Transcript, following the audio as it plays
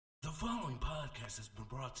following podcast has been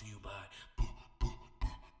brought to you by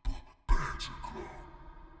Banter Club.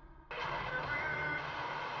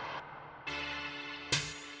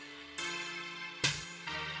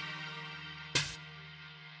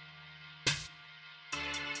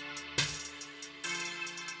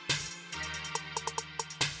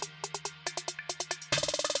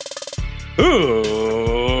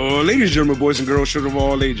 Ladies and gentlemen, boys and girls, children of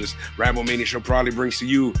all ages, Rambo Mania Show proudly brings to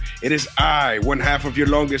you, it is I, one half of your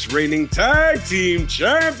longest reigning tag team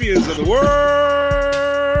champions of the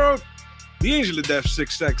world, the Angel of Death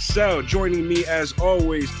 6XL, joining me as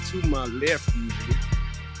always to my left usually,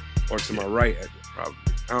 or to my right, probably.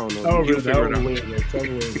 I don't know.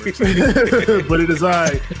 But it is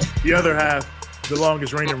I, the other half, the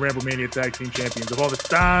longest reigning Rambo Mania tag team champions of all the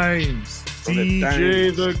times.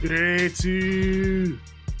 TJ the Great.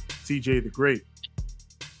 TJ the Great.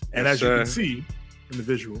 And as you can see in the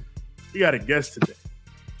visual, we got a guest today.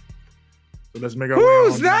 So let's make our way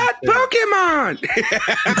on. Who's that Pokemon?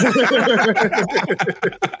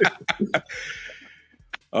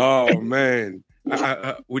 Oh, man.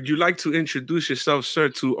 Would you like to introduce yourself, sir,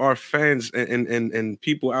 to our fans and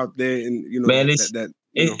people out there? And man,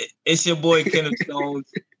 it's your boy Kenneth Stones.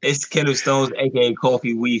 It's Kenneth Stones, aka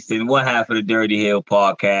Kofi Weaston, one half of the Dirty Hill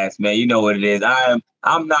podcast. Man, you know what it is.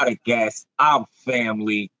 I'm not a guest. I'm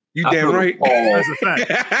family. You damn right. That's a fact.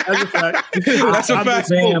 That's a fact.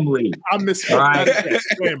 Family. I'm Miss Right.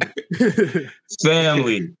 Family.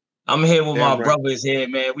 Family. I'm here with my right. brothers here,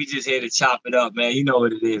 man. We just here to chop it up, man. You know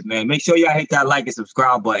what it is, man. Make sure y'all hit that like and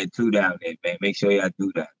subscribe button too down there, man. Make sure y'all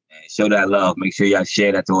do that, man. Show that love. Make sure y'all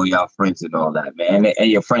share that to all y'all friends and all that, man. And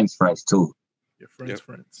your friends' friends too. Your friends'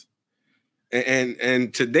 friends.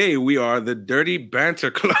 And today we are the Dirty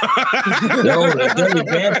Banter Club. Yo, the Dirty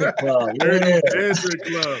Banter Club. Dirty Yeah. Banter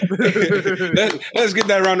Club. Let's get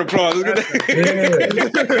that round of applause. Let's get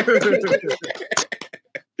that.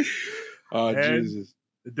 Oh, And Jesus.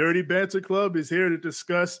 the Dirty Banter Club is here to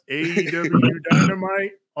discuss AEW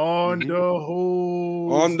Dynamite on the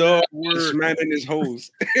whole. On the word. this man and his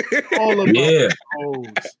hose. All about Yeah. the hoes.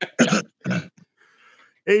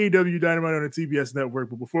 AEW Dynamite on the TBS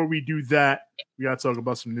network. But before we do that, we got to talk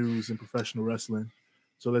about some news in professional wrestling.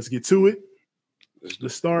 So let's get to it.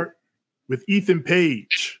 Let's start with Ethan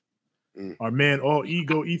Page. Our man, All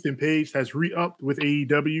Ego Ethan Page, has re-upped with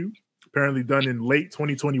AEW, apparently done in late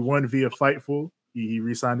 2021 via Fightful. He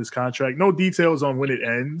re-signed his contract. No details on when it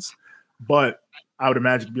ends, but I would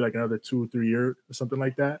imagine it'd be like another 2 or 3 years or something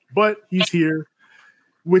like that. But he's here,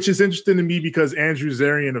 which is interesting to me because Andrew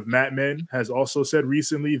Zarian of Mat Men has also said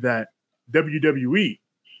recently that WWE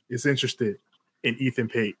is interested in Ethan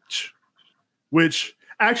Page, which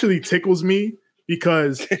actually tickles me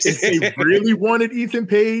because if they really wanted Ethan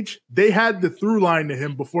Page, they had the through line to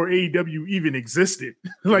him before AEW even existed.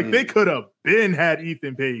 They could have had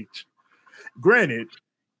Ethan Page. Granted,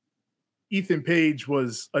 Ethan Page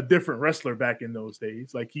was a different wrestler back in those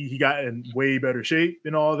days. Like he got in way better shape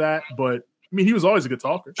and all that, but I mean, he was always a good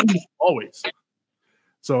talker, always.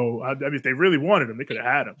 So I mean, if they really wanted him, they could have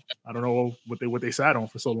had him. I don't know what they sat on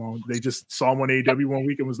for so long. They just saw him on AEW one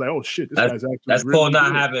week and was like, "Oh shit, this guy's actually." That's really called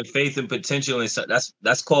not good. having faith and potential in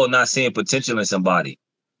that's called not seeing potential in somebody.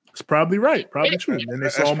 It's probably right, probably true. And then they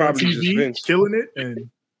saw him on probably just TV Vince. killing it,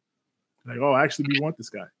 and like, "Oh, actually, we want this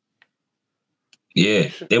guy." Yeah,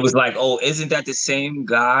 they was like, "Oh, isn't that the same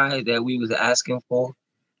guy that we was asking for?"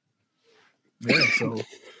 Yeah, so.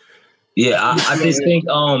 Yeah, I just think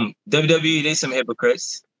WWE, they some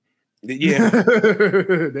hypocrites. Yeah.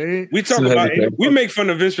 they We talk about it. We make fun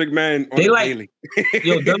of Vince McMahon on They the like- daily.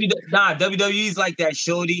 Yo, WWE's like that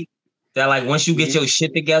shorty that like once you get your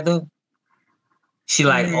shit together, she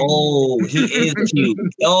like, oh, he is cute.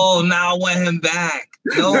 Oh, now I want him back.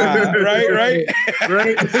 No, Right. right. no,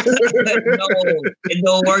 it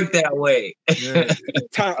don't work that way. Yeah.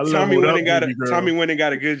 Tommy went and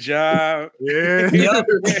got a good job. Yeah. Yep.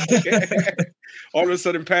 All of a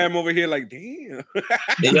sudden, Pam over here like, damn.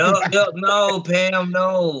 Yep, no, Pam,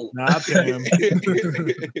 no. Nah, Pam.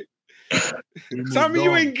 Tommy,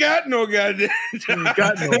 you ain't got no goddamn.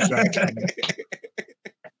 Got no goddamn.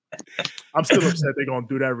 I'm still upset they're gonna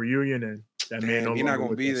do that reunion and that man no You're not longer gonna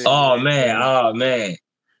with be us. there. Oh man.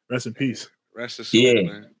 Rest in peace. Rest of soul, Yeah.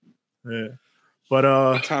 man. Yeah.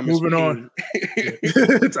 But Thomas moving on.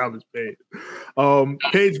 Thomas Paige.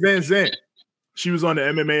 Paige Van Zandt. She was on the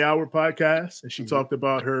MMA Hour podcast and she talked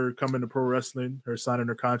about her coming to pro wrestling, her signing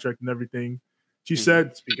her contract and everything. She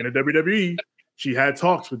said, speaking of WWE, she had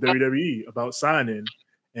talks with WWE about signing.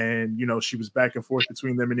 And, she was back and forth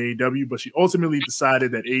between them and AEW, but she ultimately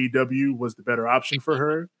decided that AEW was the better option for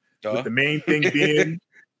her. With the main thing being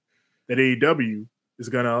that AEW is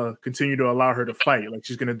gonna continue to allow her to fight. Like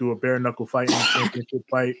she's gonna do a bare knuckle fight in the championship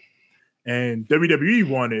fight. And WWE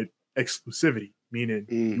wanted exclusivity, meaning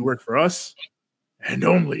you work for us and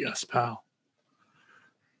only us, pal.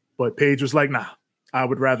 But Paige was like, nah, I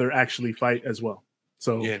would rather actually fight as well.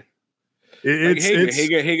 So yeah. It's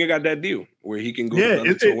Hager got that deal where he can go. Yeah,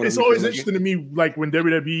 it's always interesting to me, like when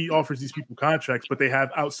WWE offers these people contracts, but they have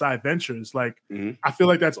outside ventures. Like, I feel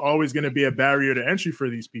like that's always going to be a barrier to entry for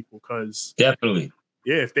these people because definitely,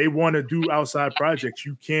 yeah, if they want to do outside projects,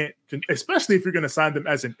 you can't, especially if you're going to sign them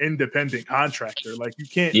as an independent contractor. Like, you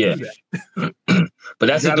can't do that. But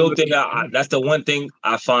that's the dope thing. That's the one thing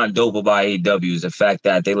I find dope about AEW is the fact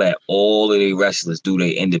that they let all of the wrestlers do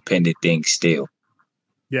their independent thing still.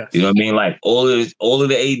 Yes. You know what I mean? Like all of the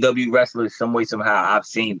AEW wrestlers, some way, somehow, I've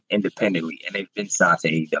seen independently, and they've been signed to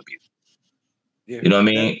AEW. Yeah. You know what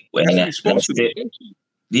I mean?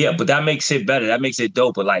 Yeah, but that makes it better. That makes it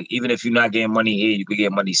dope. But like, even if you're not getting money here, you could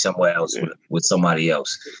get money somewhere else with somebody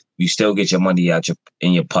else. You still get your money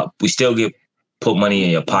in your pocket. We still put money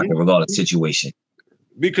in your pocket regardless of situation.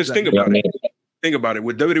 Because think about it. Think about it.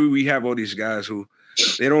 With WWE, we have all these guys who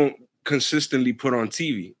they don't consistently put on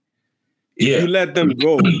TV. If you let them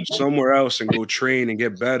go somewhere else and go train and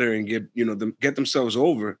get better and get themselves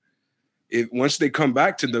over, once they come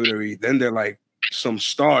back to WWE, then they're like some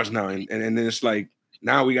stars now, and then it's like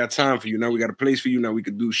now we got time for you, now we got a place for you, now we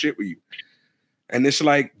could do shit with you, and it's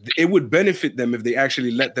like it would benefit them if they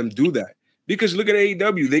actually let them do that. Because look at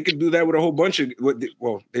AEW, they could do that with a whole bunch of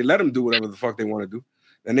they let them do whatever the fuck they want to do,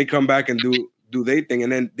 and they come back and do their thing,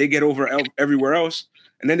 and then they get over everywhere else.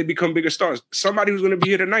 And then they become bigger stars. Somebody who's going to be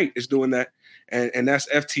here tonight is doing that. And that's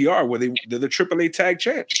FTR, where they're the AAA tag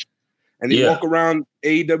champs. And they walk around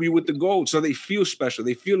AEW with the gold. So they feel special.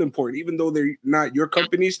 They feel important. Even though they're not your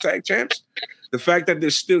company's tag champs, the fact that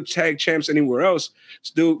they're still tag champs anywhere else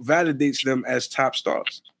still validates them as top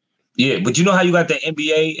stars. Yeah, but you know how you got the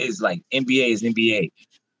NBA is like NBA is NBA.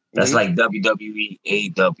 That's like WWE,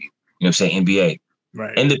 AEW. You know what I'm saying? NBA.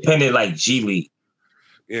 Right. Independent like G League.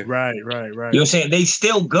 Yeah. Right. You know what I'm saying? They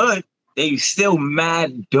still good. They still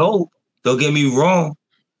mad dope. Don't get me wrong.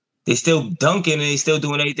 They still dunking and they still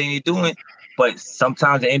doing everything they're doing. But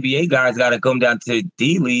sometimes the NBA guys got to come down to the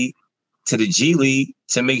D League, to the G League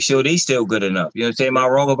to make sure they still good enough. You know what I'm saying? Am I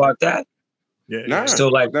wrong about that? Yeah. Nah, so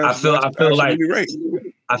like I feel like right.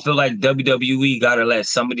 I feel like WWE got to let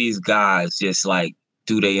some of these guys just like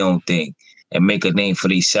do their own thing and make a name for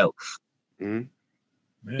themselves. Mm-hmm.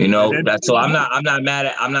 You know, that's so I'm not mad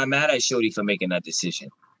at Shorty for making that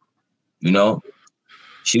decision. You know,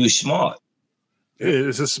 she was smart.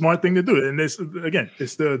 It's a smart thing to do. And it's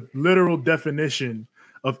the literal definition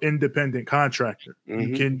of independent contractor.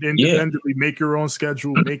 You can independently make your own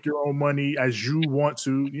schedule, make your own money as you want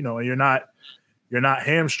to, you know, and you're not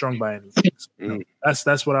hamstrung by anything. So, you know,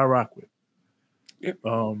 that's what I rock with. Yeah.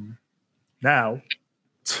 Now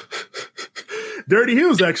Dirty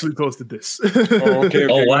Heels actually posted this. Okay.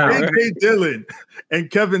 Oh, wow. AJ Dillon and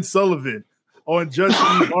Kevin Sullivan on Judge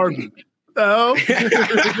Steve Harvey. What the hell?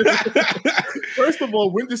 First of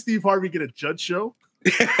all, when did Steve Harvey get a judge show?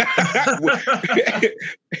 What's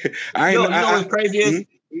crazy is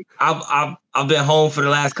I've been home for the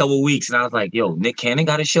last couple of weeks, and I was like, "Yo, Nick Cannon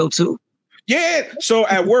got a show too." Yeah. So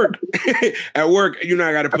at work, you know,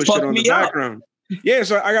 I got to push it on the background. Yeah,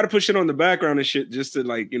 so I got to push it on the background and shit just to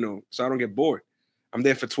like, you know, so I don't get bored. I'm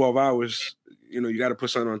there for 12 hours. You know, you got to put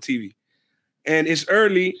something on TV. And it's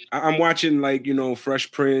early. I'm watching like, you know,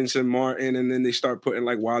 Fresh Prince and Martin, and then they start putting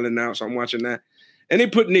like Wild 'N Out. So I'm watching that. And they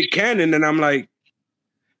put Nick Cannon, and I'm like,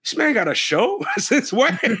 this man got a show? Since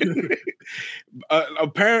when?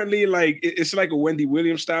 Apparently, like, it's like a Wendy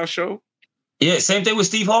Williams style show. Yeah, same thing with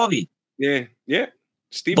Steve Harvey. Yeah.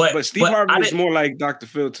 Steve Harvey is more like Dr.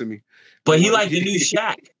 Phil to me. But he like the new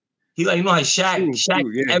Shaq. He like, you know how Shaq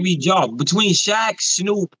every job. Between Shaq,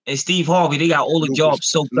 Snoop, and Steve Harvey, they got all the jobs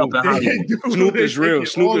soaked up in Hollywood. Snoop is real.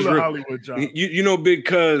 Snoop is real. You know, Big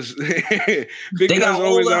Cuz. Big they got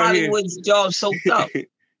all the Hollywood jobs soaked up.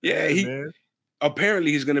 Yeah,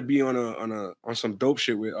 apparently he's gonna be on some dope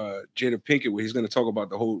shit with Jada Pinkett, where he's gonna talk about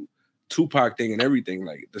the whole Tupac thing and everything,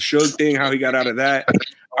 like the Suge thing, how he got out of that.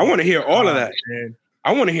 I want to hear all of that. Man.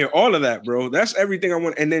 I want to hear all of that, bro. That's everything I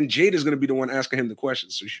want. And then Jada's going to be the one asking him the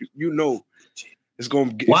questions. So you know it's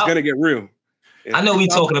going to get real. Yeah. I know we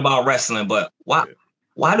talking about wrestling, but why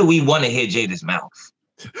do we want to hear Jada's mouth?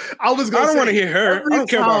 I don't want to hear her. I don't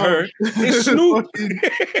care about her. It's Snoop.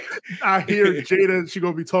 I hear Jada, she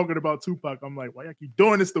going to be talking about Tupac. I'm like, why y'all keep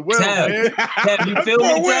doing this to Will, man? Tev, you feel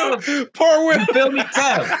me, Tev? Poor Will. You feel me,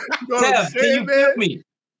 Tev? Tev, can you feel me?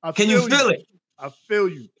 Can you feel it? I feel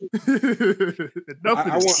you. Enough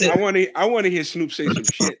I of this. want to hear Snoop say some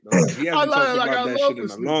shit. Though. He hasn't talked about that shit in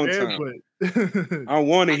a long time. But I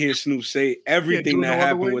want to hear Snoop say everything that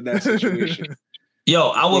happened with that situation. Yo,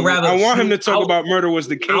 I would rather. I want him to talk about murder was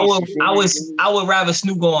the case. I would rather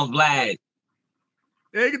Snoop go on Vlad.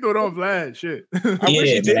 Yeah, he can do it on Vlad. Shit.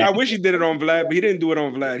 I wish he did it on Vlad, but he didn't do it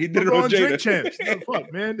on Vlad. He did it on Jada. Drink Champs. No,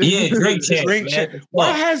 fuck, man. Yeah, Drink Champs.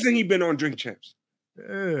 Why hasn't he been on Drink Champs?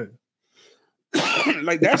 Yeah.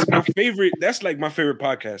 Like that's my favorite. That's like my favorite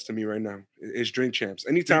podcast to me right now. It's Drink Champs.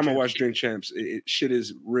 Anytime I watch Drink Champs, shit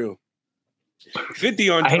is real. 50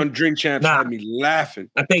 on Drink Champs had me laughing.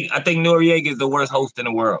 I think Noriega is the worst host in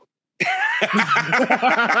the world.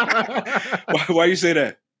 Why you say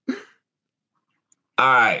that? All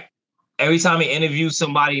right. Every time he interviews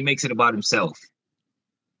somebody, he makes it about himself.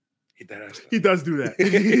 He does do that.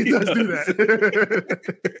 He does do that.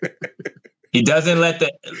 He doesn't let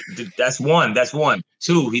that's one.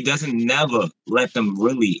 Two, he doesn't never let them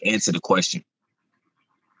really answer the question.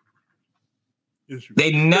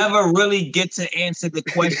 They never really get to answer the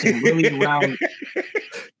question really around.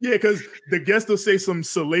 Yeah, because the guest will say some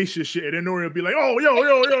salacious shit, and then Nori will be like, "Oh, yo,"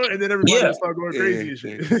 and then everybody will start going crazy and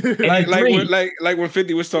shit. like when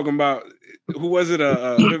 50 was talking about who was it?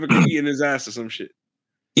 Vivica eating his ass or some shit.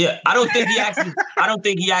 Yeah, I don't think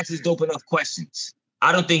he asks dope enough questions.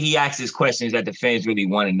 I don't think he asks questions that the fans really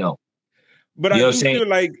want to know. But I do feel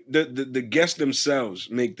like the guests themselves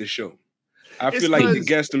make the show. I feel like the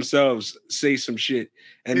guests themselves say some shit,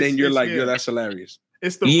 and then you're like, yo, that's hilarious.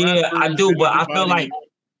 I do, but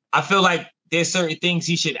I feel like there's certain things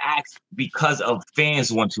he should ask because of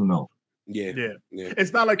fans want to know. Yeah.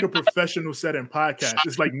 It's not like a professional setting podcast.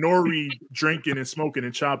 It's like Nori drinking and smoking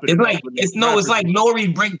and chopping. It's like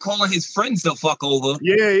Nori calling his friends the fuck over.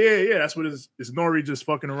 Yeah. That's what it's Nori just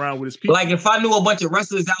fucking around with his people. Like if I knew a bunch of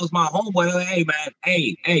wrestlers, that was my homeboy. Like, hey man,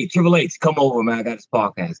 hey Triple H, come over, man. I got this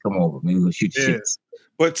podcast. Come over, maybe we'll shoot shits.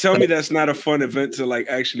 But tell me that's not a fun event to like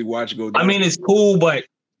actually watch go down. I mean, it's cool, but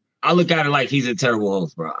I look at it like he's a terrible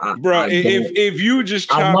host, bro. If you just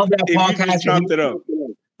chopped it up.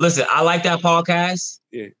 Listen, I like that podcast.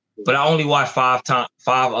 Yeah. But I only watch 5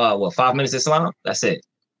 minutes Islam? That's it.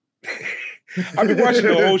 I be watching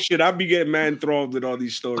the whole shit. I be getting mad enthralled with all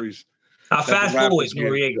these stories. I fast forward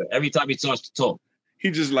Noriega every time he starts to talk. He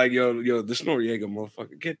just like, yo, this Noriega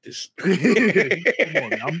motherfucker, get this. Come on,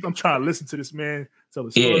 man. I'm trying to listen to this man tell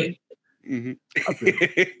a story. Yeah. Mm-hmm.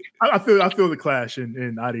 I feel the clash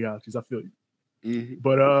in ideologies. I feel you. Mm-hmm.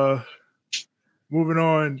 But moving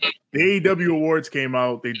on, the AEW Awards came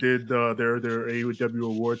out. They did their AEW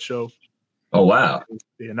Awards show. Oh wow!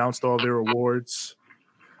 They announced all their awards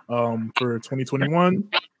for 2021.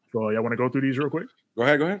 So y'all want to go through these real quick? Go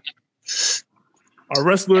ahead. Our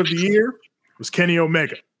Wrestler of the Year was Kenny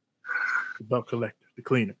Omega, the Belt Collector, the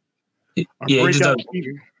cleaner. He deserves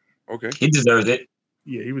it. Okay, he deserves it.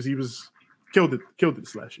 Yeah, he was killed it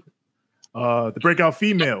this last year. The breakout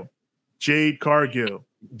female, Jade Cargill.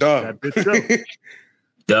 Duh.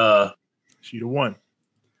 Duh. She the one.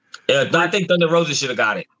 Yeah, I think Thunder Rosa should have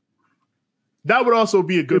got it. That would also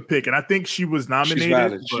be a good pick, and I think she was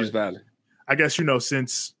nominated. She's valid. I guess,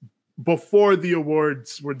 since before the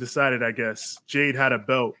awards were decided, I guess Jade had a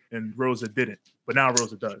belt and Rosa didn't, but now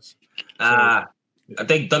Rosa does. I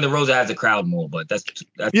think Thunder Rosa has a crowd more, but that's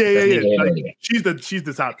Like, she's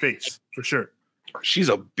the top face for sure. She's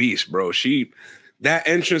a beast, bro. That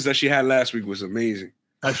entrance that she had last week was amazing.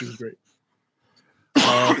 That she was great.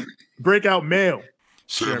 Breakout male,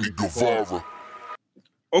 Sammy Guevara.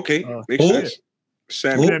 Okay, makes sense.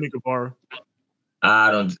 Sammy Guevara.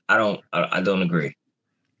 I don't agree.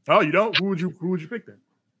 Oh, you don't? Who would you pick then?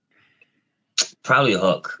 Probably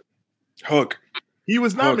Hook. He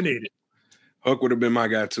was nominated. Hook would have been my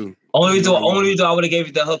guy too. Only reason I would have gave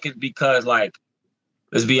it to Hook is because, like,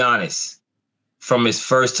 let's be honest. From his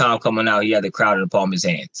first time coming out, he had the crowd in the palm of his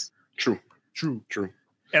hands. True.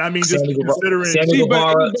 And I mean, just considering Sammy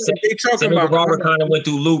Guevara kind of went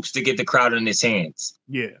through loops to get the crowd in his hands.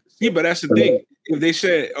 Yeah. See, but that's the thing. If they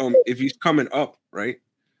said if he's coming up, right,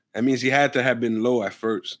 that means he had to have been low at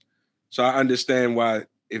first. So I understand why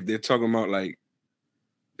if they're talking about like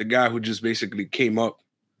the guy who just basically came up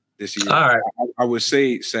this year. All right. I would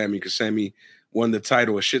say Sammy because Sammy won the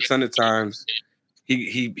title a shit ton of times.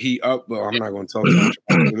 He up, but I'm not going to talk about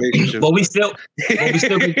relationships. But we still.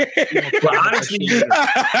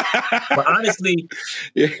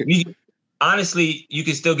 Honestly, you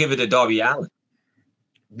can still give it to Darby Allin.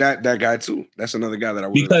 That guy too. That's another guy that I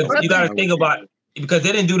would. Because you got to think about because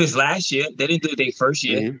they didn't do this last year. They didn't do it their first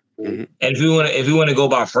year. Mm-hmm. Mm-hmm. And if you want to go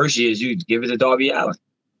by first years, you give it to Darby Allin.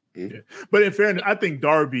 Yeah. But in fairness, I think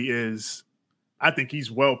Darby is. I think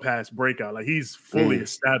he's well past breakout. Like he's fully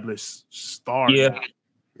established star. Yeah. now.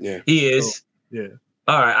 Yeah, he is. So, yeah.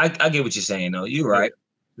 All right, I get what you're saying though. You're right.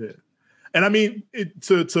 Yeah. And I mean,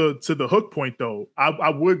 to the Hook point though, I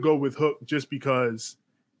would go with Hook just because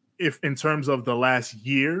if in terms of the last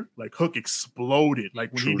year, like Hook exploded.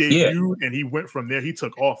 Like when he debuted and he went from there, he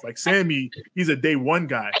took off. Like Sammy, he's a day one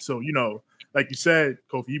guy. So, like you said,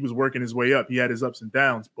 Kofi, he was working his way up. He had his ups and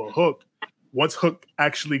downs. But Hook, once Hook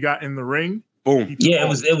actually got in the ring, boom. Yeah, it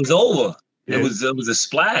was over. Yeah. It was a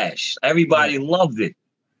splash. Everybody loved it.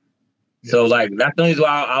 Yeah. So like that's the only reason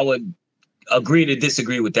why I would agree to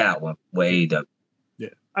disagree with that one with AEW. Yeah,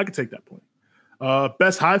 I could take that point.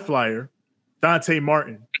 Best high flyer, Dante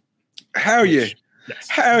Martin. Hell yeah. Yes.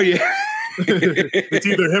 Hell yeah. It's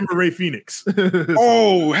either him or Ray Phoenix.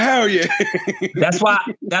 Oh, hell yeah. That's why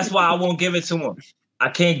I won't give it to him. I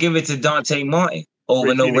can't give it to Dante Martin over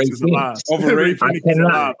Ray Phoenix. Over Ray Phoenix.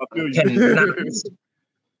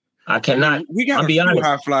 I cannot. We got a few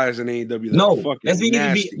high flyers in AEW. Let's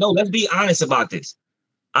be honest about this.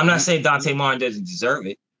 I'm not saying Dante Martin doesn't deserve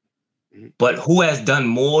it, but who has done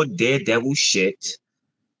more Daredevil shit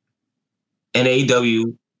in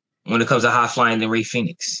AEW when it comes to high flying than Ray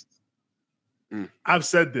Phoenix? I've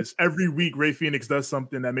said this every week. Ray Phoenix does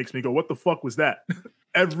something that makes me go, "What the fuck was that?"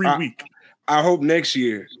 Every week. I hope next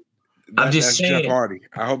year. I'm just saying. Jeff Hardy.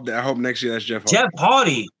 I hope next year that's Jeff Hardy. Jeff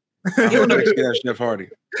Hardy. I hope next year that's Jeff Hardy.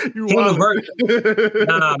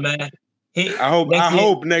 Nah, man. I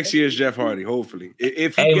hope next year is Jeff Hardy. Hopefully,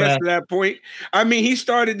 if he gets to that point, I mean, he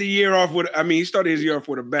started his year off with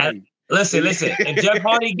a bang. Listen. If Jeff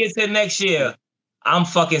Hardy gets it next year, I'm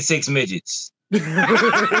fucking 6 midgets. That's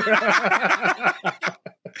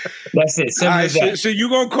it. Right, so you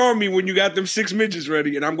gonna call me when you got them 6 midgets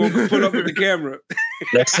ready, and I'm gonna pull up with the camera.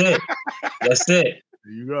 That's it.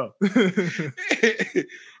 There you go.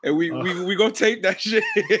 And we gonna tape that shit.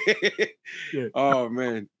 Yeah. Oh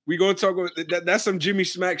man, we gonna talk about that. That's some Jimmy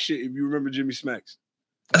Smack shit. If you remember Jimmy Smacks.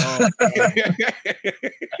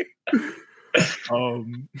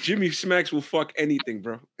 Jimmy Smacks will fuck anything,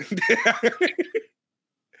 bro.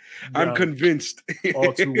 I'm convinced.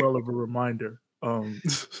 All too well of a reminder.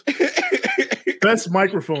 Best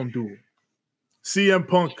microphone duel: CM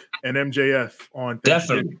Punk and MJF on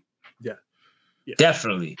definitely. Yeah.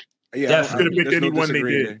 Definitely. Yeah, I could have picked anyone they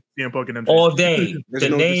did. CM Punk and MJF all day. The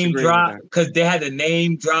name drop because they had the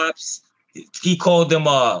name drops. He called them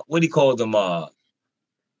what do you call them? Low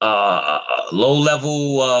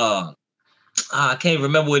level. I can't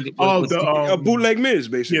remember what. Bootleg Miz,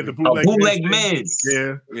 basically. Yeah, the bootleg Miz.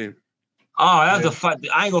 Yeah. Oh, that was a fun.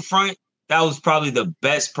 I ain't gonna front. That was probably the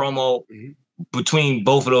best promo between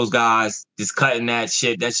both of those guys. Just cutting that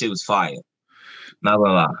shit. That shit was fire. Not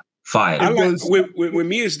gonna lie, fire. I like with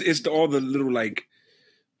me. It's all the little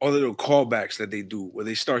callbacks that they do where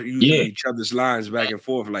they start using each other's lines back and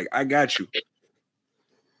forth. Like, I got you.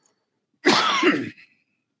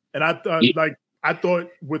 And I thought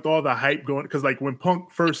with all the hype going, because like when Punk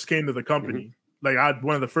first came to the company,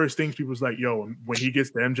 one of the first things people was like, "Yo, when he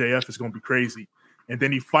gets the MJF, it's gonna be crazy." And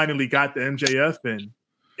then he finally got the MJF, and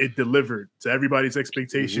it delivered to everybody's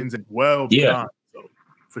expectations and well beyond. So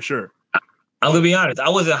for sure. I'm gonna be honest. I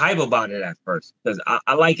wasn't hype about it at first because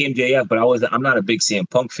I like MJF, but I'm not a big CM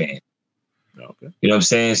Punk fan. Okay. You know what I'm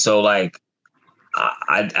saying? So like,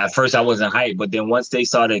 I at first I wasn't hyped, but then once they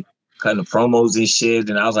started cutting the promos and shit,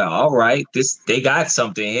 and I was like, all right, they got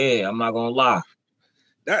something here. I'm not gonna lie.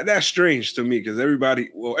 That's strange to me because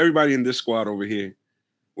everybody in this squad over here,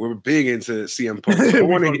 we're big into CM Punk. So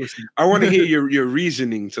I want to hear your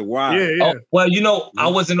reasoning to why. Yeah. Well, I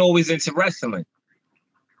wasn't always into wrestling.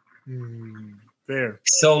 Fair.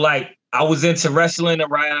 So like I was into wrestling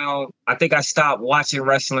around. I think I stopped watching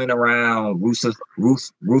wrestling around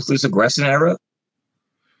Ruthless Aggression era.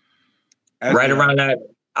 Around that,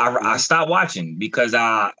 I stopped watching because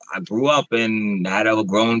I grew up and had other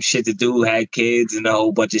grown shit to do, had kids and a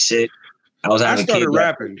whole bunch of shit. I started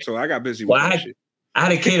rapping, so I got busy with that shit. I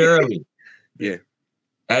had a kid early. Yeah.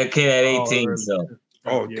 I had a kid at 18, so.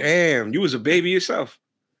 Oh, damn. You was a baby yourself.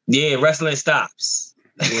 Yeah, wrestling stops.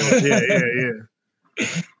 Yeah.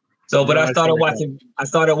 So, but I started watching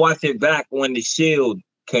back when the Shield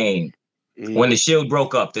came. When the Shield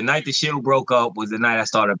broke up. The night the Shield broke up was the night I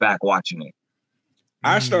started back watching it.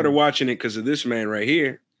 I started watching it because of this man right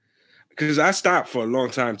here. Because I stopped for a long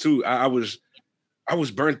time too. I was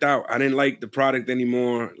burnt out. I didn't like the product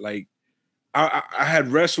anymore. Like I had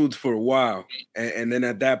wrestled for a while, and then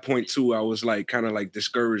at that point too, I was like kind of like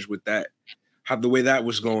discouraged with that, how the way that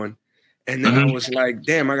was going. And then I was like,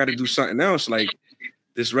 damn, I got to do something else. Like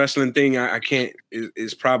this wrestling thing, I can't,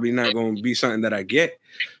 is probably not going to be something that I get.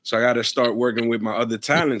 So I got to start working with my other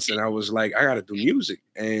talents. And I was like, I got to do music.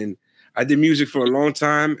 And I did music for a long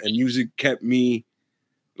time, and music kept me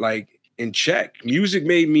like in check. Music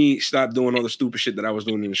made me stop doing all the stupid shit that I was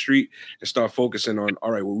doing in the street and start focusing on,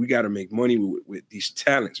 all right, well, we got to make money with these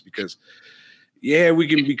talents, because yeah, we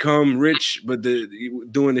can become rich, but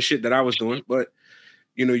doing the shit that I was doing, but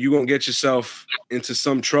you know, you're going to get yourself into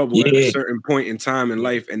some trouble at a certain point in time in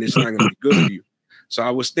life, and it's not going to be good for you. So I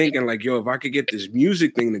was thinking like, yo, if I could get this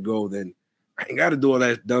music thing to go, then I ain't got to do all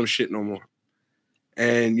that dumb shit no more.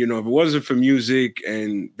 And, you know, if it wasn't for music,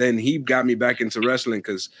 and then he got me back into wrestling,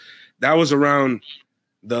 because that was around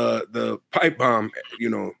the pipe bomb, you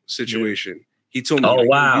know, situation. He told me, oh,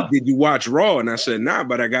 wow, did you watch Raw? And I said, nah,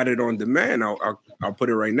 but I got it on demand. I'll put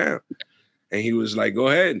it right now. And he was like, go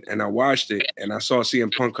ahead. And I watched it, and I saw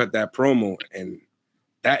CM Punk cut that promo, and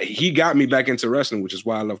that he got me back into wrestling, which is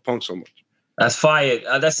why I love Punk so much. That's fire.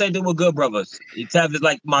 That's said they were good brothers. Tav is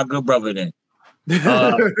like my good brother then.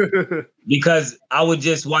 Because I would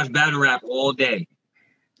just watch battle rap all day.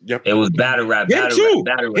 Yep. It was battle rap. Him too.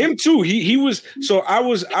 Him too. He was. So I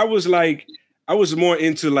was more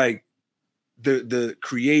into like the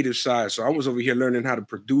creative side. So I was over here learning how to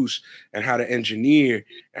produce and how to engineer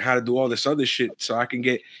and how to do all this other shit. So I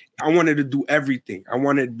wanted to do everything. I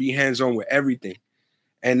wanted to be hands-on with everything.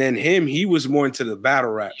 And then he was more into the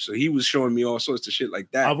battle rap. So he was showing me all sorts of shit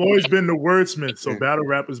like that. I've always been the wordsmith, so battle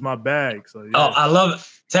rap is my bag. So yeah. Oh, I love it.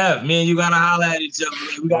 Tev, me and you gotta holler at each other.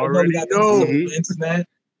 We got internet.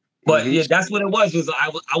 But yeah, that's what it was.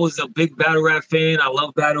 I was a big battle rap fan. I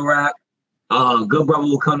love battle rap. Good brother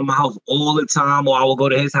would come to my house all the time, or I would go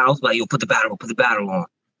to his house, like, yo, put the battle on.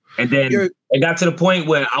 And then it got to the point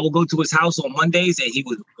where I would go to his house on Mondays, and he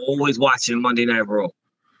was always watching Monday Night Raw.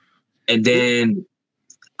 And then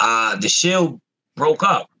the Shield broke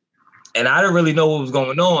up, and I didn't really know what was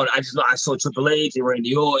going on. I saw Triple H and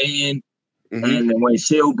Randy Orton, and then when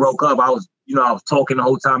Shield broke up, I was talking the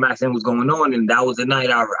whole time, asking what's going on, and that was the night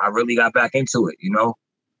I really got back into it. You know,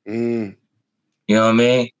 you know what I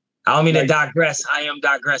mean? I don't mean to digress. I am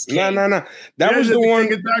digressing. No. That was the one.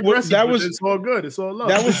 That was. It's all good. It's all love.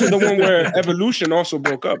 That was the one where Evolution also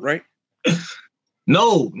broke up, right?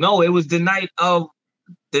 No. It was the night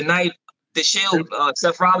the Shield,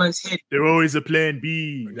 Seth Rollins hit. They're always a plan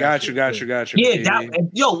B. Got you.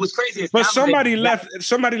 Yeah, what's crazy is but somebody left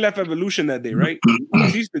Evolution that day, right?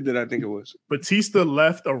 Batista did, I think it was. Batista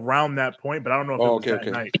left around that point, but I don't know if it was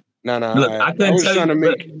that night. No. Look, I was trying to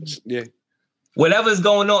make yeah. Whatever's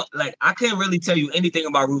going on, like I can't really tell you anything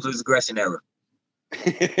about Ruthless Aggression era.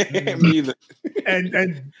 Me either.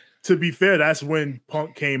 And to be fair, that's when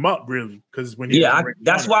Punk came up, really, because when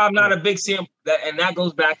that's why I'm not a big CM, and that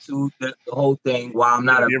goes back to the whole thing. Why I'm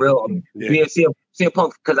not a real CM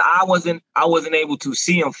Punk, because I wasn't able to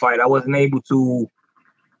see him fight. I wasn't able to,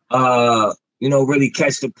 really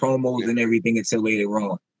catch the promos and everything until later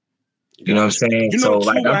on. You know what I'm saying? You know,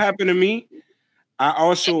 what happened to me? I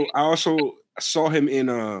also saw him in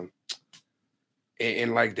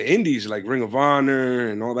like the indies, like Ring of Honor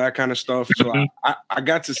and all that kind of stuff. So I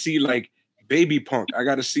got to see like baby Punk. I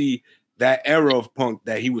got to see that era of Punk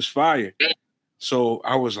that he was fired. So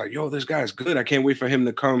I was like, yo, this guy's good. I can't wait for him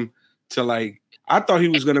to come to like, I thought he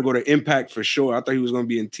was going to go to Impact for sure. I thought he was going to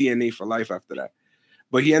be in TNA for life after that.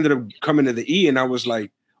 But he ended up coming to the E, and I was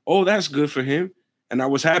like, oh, that's good for him. And I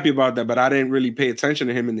was happy about that, but I didn't really pay attention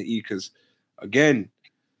to him in the E because, again,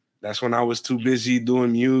 that's when I was too busy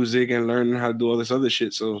doing music and learning how to do all this other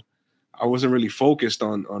shit. So I wasn't really focused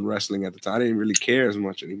on wrestling at the time. I didn't really care as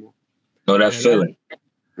much anymore. No, that's feeling.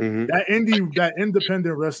 That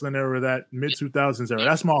independent wrestling era, that mid 2000s era,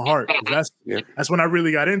 that's my heart. That's when I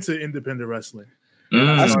really got into independent wrestling.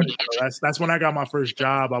 That's when I got my first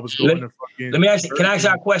job. I was going to fucking. Let me ask you. Can I ask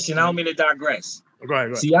you a question? I don't mean to digress. Go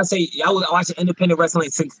ahead. See, I say I was watching independent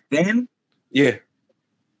wrestling since then. Yeah.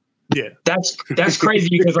 That's crazy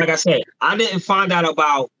because, like I said, I didn't find out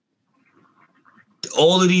about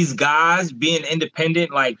all of these guys being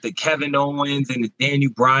independent, like the Kevin Owens and the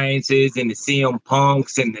Daniel Bryanses and the CM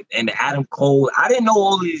Punks and the Adam Cole. I didn't know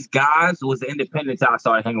all of these guys was independent until I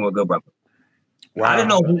started hanging with Good Brother. Wow. I didn't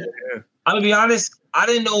know who. I'm gonna be honest. I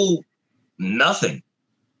didn't know nothing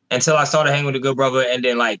until I started hanging with the Good Brother, and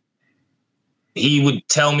then like he would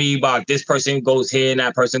tell me about this person goes here and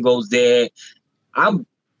that person goes there.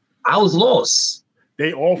 I was lost.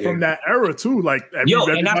 They all from that era too. Like and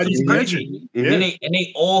that's what's crazy. And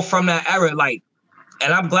they all from that era. Like,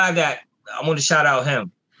 and I'm glad that I want to shout out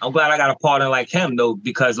him. I'm glad I got a partner like him though,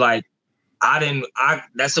 because like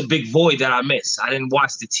that's a big void that I missed. I didn't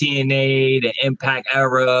watch the TNA, the Impact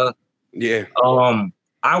era. Yeah.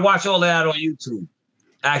 I watch all that on YouTube.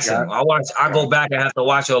 Actually, I go back and have to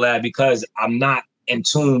watch all that because I'm not in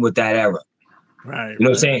tune with that era. Right. You know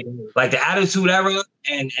what I'm saying? Like the Attitude Era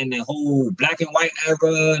and the whole black and white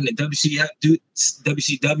era and the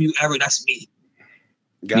WCW era, that's me.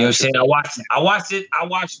 Gotcha. You know what I'm saying? I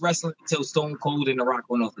watched wrestling until Stone Cold and The Rock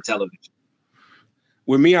went off the television.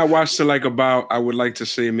 With me, I watched it like about, I would like to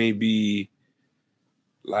say maybe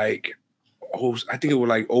like, I think it was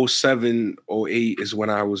like 07, 08 is when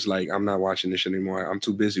I was like, I'm not watching this anymore. I'm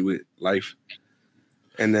too busy with life.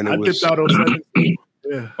 And then it was dipped out 07.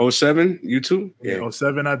 Yeah. 07, you too? Yeah,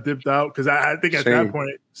 07 I dipped out because I think at that point,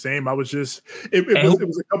 same. I was just it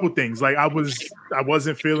was a couple things. Like I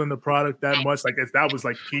wasn't feeling the product that much. Like that was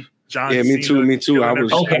like peak John Cena. Yeah, me too. I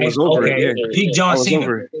was over it. Yeah. Peak John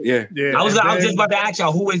Cena. Yeah. I was just about to ask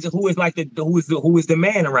y'all who is the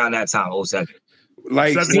man around that time, 07?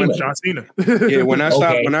 Like John Cena. Yeah, when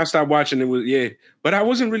I stopped watching, it was but I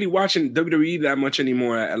wasn't really watching WWE that much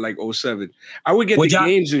anymore at like 07. I would get the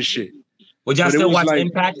games and shit. Would y'all still watch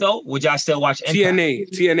Impact though? Would y'all still watch Impact?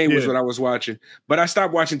 TNA was what I was watching, but I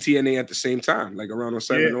stopped watching TNA at the same time, like around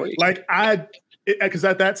 07 or 08. Like because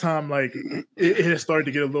at that time, like it had started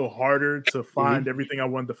to get a little harder to find everything I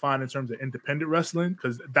wanted to find in terms of independent wrestling,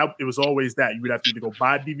 because it was always that you would have to either go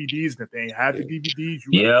buy DVDs, and if they ain't had the DVDs,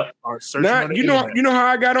 you are searching. You know how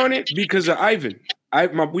I got on it? Because of Ivan.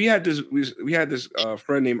 We had this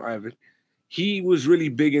friend named Ivan. He was really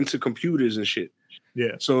big into computers and shit.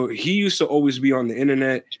 Yeah. So he used to always be on the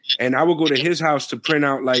internet, and I would go to his house to print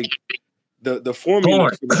out like the formula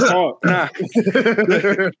for the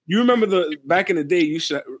car. You remember back in the day, you used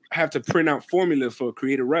to have to print out formula for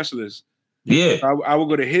creative wrestlers. Yeah. So I would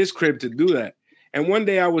go to his crib to do that. And one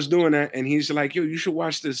day I was doing that, and he's like, "Yo, you should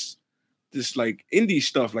watch this like indie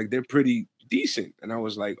stuff. Like they're pretty decent." And I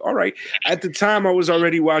was like, "All right." At the time, I was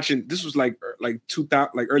already watching. This was like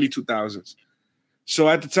 2000, like early 2000s. So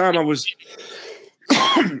at the time, I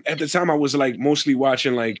was like mostly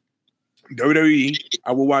watching like WWE.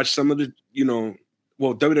 I would watch some of the,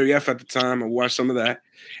 WWF at the time. I would watch some of that.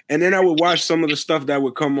 And then I would watch some of the stuff that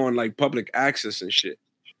would come on like public access and shit.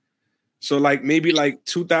 So like maybe like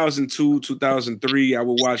 2002, 2003, I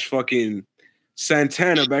would watch fucking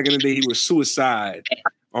Santana. Back in the day, he was Suicide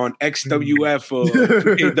on XWF or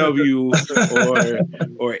KW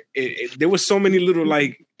or there was so many little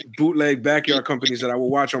like bootleg backyard companies that I would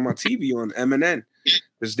watch on my TV on MNN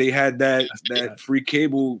because they had that free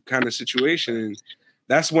cable kind of situation. And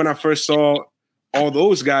that's when I first saw all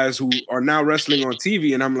those guys who are now wrestling on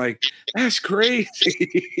TV, and I'm like, that's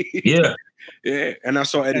crazy. Yeah. Yeah. And I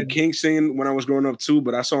saw Eddie Kingston when I was growing up too,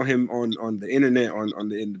 but I saw him on the internet on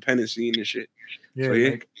the independent scene and shit. Yeah. So,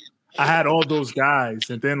 like, I had all those guys,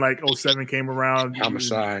 and then like 07 came around.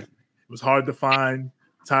 Homicide. It was hard to find.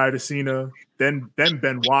 Tired of Cena. Then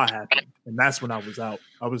Benoit happened, and that's when I was out.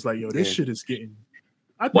 I was like, "Yo, this shit is getting."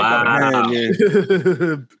 I think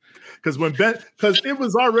because it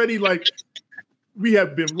was already like we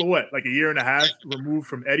have been like a year and a half removed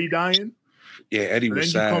from Eddie dying. Yeah, Eddie and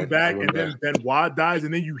was then sad. You come back, and then Benoit dies,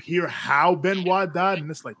 and then you hear how Benoit died, and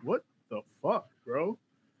it's like, what the fuck, bro?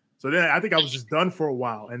 So then I think I was just done for a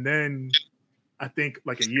while. And then I think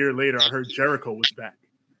like a year later, I heard Jericho was back.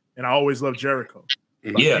 And I always loved Jericho.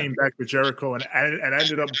 I came back with Jericho and I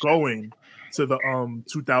ended up going to the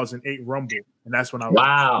 2008 Rumble. And that's when I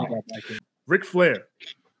got back in. Ric Flair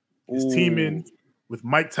is teaming with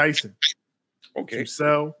Mike Tyson to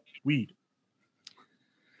sell weed.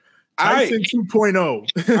 Tyson 2.0.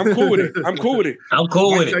 I'm cool with it. I'm cool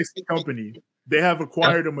with it. Tyson Company. They have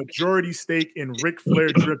acquired a majority stake in Ric Flair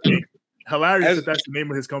Drip Inc. Hilarious that that's the name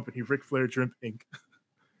of his company, Ric Flair Drip Inc.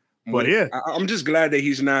 But yeah. I'm just glad that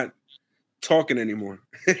he's not talking anymore.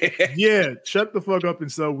 Yeah, shut the fuck up and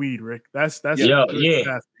sell weed, Rick. That's I'm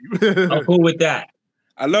cool with that.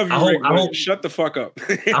 I love you, Rick. I hope, shut the fuck up.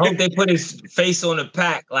 I hope they put his face on the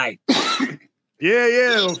pack, like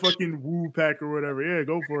or fucking woo pack or whatever. Yeah,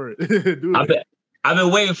 go for it. I've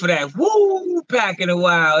been waiting for that woo pack in a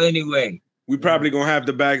while anyway. We probably gonna have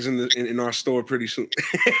the bags in our store pretty soon.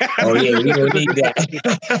 Oh yeah, we don't need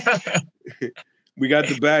that. We got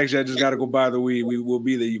the bags. I just gotta go buy the weed. We will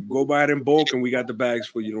be there. You go buy it in bulk, and we got the bags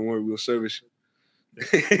for you. Don't worry, we'll service you.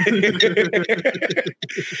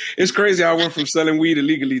 It's crazy how I went from selling weed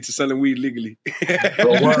illegally to selling weed legally.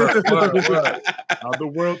 Word. How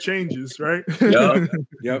the world changes, right?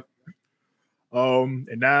 Yep.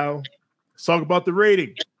 And now let's talk about the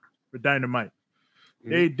rating for Dynamite.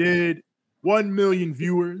 They did 1 million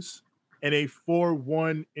viewers and a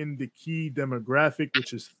 4.1 in the key demographic,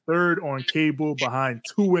 which is third on cable behind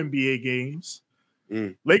 2 NBA games.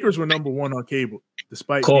 Lakers were number one on cable,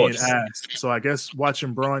 despite being ass. So I guess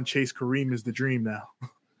watching Braun chase Kareem is the dream now.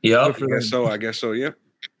 Yeah, I guess so. Yeah.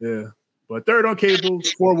 Yeah. But third on cable,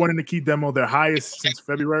 4-1 in the key demo, their highest since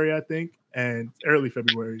February, I think, and early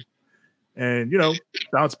February. And,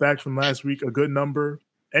 bounce back from last week, a good number.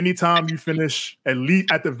 Anytime you finish at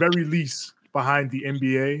the very least behind the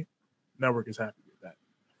NBA, network is happy with that.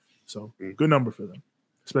 So good number for them,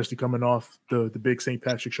 especially coming off the big St.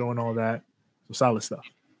 Patrick show and all that. So solid stuff.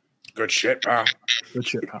 Good shit, pal. Good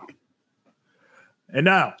shit, pal. And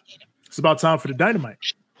now it's about time for the Dynamite.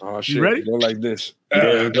 Oh, shit. You ready? Go like this.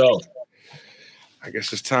 There we go. I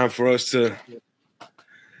guess it's time for us to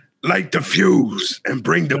light the fuse and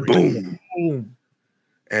bring the boom.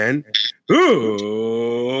 And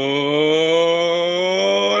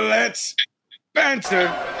let's banter.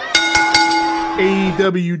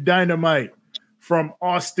 AEW Dynamite from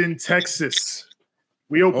Austin, Texas.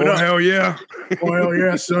 We open up. Hell yeah. Oh, hell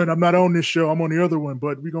yeah, son. I'm not on this show. I'm on the other one,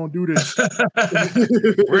 but we're going to do this.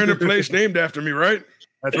 We're in a place named after me, right?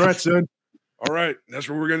 That's right, son. All right. That's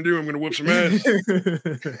what we're going to do. I'm going to whoop some ass.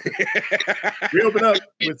 We open up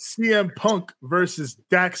with CM Punk versus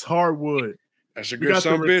Dax Harwood. That's a good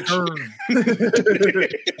son bitch.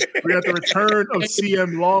 We got the return of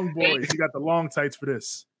CM Long Boys. You got the long tights for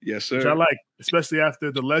this. Yes, sir. Which I like, especially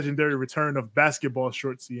after the legendary return of basketball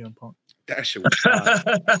short CM Punk. That shit was God.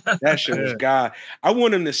 That shit was God. I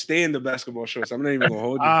want him to stay in the basketball shorts. I'm not even going to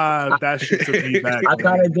hold you. That shit took me back. I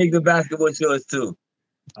kind of dig the basketball shorts too.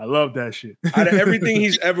 I love that shit. Out of everything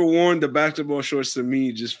he's ever worn, the basketball shorts to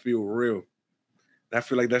me just feel real. I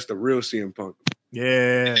feel like that's the real CM Punk.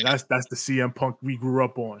 Yeah, that's the CM Punk we grew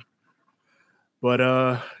up on. But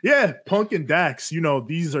Punk and Dax,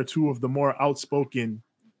 these are two of the more outspoken.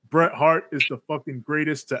 Bret Hart is the fucking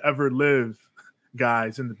greatest to ever live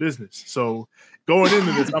guys in the business. So going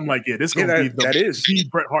into this, I'm like, this is gonna be the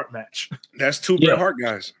Bret Hart match. That's two Bret Hart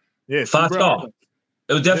guys. Yeah, 5-star.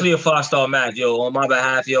 It was definitely a 5-star match, yo. On my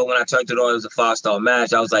behalf, yo, when I turned it on, it was a 5-star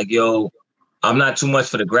match. I was like, yo, I'm not too much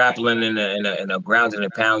for the grappling and the grounding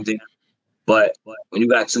and pounding. But when you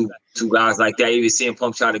got two guys like that, even seeing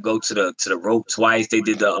Punk try to go to the rope twice, they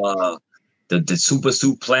did the super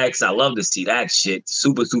suplex. I love to see that shit.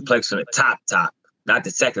 Super suplex from the top, not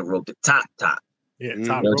the second rope, the top. Yeah,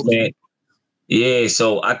 top rope. Yeah,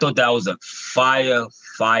 so I thought that was a fire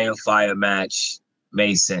match.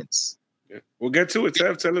 Made sense. Yeah. We'll get to it,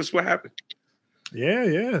 Tev. Tell us what happened.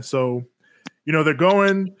 Yeah. So, they're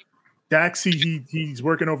going. Dax, he's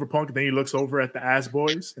working over Punk, and then he looks over at the Ass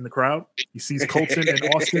Boys in the crowd. He sees Colton and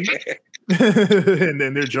Austin, and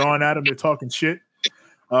then they're jawing at him. They're talking shit.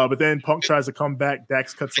 But then Punk tries to come back.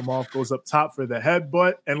 Dax cuts him off, goes up top for the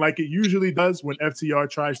headbutt. And like it usually does when FTR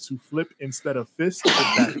tries to flip instead of fist, it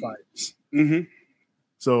backfires. Mm-hmm.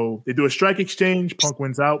 So they do a strike exchange. Punk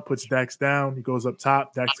wins out, puts Dax down. He goes up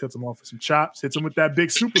top. Dax cuts him off with some chops, hits him with that big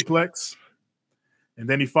superplex. And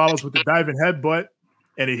then he follows with the diving headbutt.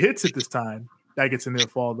 And it hits it this time. That gets in their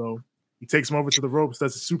fall, though. He takes him over to the ropes,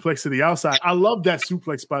 does a suplex to the outside. I love that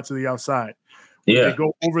suplex spot to the outside. Yeah. They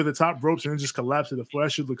go over the top ropes and then just collapse to the floor.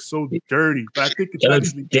 That should look so dirty. But I think it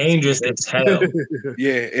looks dangerous as hell.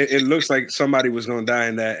 Yeah, it looks like somebody was going to die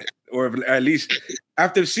in that. Or at least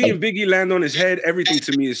after seeing Biggie land on his head, everything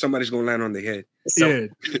to me is somebody's going to land on their head.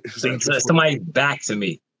 Somebody's back to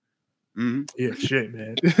me. Mm-hmm. Yeah, shit,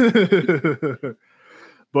 man.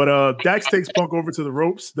 But Dax takes Punk over to the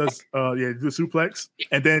ropes, does the suplex,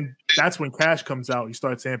 and then that's when Cash comes out. He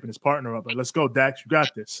starts amping his partner up. Like, let's go, Dax, you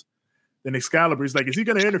got this. Then Excalibur is like, is he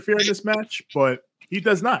going to interfere in this match? But he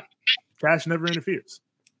does not. Cash never interferes.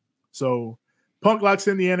 So Punk locks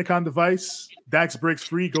in the Anaconda Vice. Dax breaks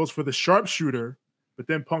free, goes for the sharpshooter, but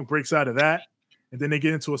then Punk breaks out of that, and then they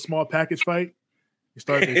get into a small package fight. They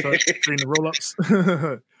start doing the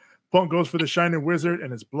roll-ups. Punk goes for the Shining Wizard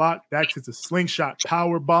and it's blocked. Dax hits a slingshot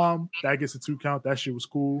power bomb. That gets a 2 count. That shit was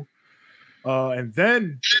cool. And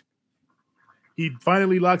then he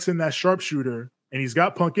finally locks in that sharpshooter and he's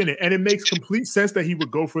got Punk in it. And it makes complete sense that he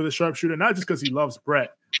would go for the sharpshooter, not just because he loves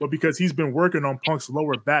Bret, but because he's been working on Punk's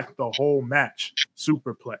lower back the whole match.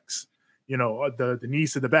 Superplex, the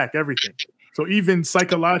knees to the back, everything. So even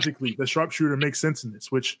psychologically, the sharpshooter makes sense in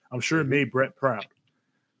this, which I'm sure made Bret proud.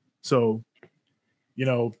 So,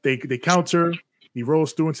 they counter. He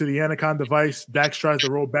rolls through into the Anaconda Vice. Dax tries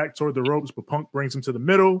to roll back toward the ropes, but Punk brings him to the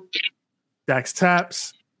middle. Dax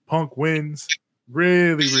taps. Punk wins.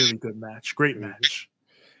 Really, really good match. Great match.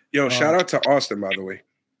 Yo, shout out to Austin, by the way.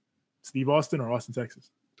 Steve Austin or Austin, Texas?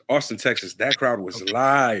 Austin, Texas. That crowd was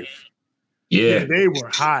live. Yeah, they were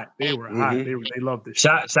hot. They were hot. They loved it.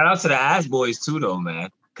 Shout out to the Ass Boys too, though, man.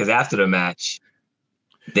 Because after the match,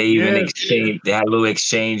 They even exchanged. They had a little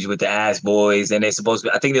exchange with the Ass Boys, and they're supposed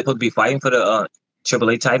to. I think they're supposed to be fighting for the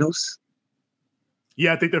AAA titles.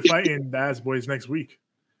 Yeah, I think they're fighting the Ass Boys next week.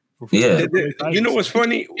 Yeah. You know what's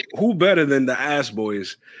funny? Who better than the Ass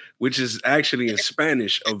Boys, which is actually in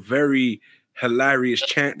Spanish, a very hilarious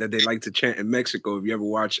chant that they like to chant in Mexico. If you ever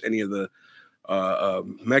watch any of the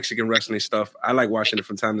Mexican wrestling stuff, I like watching it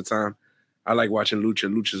from time to time. I like watching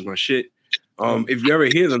Lucha. Lucha's my shit. If you ever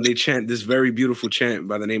hear them, they chant this very beautiful chant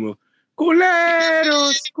by the name of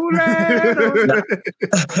Culeros, Culeros,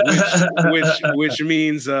 which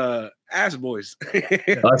means ass boys.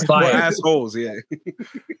 That's fire. Or assholes, yeah.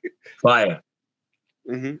 Fire.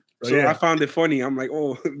 Mm-hmm. So I found it funny. I'm like,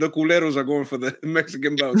 oh, the Culeros are going for the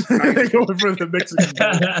Mexican belts. They're going for the Mexican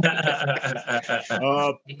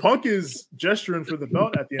belt. Punk is gesturing for the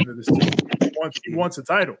belt at the end of this team. He wants a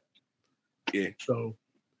title. Yeah. So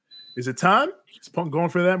is it time? Is Punk going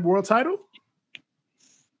for that world title?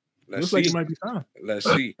 Looks like it might be time. Let's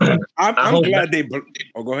see. I'm glad they.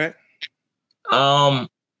 Oh, go ahead. I'm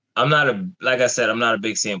not like I said, I'm not a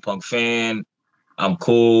big CM Punk fan. I'm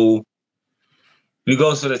cool. If he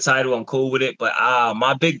goes for the title, I'm cool with it. But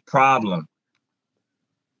my big problem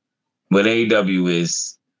with AEW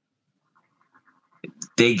is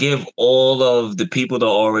they give all of the people that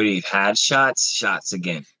already had shots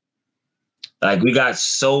again. Like, we got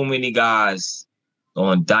so many guys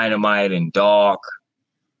on Dynamite and Dark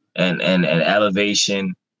and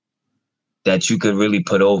Elevation that you could really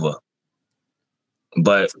put over.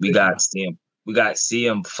 But we got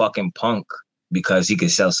CM fucking Punk because he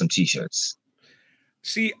could sell some t-shirts.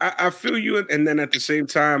 See, I feel you, and then at the same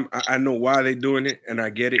time, I know why they're doing it, and I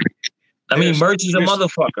get it. I mean, merch is a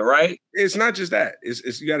motherfucker, right? It's not just that.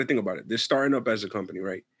 It's you got to think about it. They're starting up as a company,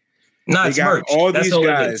 right? No, it's merch. All these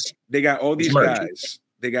guys. They got all these guys.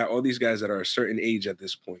 They got all these guys that are a certain age at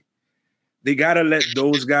this point. They got to let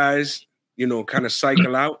those guys, kind of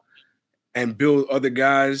cycle out and build other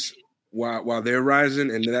guys while they're rising,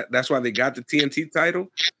 and that's why they got the TNT title.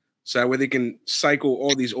 So that way they can cycle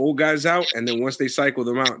all these old guys out, and then once they cycle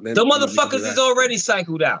them out, then the motherfuckers is already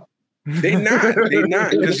cycled out. They not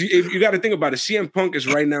because you got to think about it. CM Punk is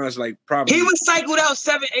right now is like probably he was cycled out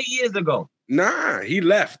 7-8 years ago. Nah, he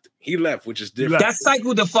left, which is different. That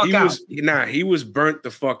cycled the fuck out. He was burnt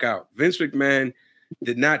the fuck out. Vince McMahon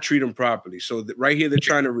did not treat him properly. So right here, they're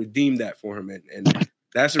trying to redeem that for him, and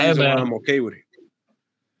that's the reason why I'm okay with it.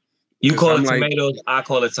 You call it tomatoes, I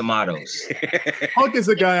call it tomatoes. Punk is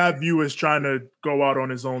a guy I view as trying to go out on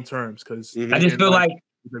his own terms because I just feel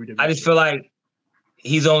like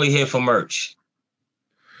he's only here for merch.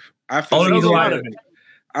 Only reason why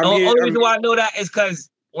I know that is because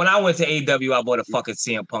when I went to AEW, I bought a fucking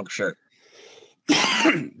CM Punk shirt.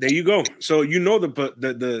 There you go. So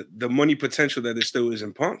the money potential that there still is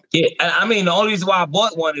in Punk. Yeah, I mean the only reason why I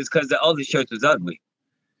bought one is because the other shirt was ugly.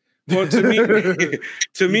 Well, to me,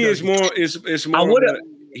 it's more. I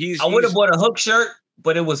would have bought a Hook shirt,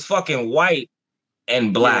 but it was fucking white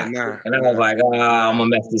and black, and I was like, I'm gonna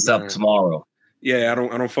mess this up tomorrow. Yeah, I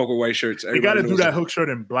don't fuck with white shirts. They got to do that Hook shirt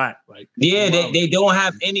in black, like. Yeah, they don't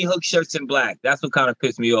have any Hook shirts in black. That's what kind of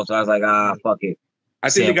pissed me off. So I was like, fuck it. I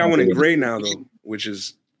think they got one in gray now though, which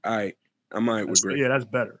is all right. I'm all right with gray. Yeah, that's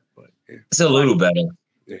better. But it's a little better.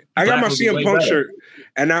 Yeah. I got my CM Punk shirt,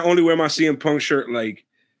 and I only wear my CM Punk shirt like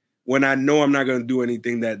when I know I'm not gonna do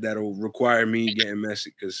anything that'll require me getting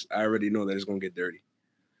messy because I already know that it's gonna get dirty.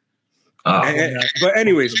 But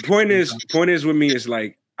anyways, point is with me is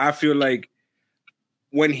like I feel like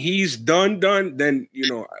when he's done, then then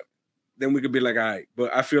we could be like, all right.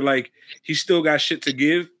 But I feel like he still got shit to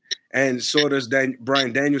give, and so does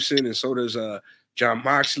Bryan Danielson, and so does Jon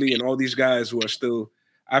Moxley, and all these guys who are still.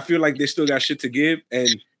 I feel like they still got shit to give, and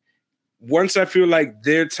once I feel like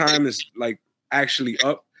their time is like actually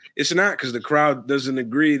up, it's not because the crowd doesn't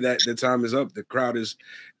agree that the time is up. The crowd is.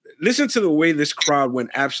 Listen to the way this crowd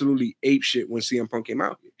went absolutely apeshit when CM Punk came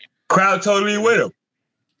out. Crowd totally with him.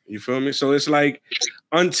 You feel me? So it's like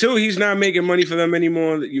until he's not making money for them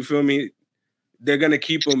anymore, you feel me? They're gonna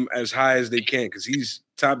keep him as high as they can because he's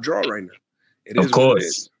top draw right now. It is of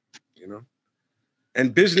course,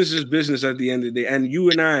 And business is business at the end of the day. And you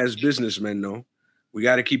and I, as businessmen, know we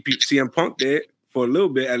got to keep CM Punk there for a little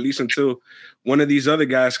bit, at least until one of these other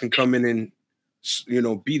guys can come in and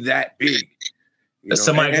be that big.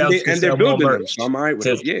 Somebody else can sell more merch. So I'm all right with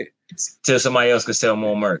it. Yeah. Till somebody else can sell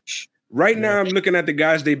more merch. Right now, I'm looking at the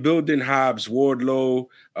guys they build in Hobbs, Wardlow,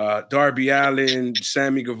 Darby Allin,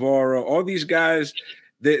 Sammy Guevara. All these guys,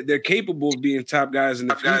 they're capable of being top guys in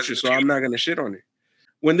the future, so I'm not going to shit on it.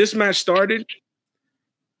 When this match started,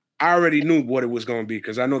 I already knew what it was going to be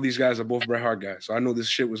because I know these guys are both Bret Hart guys. So I know this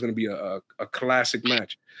shit was going to be a classic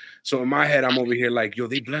match. So in my head, I'm over here like, yo,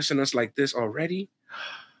 they blessing us like this already?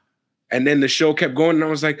 And then the show kept going, and I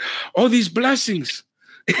was like, oh, these blessings.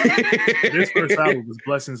 This first hour was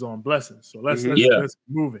blessings on blessings. So let's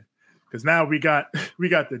move it. Because now we got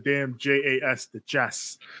the damn JAS, the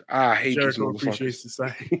JAS. I hate Jericho Appreciation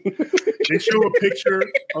Society. They show a picture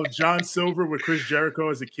of John Silver with Chris Jericho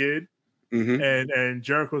as a kid. Mm-hmm. And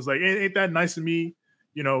Jericho's like, ain't that nice of me,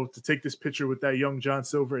 to take this picture with that young John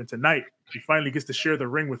Silver. And tonight, he finally gets to share the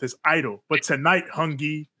ring with his idol. But tonight,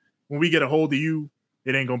 Hungy, when we get a hold of you,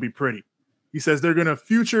 it ain't going to be pretty. He says they're going to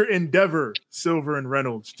future endeavor Silver and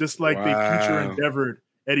Reynolds, just like they future endeavored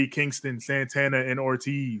Eddie Kingston, Santana, and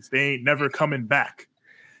Ortiz. They ain't never coming back.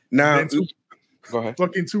 Now, go ahead.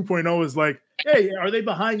 Fucking 2.0 is like, hey, are they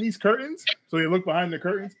behind these curtains? So they look behind the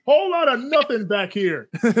curtains. Whole lot of nothing back here.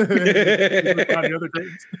 They look behind the other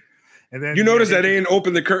curtains. And then you notice that they didn't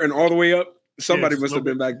open the curtain all the way up? Somebody must have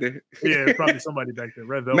been back there. Yeah, probably somebody back there.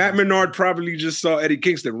 Matt Menard probably just saw Eddie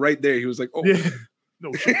Kingston right there. He was like, oh. Yeah.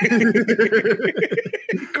 No shit.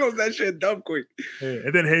 He closed that shit dumb quick. Yeah.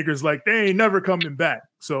 And then Hager's like, they ain't never coming back.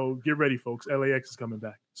 So get ready, folks. LAX is coming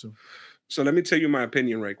back. So let me tell you my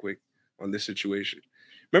opinion right quick on this situation.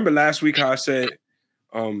 Remember last week how I said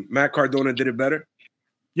Matt Cardona did it better?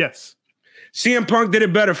 Yes. CM Punk did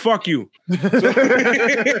it better. Fuck you. So,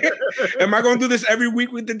 am I going to do this every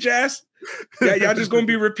week with the Jazz? Yeah, y'all just going to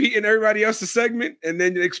be repeating everybody else's segment and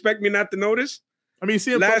then expect me not to notice? I mean,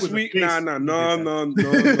 CM last Punk week, no.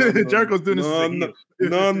 Jericho's doing this.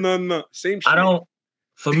 No. Same shit.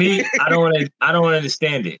 For me, I don't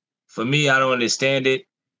understand it. For me, I don't understand it.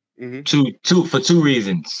 Mm-hmm. For two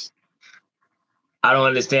reasons. I don't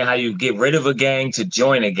understand how you get rid of a gang to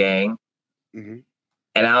join a gang. Mm-hmm.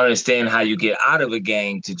 And I don't understand how you get out of a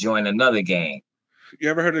gang to join another gang. You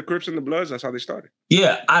ever heard of the Crips and the Bloods? That's how they started.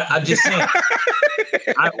 Yeah, I just saying.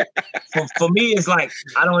 For me, it's like,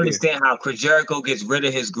 I don't understand how Chris Jericho gets rid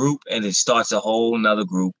of his group and it starts a whole nother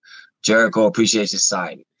group. Jericho Appreciation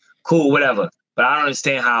Society. Cool, whatever. But I don't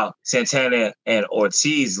understand how Santana and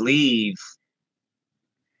Ortiz leave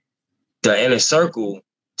the Inner Circle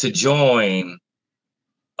to join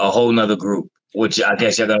a whole nother group, which I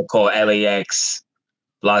guess you're going to call LAX,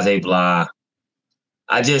 blase blah.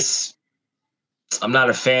 I'm not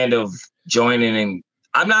a fan of joining, and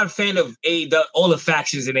I'm not a fan of AEW, all the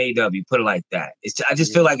factions in AEW, put it like that. I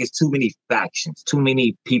just feel like it's too many factions, too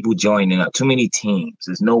many people joining up, too many teams.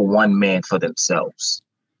 There's no one man for themselves.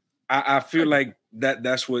 I feel like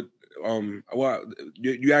that's what,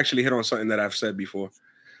 you actually hit on something that I've said before.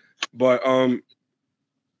 But,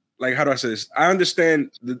 like, how do I say this? I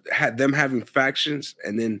understand them having factions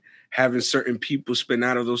and then having certain people spin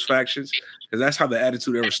out of those factions, because that's how the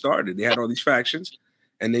Attitude Era started. They had all these factions,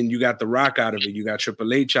 and then you got The Rock out of it. You got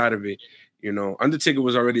Triple H out of it. Undertaker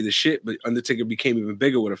was already the shit, but Undertaker became even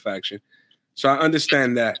bigger with a faction. So I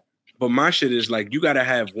understand that. But my shit is like, you got to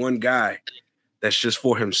have one guy that's just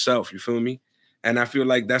for himself. You feel me? And I feel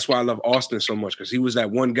like that's why I love Austin so much, because he was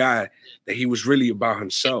that one guy that he was really about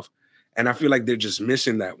himself. And I feel like they're just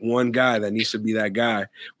missing that one guy that needs to be that guy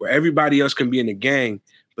where everybody else can be in a gang,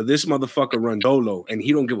 but this motherfucker run dolo and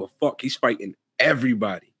he don't give a fuck. He's fighting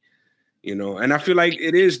everybody, And I feel like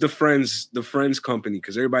it is the friends company,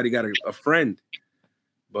 because everybody got a friend.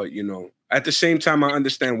 But, at the same time, I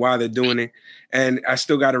understand why they're doing it. And I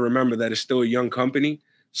still got to remember that it's still a young company.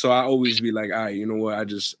 So I always be like, all right, you know what?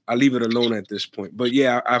 I leave it alone at this point. But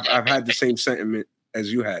yeah, I've had the same sentiment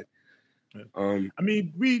as you had. I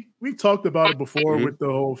mean, we talked about it before with the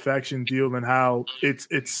whole faction deal and how it's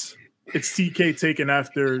TK taking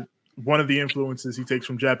after one of the influences he takes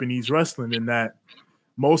from Japanese wrestling, in that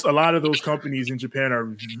a lot of those companies in Japan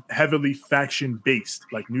are heavily faction based,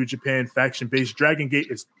 like New Japan faction based. Dragon Gate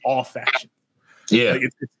is all faction. Yeah, like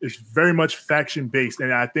it's very much faction based,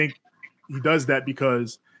 and I think he does that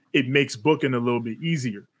because it makes booking a little bit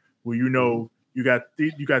easier, where you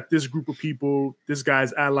got this group of people, this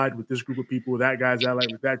guy's allied with this group of people, that guy's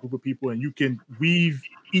allied with that group of people, and you can weave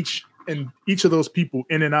each of those people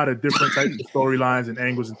in and out of different types of storylines and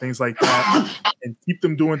angles and things like that, and keep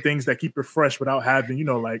them doing things that keep it fresh without having,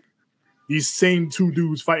 like these same two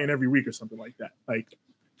dudes fighting every week or something like that. Like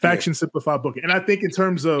faction simplify booking. And I think in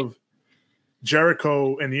terms of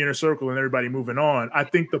Jericho and the Inner Circle and everybody moving on, I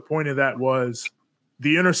think the point of that was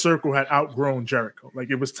the Inner Circle had outgrown Jericho. Like,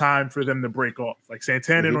 it was time for them to break off. Like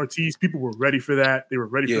Santana and Ortiz, people were ready for that. They were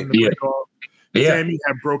ready for them to break off. Sammy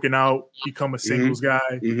had broken out, become a singles guy.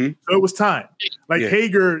 So it was time. Like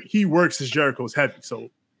Hager, he works as Jericho's heavy, so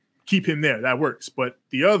keep him there. That works. But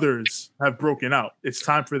the others have broken out. It's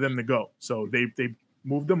time for them to go. So they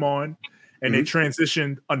moved them on, and they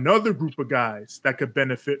transitioned another group of guys that could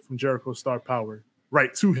benefit from Jericho's star power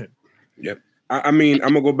right to him. Yep. I mean,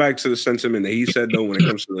 I'm gonna go back to the sentiment that he said though when it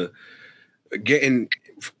comes to the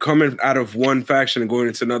coming out of one faction and going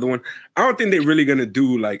into another one. I don't think they're really gonna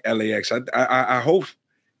do like LAX. I hope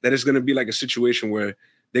that it's gonna be like a situation where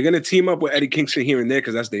they're gonna team up with Eddie Kingston here and there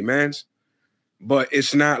because that's their mans, but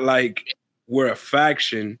it's not like we're a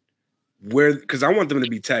faction where because I want them to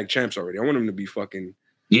be tag champs already. I want them to be fucking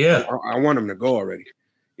I want them to go already.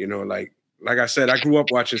 You know, like I said, I grew up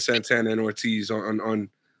watching Santana and Ortiz on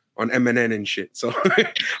MNN and shit. So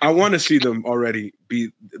I want to see them already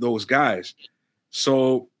be those guys.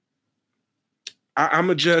 So I'm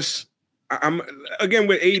again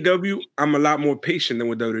with AEW, I'm a lot more patient than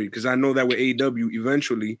with WWE because I know that with AEW,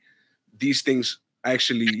 eventually these things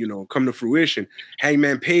actually, you know, come to fruition.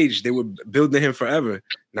 Hangman Page, they were building him forever.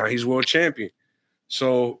 Now he's world champion.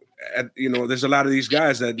 So, you know, there's a lot of these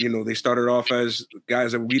guys that, you know, they started off as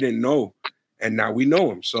guys that we didn't know, and now we know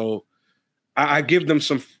them. So I give them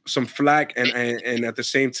some flack, and at the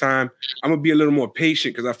same time, I'm gonna be a little more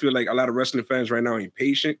patient because I feel like a lot of wrestling fans right now ain't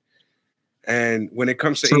patient. And when it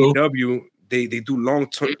comes to AEW, they do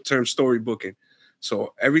long-term story booking.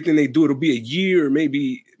 So everything they do, it'll be a year,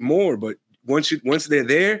 maybe more. But once they're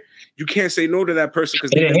there, you can't say no to that person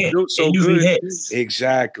because they've been built so good.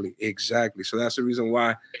 Exactly. So that's the reason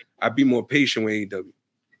why I'd be more patient with AEW.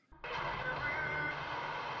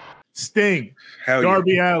 Sting,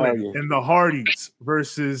 Darby Allin, and the Hardys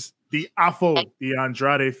versus the AFO, the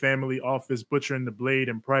Andrade family office, Butcher and the Blade,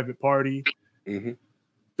 and Private Party. Mm-hmm.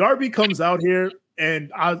 Darby comes out here, and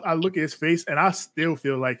I look at his face, and I still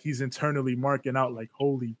feel like he's internally marking out like,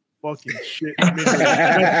 holy fucking shit.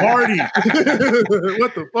 Party.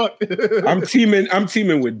 What the fuck? I'm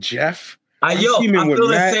teaming with Jeff. I feel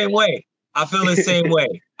the same way. I feel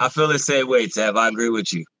the same way, Tev. I agree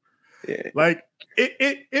with you. Yeah. Like,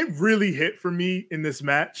 it really hit for me in this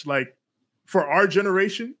match. Like, for our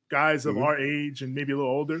generation, guys of our age and maybe a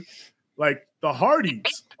little older, like the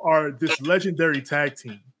Hardys are this legendary tag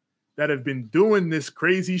team that have been doing this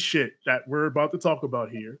crazy shit that we're about to talk about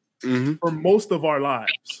here for most of our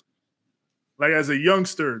lives. Like as a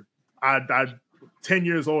youngster, I 10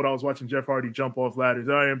 years old, I was watching Jeff Hardy jump off ladders.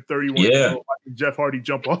 I am 31 years old watching Jeff Hardy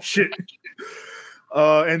jump off shit.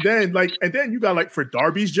 And then you got like for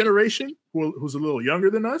Darby's generation, who's a little younger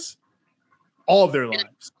than us, all of their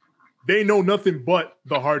lives, they know nothing but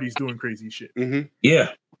the Hardys doing crazy shit. Mm-hmm.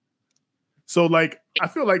 Yeah. So like, I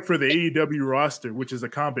feel like for the AEW roster, which is a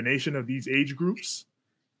combination of these age groups,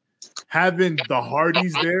 having the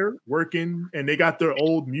Hardys there working and they got their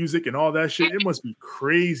old music and all that shit, it must be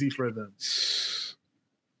crazy for them.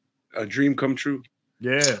 A dream come true.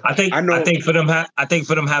 Yeah, I think for them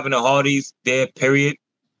having the Hardys there, period,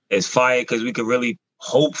 is fire because we could really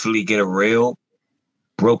hopefully get a real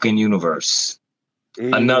broken universe.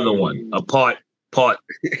 Another one, a part 3,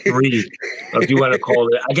 if you want to call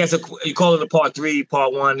it. I guess you call it a part 3.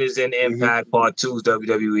 Part 1 is in Impact. Part 2 is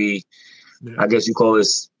WWE. Yeah. I guess you call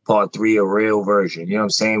this part 3 a real version. You know what I'm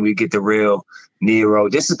saying? We get the real Nero.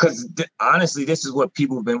 This is because honestly, this is what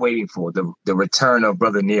people have been waiting for: the return of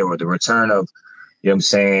Brother Nero, the return of. You know what I'm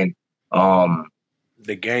saying?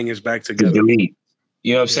 The gang is back together. You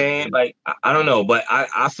know what I'm saying? Like, I don't know, but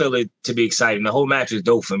I feel it to be exciting. The whole match was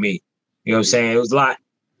dope for me. You know what I'm saying? It was a lot.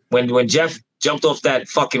 When Jeff jumped off that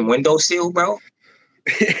fucking windowsill, bro.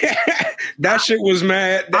 That shit was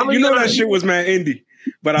mad. That shit was mad indie.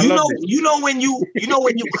 But I loved it. You know when you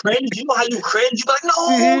cringe? You know how you cringe? You like,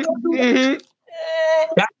 no, don't do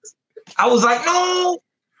that. I was like, no.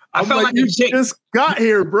 I felt like you just got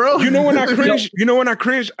here, bro. You know when I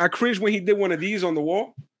cringe? I cringe when he did one of these on the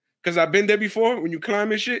wall. Because I've been there before when you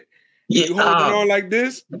climb and shit. Yeah, you hold it on like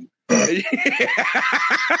this. That's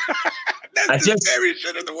the scariest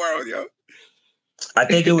shit in the world, yo. I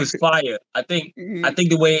think it was fire. I think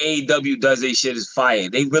the way AEW does their shit is fire.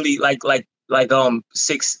 They really like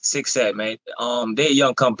Six said, man. They're a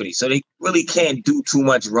young company, so they really can't do too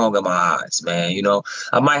much wrong in my eyes, man. You know,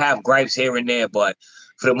 I might have gripes here and there, but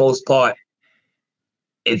for the most part,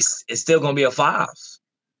 it's still gonna be a 5.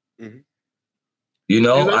 Mm-hmm. You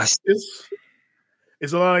know,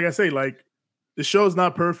 it's a lot. Like I say, like the show's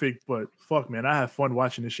not perfect, but fuck, man, I have fun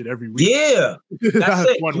watching this shit every week. Yeah, that's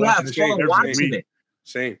it. You have fun watching it.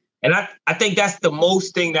 Same. And I think that's the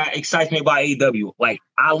most thing that excites me about AEW. Like,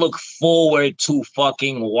 I look forward to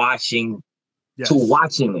fucking watching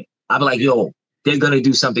it. I'm like, yo, they're going to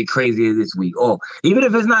do something crazier this week. Or even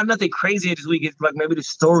if it's not nothing crazier this week, it's like maybe the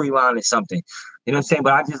storyline or something. You know what I'm saying?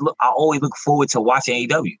 But I always look forward to watching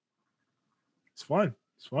AEW. It's fun.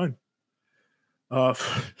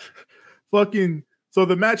 Fucking So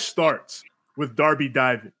the match starts with Darby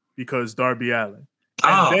diving because Darby Allin.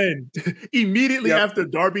 And then immediately after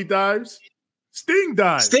Darby dives, Sting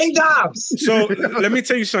dives. So let me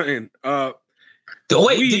tell you something.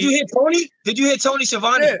 Wait, did you hear Tony? Did you hear Tony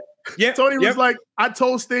Schiavone? Yeah. Tony was like, I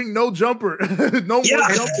told Sting no jumper. No more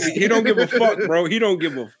jumping. He don't give a fuck, bro. He don't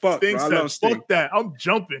give a fuck, Sting bro. I said, love Sting. Fuck that. I'm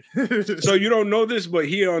jumping. So you don't know this, but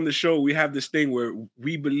here on the show, we have this thing where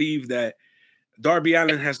we believe that Darby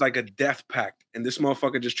Allin has like a death pact, and this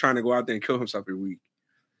motherfucker just trying to go out there and kill himself every week.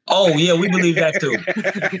 Oh, yeah, we believe that too.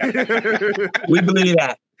 We believe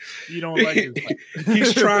that. You don't like it.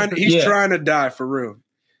 He's trying to die for real.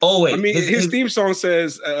 Oh, wait. I mean, his theme song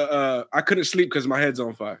says, I couldn't sleep because my head's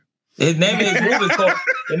on fire. His name of his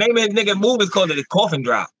move is called the Coffin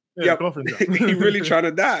Drop. Yeah, Coffin Drop. He really trying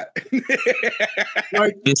to die.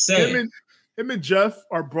 Like Just saying. Him and Jeff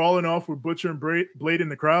are brawling off with Butcher and Blade in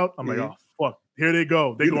the crowd. I'm like, oh, fuck. Here they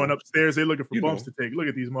go. They going upstairs. They looking for bumps to take. Look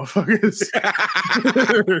at these motherfuckers.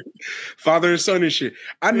 Father and son and shit.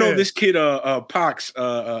 I know this kid, Pox,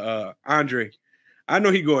 Andre. I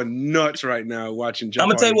know he going nuts right now watching Jeff. I'm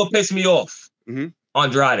going to tell you what pissed me off.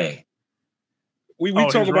 Andrade. We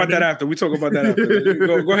talk about that after. We talk about that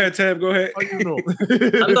after. Go ahead, Tab. Go ahead. Oh, you know.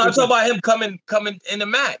 I'm talking about him coming in the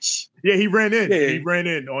match. Yeah, he ran in. Yeah. He ran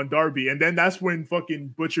in on Darby. And then that's when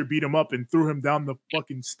fucking Butcher beat him up and threw him down the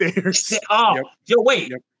fucking stairs. Yo,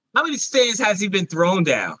 wait. How many stairs has he been thrown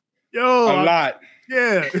down? Yo. A lot.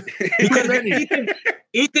 Yeah.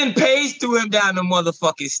 Ethan Page threw him down the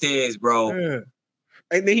motherfucking stairs, bro. Yeah.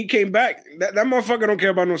 And then he came back. That motherfucker don't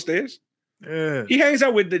care about no stairs. Yeah. He hangs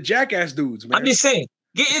out with the jackass dudes, man. I'm just saying,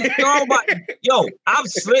 getting thrown by yo, I've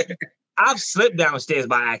slipped downstairs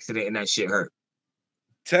by accident and that shit hurt.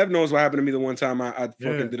 Tev knows what happened to me the one time I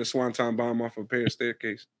fucking did a swanton bomb off a pair of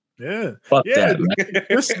staircase. Yeah. Fuck that, man.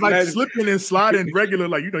 It's like slipping and sliding regular,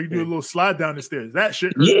 like you do a little slide down the stairs. That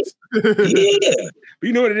shit hurts. Yeah. But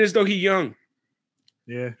you know what it is though? He young.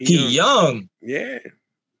 Yeah. He young. Yeah.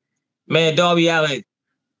 Man, Darby Allin.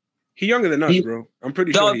 He younger than us, bro. I'm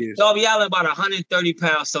pretty sure he is. Darby Allin about 130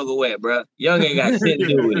 pounds silverweight, bro. Young ain't got shit to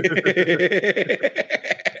do with it.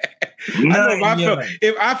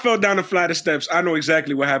 If I fell down a flight of steps, I know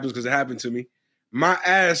exactly what happens because it happened to me. My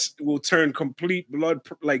ass will turn complete blood,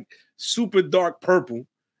 like super dark purple,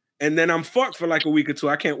 and then I'm fucked for like a week or two.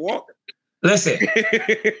 I can't walk. Listen,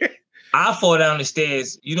 I fall down the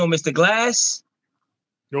stairs. You know Mr. Glass?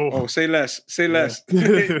 Oh, say less. Say less.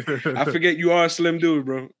 I forget you are a slim dude,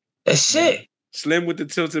 bro. That shit. Slim with the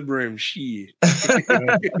tilted brim. Shit.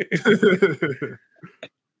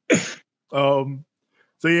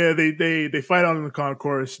 So yeah, they fight out in the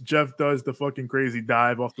concourse. Jeff does the fucking crazy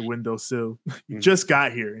dive off the windowsill. He just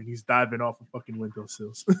got here and he's diving off of fucking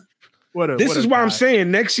windowsills. This is why I'm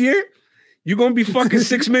saying next year you're gonna be fucking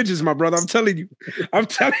 6 midgets, my brother. I'm telling you.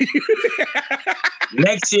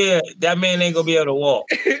 Next year, that man ain't gonna be able to walk.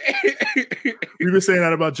 We've been saying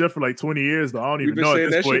that about Jeff for like 20 years, though. I don't even know at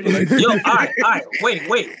this point. Yo, all right.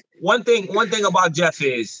 Wait. One thing about Jeff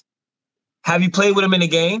is, have you played with him in the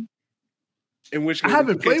game? In which game? I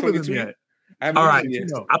haven't played with him yet. All right.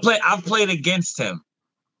 I've played against him.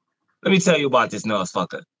 Let me tell you about this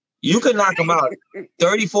motherfucker. You can knock him out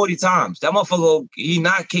 30, 40 times. That motherfucker, he's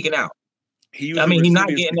not kicking out. He's not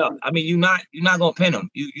getting up. I mean, you're not gonna pin him.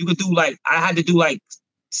 You could do like I had to do like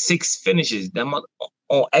 6 finishes. That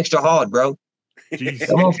on extra hard, bro. Yo,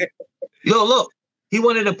 look, he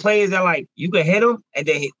one of the players that like you can hit him and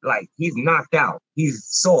then he's knocked out. He's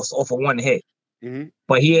sauce off of one hit,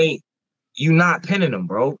 but he ain't. You not pinning him,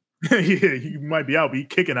 bro. Yeah, you might be out, but he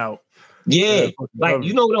kicking out. Yeah, like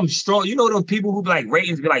you know them strong. You know them people who like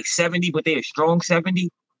ratings be like 70, but they're a strong 70.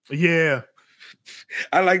 Yeah.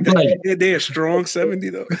 I like that. They're a strong 70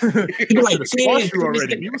 though. You like squashed you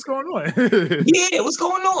already. What's going on? Yeah, what's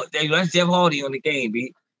going on? That's Jeff Hardy on the game,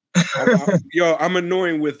 B. Yo, I'm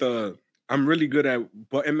annoying with I'm really good at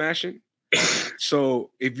button mashing. So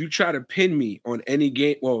if you try to pin me on any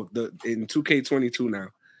game, well, in 2K22 now,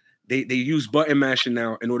 they use button mashing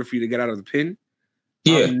now in order for you to get out of the pin.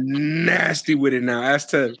 Yeah, I'm nasty with it now. Ask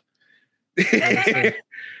Tev.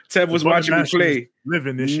 Tev was watching me play.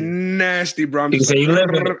 Living this shit. Nasty, bro. I'm just like,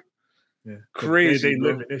 living it. Yeah. Crazy. They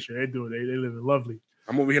live in this shit. They do it. They live it lovely.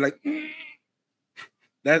 I'm over here like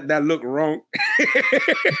that look wrong.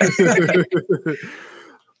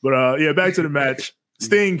 But yeah, back to the match.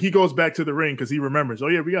 Sting, he goes back to the ring because he remembers, oh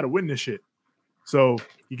yeah, we gotta win this shit. So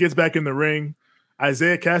he gets back in the ring.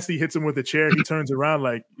 Isaiah Cassidy hits him with a chair. He turns around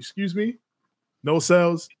like, excuse me? No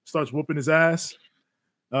cells. Starts whooping his ass.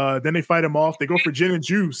 Then they fight him off. They go for gin and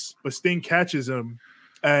juice, but Sting catches him.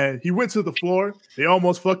 And he went to the floor. They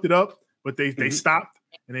almost fucked it up, but they stopped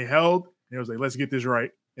and they held. And it was like, let's get this right.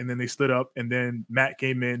 And then they stood up, and then Matt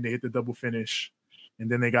came in. They hit the double finish, and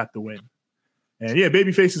then they got the win. And yeah,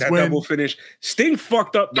 babyfaces that win. Double finish. Sting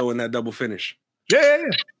fucked up though in that double finish. Yeah.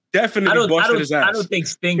 Definitely busted his ass. I don't think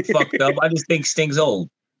Sting fucked up. I just think Sting's old.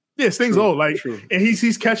 Yeah, Sting's old. Like, true. And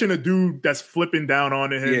he's catching a dude that's flipping down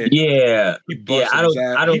onto him. Yeah. I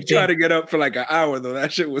don't. He tried to get up for like an hour though.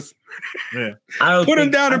 That shit was. Yeah. Put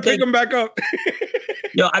him down and pick him back up.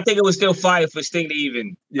 Yo, I think it was still fire for Sting to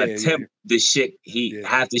even attempt the shit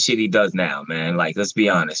half the shit he does now, man. Like, let's be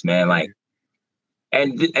honest, man. Like,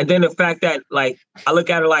 and then the fact that, like, I look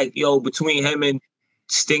at it like, yo, between him and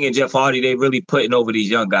Sting and Jeff Hardy, they really putting over these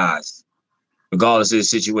young guys, regardless of the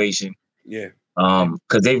situation. Yeah.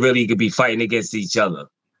 Because they really could be fighting against each other,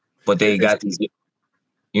 but they got these.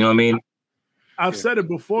 You know what I mean? I've said it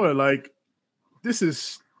before. Like, this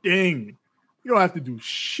is Sting. You don't have to do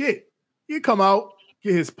shit. You come out,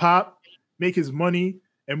 get his pop, make his money,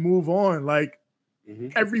 and move on. Like,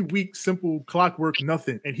 every week, simple clockwork,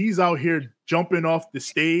 nothing. And he's out here jumping off the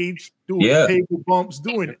stage, doing table bumps,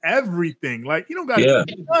 doing everything. Like, you don't got to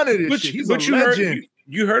do none of this shit. He's a legend.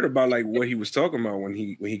 You heard about like what he was talking about when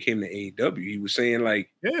he came to AEW. He was saying like,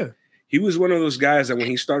 he was one of those guys that when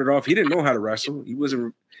he started off, he didn't know how to wrestle.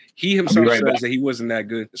 He himself says that he wasn't that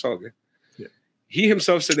good. It's all good. Yeah. He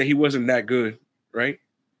himself said that he wasn't that good, right?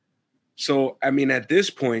 So, I mean, at this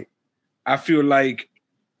point, I feel like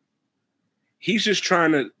he's just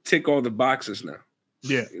trying to tick all the boxes now.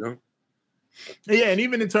 Yeah. You know? Yeah, and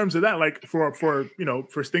even in terms of that, like for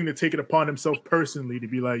Sting to take it upon himself personally to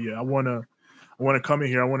be like, yeah, I want to come in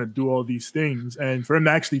here, I want to do all these things, and for him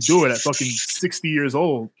to actually do it at fucking 60 years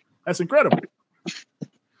old, that's incredible.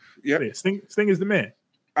 Yeah, Sting is the man.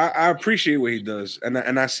 I appreciate what he does, and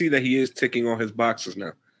I see that he is ticking all his boxes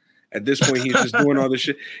now. At this point, he's just doing all this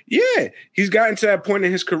shit. Yeah, he's gotten to that point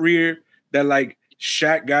in his career that like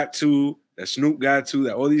Shaq got to, that Snoop got to,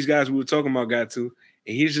 that all these guys we were talking about got to,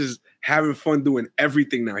 and he's just having fun doing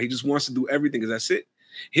everything now. He just wants to do everything because that's it.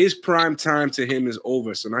 His prime time to him is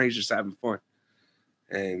over, so now he's just having fun,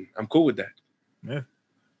 and I'm cool with that. Yeah.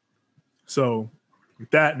 So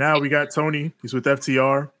with that, now we got Tony. He's with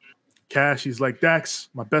FTR. Cash, he's like, Dax,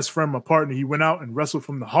 my best friend, my partner. He went out and wrestled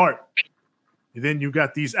from the heart. And then you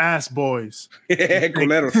got these ass boys. Because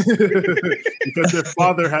their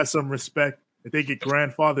father has some respect that they get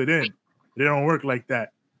grandfathered in. They don't work like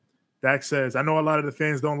that. Dax says, I know a lot of the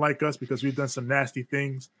fans don't like us because we've done some nasty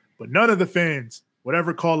things, but none of the fans would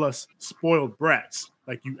ever call us spoiled brats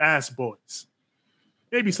like you ass boys.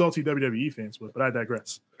 Maybe salty WWE fans would, but I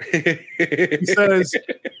digress. He says,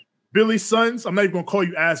 Billy's sons, I'm not even going to call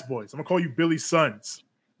you ass boys. I'm going to call you Billy's sons.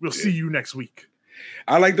 We'll see you next week.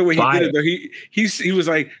 I like the way he did it, though. He was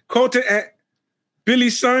like, call to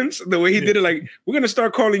Billy's sons. The way he did it, like, we're going to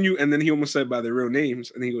start calling you. And then he almost said by their real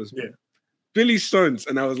names. And he goes, Billy's sons.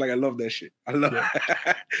 And I was like, I love that shit. I love it.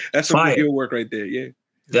 That's some good heel work right there. Yeah.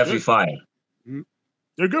 Definitely fire. Mm-hmm.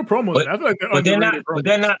 They're good promos. I feel like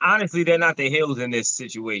they're not, honestly, they're not the heels in this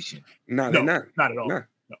situation. No, they're not. Not at all. No.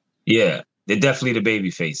 Yeah. They're definitely the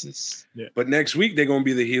baby faces. Yeah. But next week, they're going to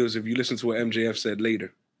be the heels if you listen to what MJF said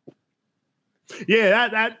later. Yeah,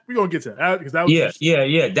 that we're going to get to that. Because that was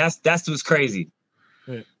yeah. That's what's crazy.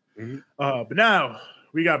 Yeah. Mm-hmm. But now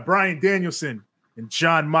we got Bryan Danielson and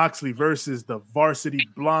Jon Moxley versus the Varsity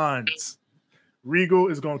Blondes. Regal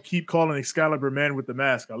is going to keep calling Excalibur Man with the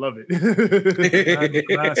mask. I love it.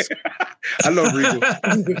 I love Regal.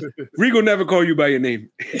 Regal never call you by your name.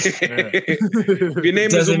 If your name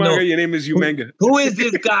is Umaga, your name is Umanga. Who is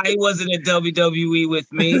this guy? He wasn't in WWE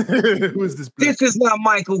with me. Who is this? This is not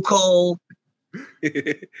Michael Cole.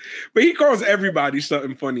 But he calls everybody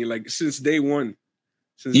something funny, like since day one.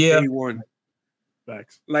 Day one.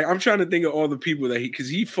 Facts. Like I'm trying to think of all the people that because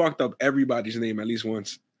he fucked up everybody's name at least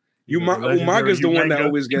once. Umaga's the one that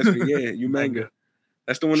always gets me. Yeah, Umanga.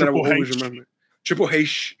 That's the one that I will always remember. Triple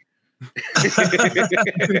H.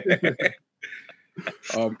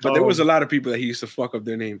 But there was a lot of people that he used to fuck up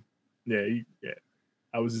their name. Yeah.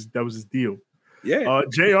 That was his deal. Yeah.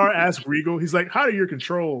 JR asked Regal, he's like, how do you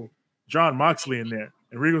control Jon Moxley in there?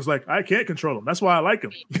 And Regal's like, I can't control him. That's why I like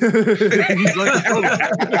him. He's like,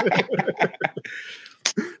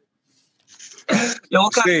 yo,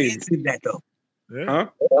 what kind of answer is that though? Yeah.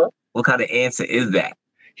 Huh? What kind of answer is that?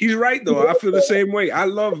 He's right though. I feel the same way. I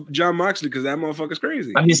love Jon Moxley because that motherfucker's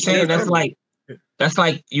crazy. I'm just saying that's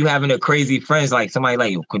like you having a crazy friend. Like somebody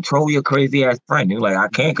like control your crazy ass friend. You're like, I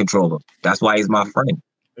can't control him. That's why he's my friend.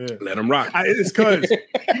 Yeah. Let him rock. It's because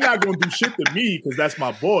you're not gonna do shit to me because that's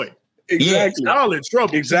my boy. Exactly. Y'all in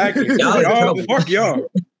trouble. Exactly. Y'all, fuck y'all.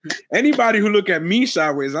 Anybody who look at me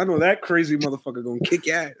sideways, I know that crazy motherfucker gonna kick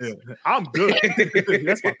your ass. Yeah, I'm good.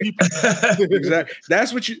 That's my people. Exactly.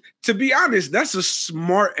 That's what you. To be honest, that's a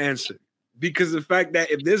smart answer because the fact that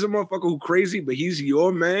if there's a motherfucker who crazy, but he's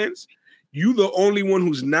your man's, you the only one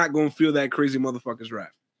who's not gonna feel that crazy motherfucker's wrath.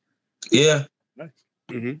 Yeah. Nice.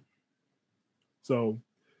 Mm-hmm. So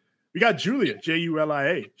we got Julia,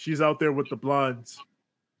 Julia. She's out there with the blondes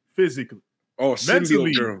physically. Oh,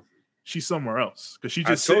 mentally, symbiote girl. She's somewhere else because she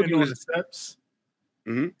just told sitting you on the steps.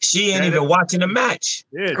 Mm-hmm. She ain't even watching the match.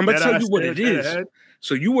 Yeah, I'm gonna tell you what dead it is. ahead.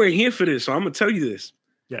 So you weren't here for this, so I'm gonna tell you this.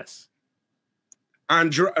 Yes,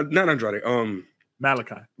 Not Andrade.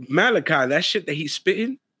 Malachi. That shit that he's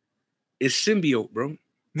spitting is symbiote, bro.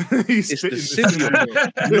 He's It's the spitting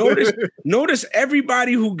symbiote. Notice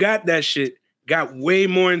everybody who got that shit got way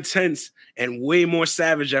more intense and way more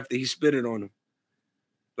savage after he spit it on them.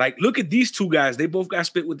 Like, look at these two guys. They both got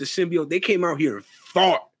spit with the symbiote. They came out here and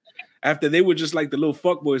fought after they were just like the little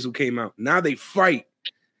fuckboys who came out. Now they fight.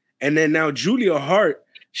 And then now Julia Hart,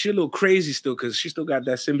 she a little crazy still because she still got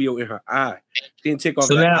that symbiote in her eye. She didn't take off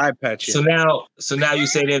eye patch yet. So now you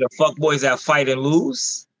say they're the fuckboys that fight and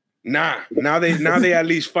lose? Nah, now they at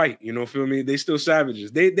least fight. You know, feel me? They still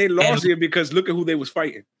savages. They lost here because look at who they was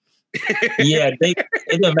fighting. Yeah, it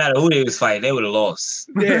didn't matter who they was fighting, they would have lost.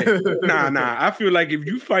 Yeah, nah. I feel like if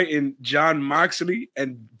you fighting Jon Moxley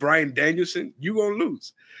and Bryan Danielson, you gonna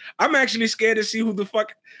lose. I'm actually scared to see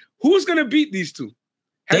who's gonna beat these two.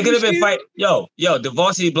 They could have been fighting. Yo, the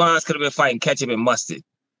Varsity Blondes could have been fighting ketchup and mustard.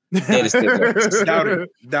 Doubt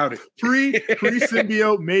it. Pre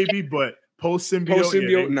symbiote maybe, but post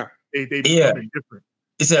symbiote, nah. They different.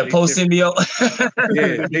 It's a post symbiote.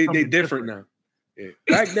 Yeah, they different now. Yeah.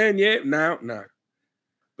 Back then, now.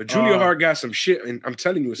 But Julia Hart got some shit, and I'm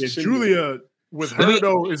telling you, it's Julia with her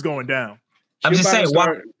though is going down. I'm just saying,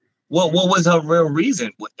 what was her real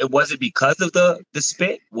reason? Was it because of the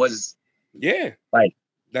spit? Like,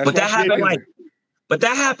 but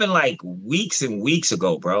that happened like weeks and weeks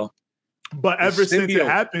ago, bro. But ever since it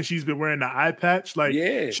happened, she's been wearing the eye patch. Like,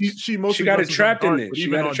 she mostly got it trapped in there.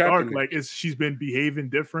 Even on dark, like she's been behaving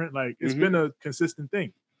different. Like it's been a consistent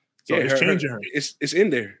thing. So it's changing her. It's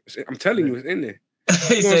in there. I'm telling you, it's in there.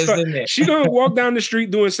 He says it's in there. She's gonna walk down the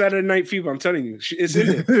street doing Saturday Night Fever. I'm telling you, it's in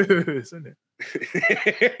there. It's in there.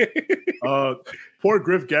 Poor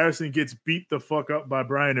Griff Garrison gets beat the fuck up by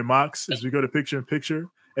Brian and Mox as we go to picture in picture,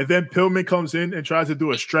 and then Pillman comes in and tries to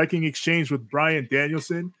do a striking exchange with Bryan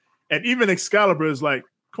Danielson, and even Excalibur is like,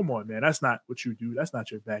 "Come on, man, that's not what you do. That's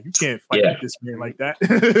not your bag. You can't fight with this man like that."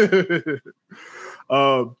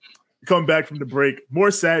 Come back from the break. More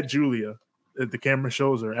sad Julia that the camera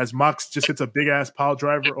shows her as Mox just hits a big ass pile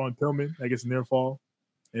driver on Pillman. I guess near fall.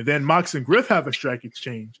 And then Mox and Griff have a strike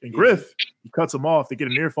exchange. And Griff, he cuts him off. They get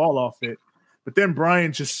a near fall off it. But then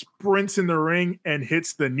Brian just sprints in the ring and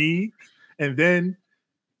hits the knee. And then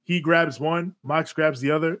he grabs one, Mox grabs the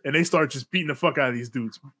other, and they start just beating the fuck out of these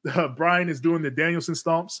dudes. Brian is doing the Danielson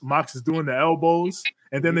stomps. Mox is doing the elbows.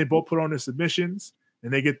 And then they both put on their submissions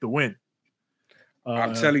and they get the win.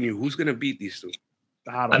 I'm telling you, who's gonna beat these two?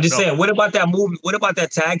 I'm just saying, what about that move? What about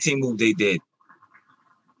that tag team move they did?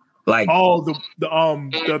 Like,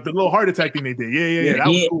 the little heart attack thing they did. Yeah. That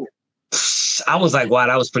was cool. I was like, wow,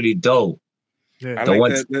 that was pretty dope. Yeah. I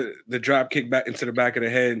like the drop kick back into the back of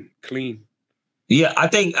the head, clean. Yeah, I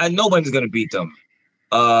think nobody's gonna beat them.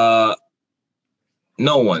 No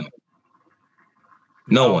one.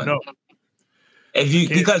 No. If you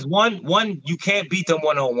because one you can't beat them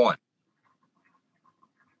 1-on-1.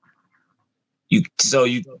 You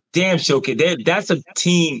damn sure kid. That's a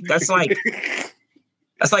team. That's like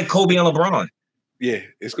Kobe and LeBron. Yeah,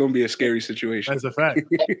 it's gonna be a scary situation. That's a fact.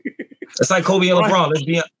 It's like Kobe and LeBron.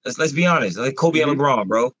 Let's be honest. Like Kobe and LeBron,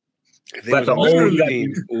 bro. Like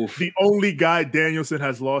the only guy Danielson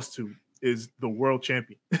has lost to is the world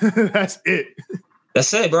champion. That's it.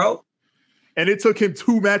 That's it, bro. And it took him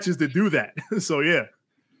 2 matches to do that. So yeah,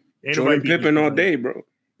 Jordan Pippen all day, bro.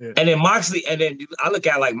 Yeah. And then Moxley, and then I look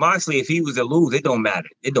at like Moxley. If he was to lose, it don't matter.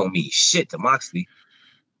 It don't mean shit to Moxley.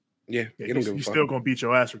 Yeah, he's still gonna beat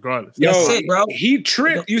your ass regardless. That's it, bro. He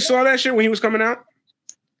tripped. You saw that shit when he was coming out?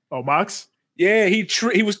 Oh, Mox? Yeah, he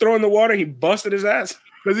was throwing the water. He busted his ass.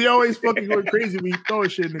 Because he always fucking going crazy when he throwing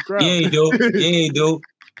shit in the crowd. Yeah, he do.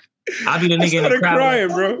 I be the nigga in the crowd. Crying,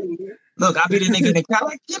 bro. Look, I be the nigga in the crowd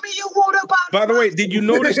like, give me your water bottle. By the way, did you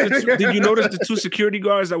notice the 2 security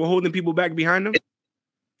guards that were holding people back behind them?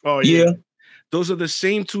 Oh yeah. Those are the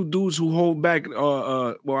same 2 dudes who hold back.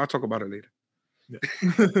 Well, I'll talk about it later. Yeah.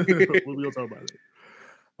 We'll talk about it.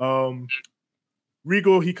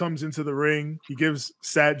 Regal, he comes into the ring. He gives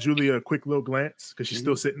sad Julia a quick little glance because she's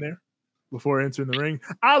still sitting there. before entering the ring.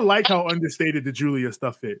 I like how understated the Julia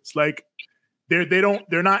stuff is. Like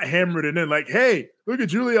they're not hammered and then like, hey, look at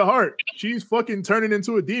Julia Hart. She's fucking turning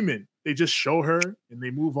into a demon. They just show her and they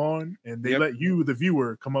move on and they let you, the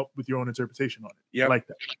viewer, come up with your own interpretation on it. Yeah, I like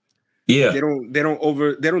that. Yeah, they don't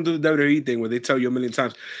do the WWE thing where they tell you a million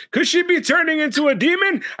times, could she be turning into a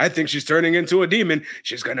demon? I think she's turning into a demon.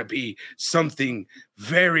 She's gonna be something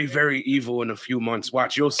very, very evil in a few months.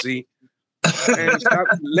 Watch, you'll see. And stop,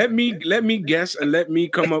 let me guess and let me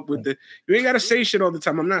come up with the. You ain't gotta say shit all the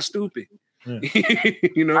time. I'm not stupid. Yeah.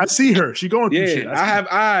 You know, I see her. She going through shit. I have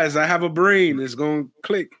eyes. I have a brain. It's gonna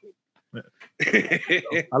click.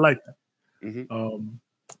 I like that. Mm-hmm.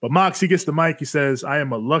 But Mox, he gets the mic. He says, I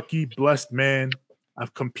am a lucky, blessed man.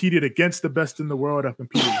 I've competed against the best in the world. I've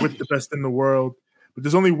competed with the best in the world. But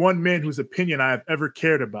there's only one man whose opinion I have ever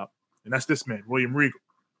cared about. And that's this man, William Regal.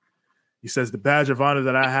 He says, the badge of honor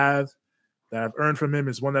that I have, that I've earned from him,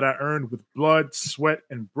 is one that I earned with blood, sweat,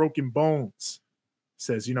 and broken bones. He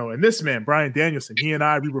says, you know, and this man, Bryan Danielson, he and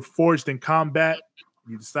I, we were forged in combat.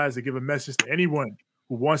 He decides to give a message to anyone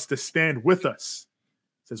who wants to stand with us.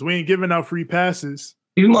 He says, we ain't giving out free passes.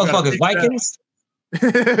 You motherfuckers Vikings?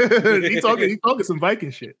 He's talking some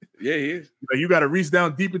Viking shit. Yeah, he is. Like, you got to reach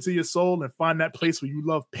down deep into your soul and find that place where you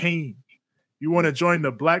love pain. You want to join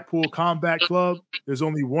the Blackpool Combat Club? There's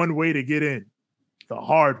only one way to get in. The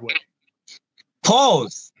hard way.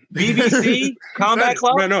 Pause. BBC Combat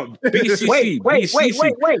Club? No, BCC. Wait.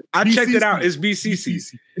 I BCC. checked it out. It's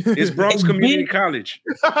BCC. It's Bronx Community College.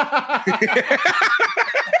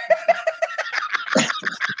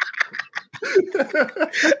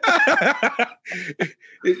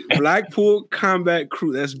 Blackpool Combat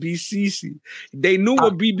Crew. That's BCC. They knew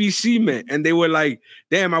what BBC meant, and they were like,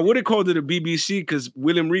 "Damn, I would have called it a BBC because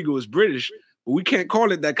William Regal is British, but we can't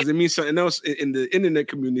call it that because it means something else in the internet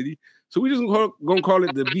community. So we just gonna call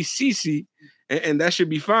it the BCC, and that should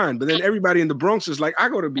be fine." But then everybody in the Bronx is like, "I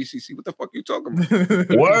go to BCC. What the fuck are you talking about?"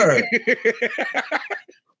 Word.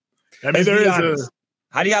 I mean, there is a.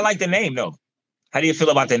 How do y'all like the name though? How do you feel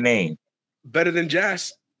about the name? Better than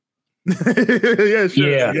Jazz. Yeah, sure.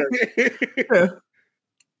 Yeah.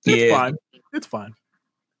 It's fine. It's fine.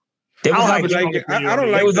 I don't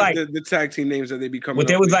like the tag team names that they become. But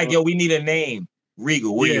they was like, yo, we need a name.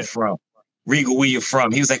 Regal, where you from? Regal, where you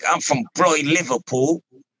from? He was like, I'm from Liverpool.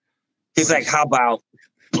 He's like, how about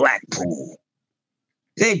Blackpool?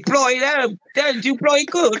 Hey, Bloy, that you Bloy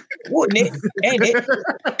good, wouldn't it? Ain't it?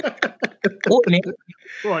 Wouldn't it?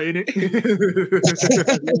 Boy, ain't it?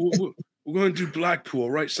 We're going to do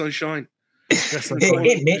Blackpool, right, Sunshine? Yes, Ain't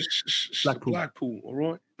it? Blackpool, all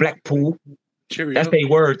right? Blackpool. Cheerio. That's their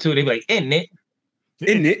word, too. They be like, isn't it?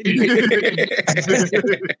 Isn't it?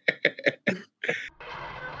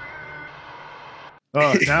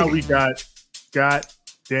 Now we got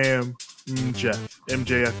goddamn Jeff.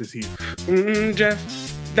 MJF is here. Jeff.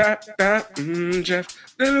 Jeff. Jeff.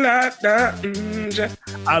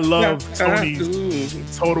 I love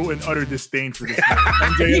Tony's total and utter disdain for this man.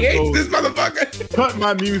 MJF he hates goes, this motherfucker. Cut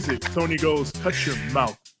my music. Tony goes, cut your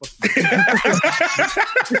mouth.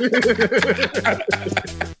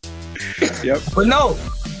 Yep. But no.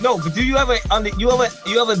 But do you ever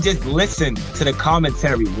just listen to the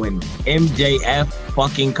commentary when MJF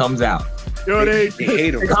fucking comes out? Yo, they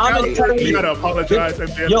hate him. You gotta apologize.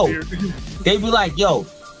 MJF they be like, yo,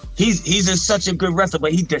 he's just such a good wrestler,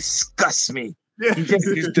 but he disgusts me. Yeah.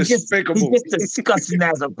 He's despicable. He's just disgusting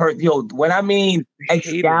as a person. Yo, when I mean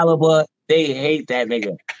Excalibur, they hate that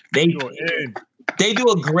nigga. They do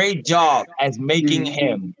a great job as making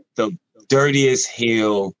him the dirtiest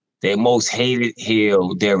heel, the most hated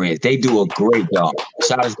heel there is. They do a great job.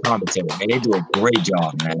 Shout out to commentary, man. They do a great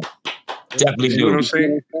job, man. Definitely do. You know what I'm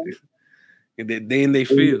saying? They in their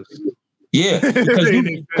feels. Yeah,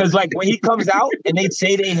 because like when he comes out and they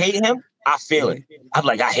say they hate him, I feel it. I'm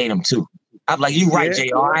like, I hate him too. I'm like, you right,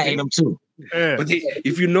 JR, I hate him too. Yeah. But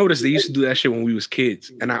if you notice, they used to do that shit when we was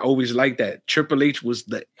kids, and I always liked that. Triple H was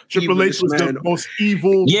the most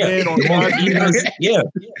evil man on the Yeah.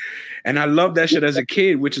 And I love that shit as a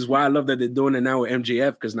kid, which is why I love that they're doing it now with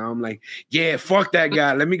MJF, because now I'm like, yeah, fuck that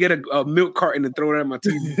guy. Let me get a milk carton and throw it at my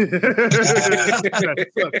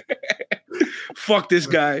TV. Fuck this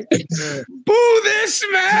guy. Boo this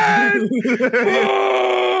man.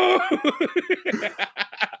 Boo!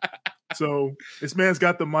 So this man's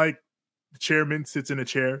got the mic. The chairman sits in a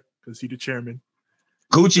chair because he's the chairman.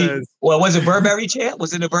 Gucci. Says, well, was it Burberry chair?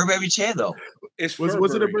 Was it a Burberry chair though?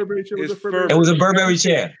 Was it a Burberry chair? It was a Burberry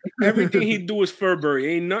chair. Everything he do is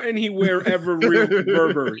Burberry. Ain't nothing he wear ever real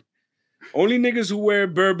Burberry. Only niggas who wear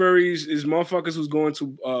Burberries is motherfuckers who's going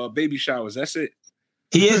to baby showers. That's it.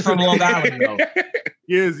 He is from Long Island though.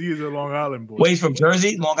 He is a Long Island boy. Wait, he's from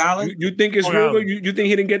Jersey, Long Island? You think it's Long real? Island. You think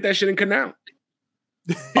he didn't get that shit in Canal?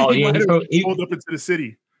 Oh, He yeah, might he's have from- pulled up into the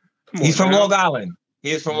city. Come He's on from now. Long Island.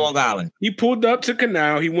 He is from Long Island. He pulled up to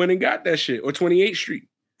Canal. He went and got that shit. Or 28th Street.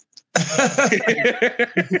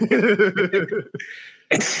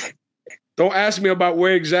 Don't ask me about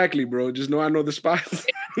where exactly, bro. Just know I know the spots.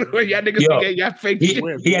 Y'all niggas Yo, think y'all fake he,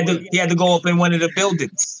 shit. he had to go up in one of the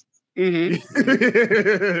buildings.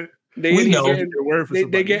 Mm-hmm. They, We he know. getting- Your word for they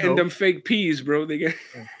somebody, getting you know. them fake peas, bro. They get.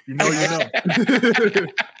 You know.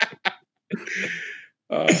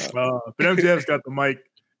 But MJF's got the mic.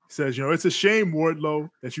 Says, it's a shame, Wardlow,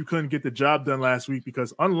 that you couldn't get the job done last week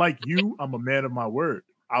because unlike you, I'm a man of my word.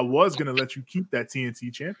 I was going to let you keep that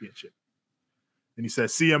TNT championship. And he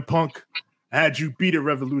says, CM Punk, I had you beat at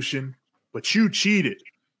Revolution, but you cheated.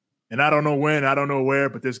 And I don't know when, I don't know where,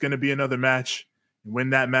 but there's going to be another match. And when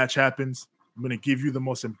that match happens, I'm going to give you the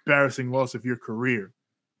most embarrassing loss of your career.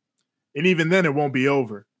 And even then, it won't be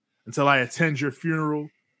over until I attend your funeral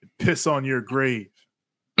and piss on your grave.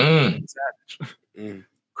 Savage.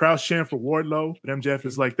 Crowds chant for Wardlow, but MJF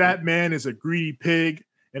is like, that man is a greedy pig.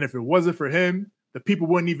 And if it wasn't for him, the people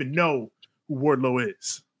wouldn't even know who Wardlow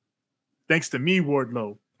is. Thanks to me,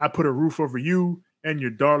 Wardlow, I put a roof over you and your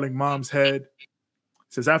darling mom's head.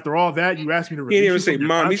 Says, after all that, you asked me to He didn't even release you say from your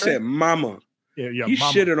mom. He contract? said mama. Yeah, He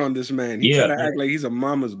mama. shitted on this man. He Yeah. tried to act like he's a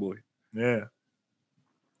mama's boy. Yeah.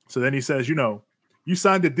 So then he says, you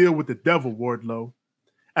signed a deal with the devil, Wardlow.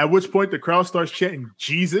 At which point the crowd starts chanting,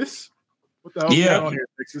 Jesus. What the hell is Yeah. going on here,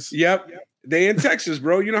 Texas? Yep. They in Texas,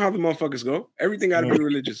 bro. You know how the motherfuckers go. Everything got to be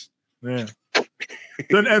religious. Yeah.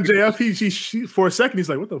 Then MJF, he for a second, he's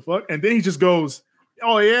like, what the fuck? And then he just goes,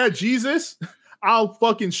 oh, yeah, Jesus? I'll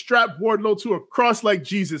fucking strap Wardlow to a cross like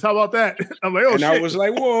Jesus. How about that? I'm like, oh, And shit. I was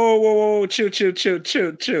like, whoa, chill.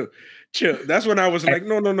 That's when I was like,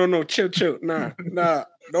 no, chill. Nah,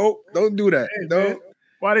 nope, don't do that. Hey, No. man,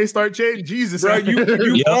 why they start chanting Jesus? Bro, you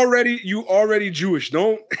Yep. already Jewish.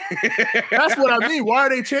 Don't. That's what I mean. Why are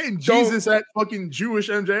they chanting Don't- Jesus at fucking Jewish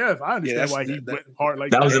MJF? I understand that's- why he that- went hard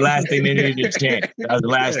like That was the last thing they needed to chant. That was the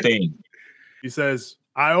last thing. He says,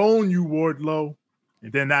 I own you, Wardlow.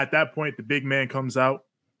 And then at that point, the big man comes out,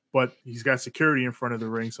 but he's got security in front of the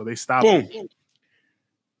ring, so they stop Boom. him.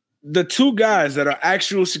 The two guys that are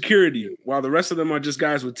actual security, while the rest of them are just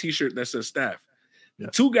guys with T-shirt that says staff. Yeah.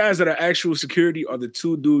 The two guys that are actual security are the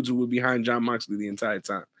two dudes who were behind John Moxley the entire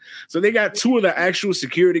time. So they got two of the actual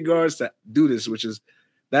security guards that do this,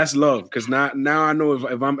 that's love. Because now I know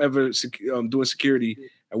if I'm ever doing security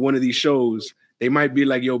at one of these shows, they might be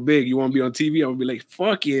like, yo, Big, you want to be on TV? I'm going to be like,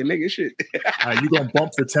 fuck yeah, nigga, shit. You going to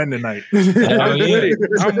bump for 10 tonight. I'm with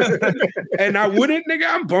it. And I wouldn't, nigga.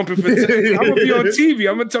 I'm bumping for 10. I'm going to be on TV.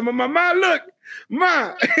 I'm going to tell my mom, look,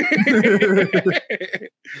 Ma.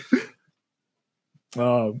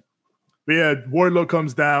 But yeah, Wardlow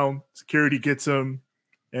comes down, security gets him,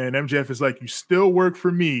 and MJF is like, you still work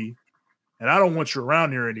for me, and I don't want you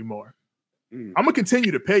around here anymore. I'm going to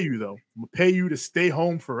continue to pay you, though. I'm going to pay you to stay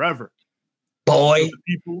home forever. Boy. So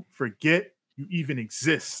people forget you even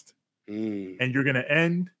exist. And you're going to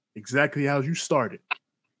end exactly how you started.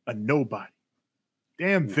 A nobody.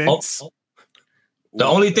 Damn, Vince. The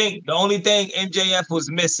only thing MJF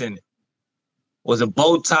was missing was a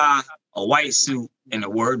bow tie, a white suit, and the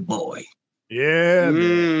word boy. Yeah.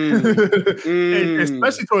 And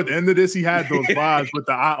especially toward the end of this, he had those vibes with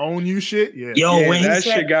the I own you shit. Yeah. Yo, Yeah, when that he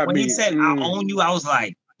shit said, got when me. he said I own you, I was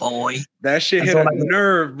like, boy. That shit That's hit all a I got.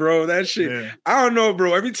 nerve, bro. That shit. Yeah. I don't know,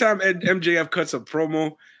 bro. Every time MJF cuts a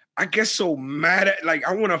promo, I get so mad at, like,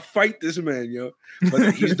 I want to fight this man, yo.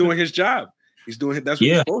 But he's doing his job. He's doing it. That's what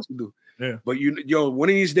he's supposed to do. Yeah. But one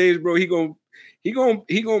of these days, bro, he gonna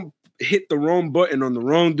hit the wrong button on the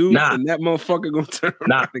wrong dude, and that motherfucker gonna turn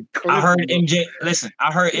around and clip I heard him.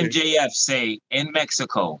 MJF say in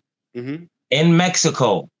Mexico, Mm-hmm. in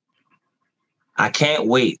Mexico, I can't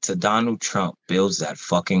wait till Donald Trump builds that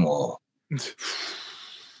fucking wall.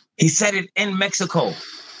 He said it in Mexico.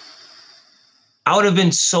 I would have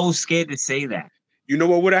been so scared to say that. You know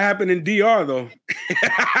what would have happened in DR though?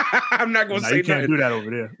 I'm not gonna say you can't nothing. do that over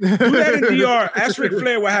there. Do that in DR. Ask Ric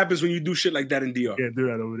Flair what happens when you do shit like that in DR. Can't do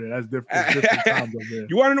that over there. That's different. It's different times over there.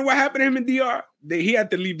 You want to know what happened to him in DR? He had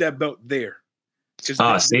to leave that belt there.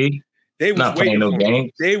 See? They was Not waiting playing no for him.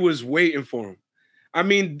 games. They was waiting for him. I'm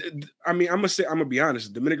gonna be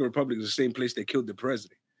honest. Dominican Republic is the same place they killed the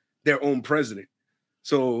president, their own president.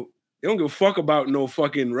 So they don't give a fuck about no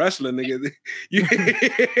fucking wrestling, nigga.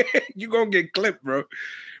 You gonna get clipped, bro.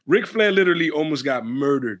 Ric Flair literally almost got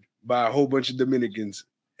murdered by a whole bunch of Dominicans,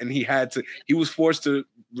 and he was forced to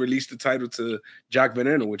release the title to Jack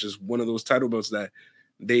Veneno, which is one of those title belts that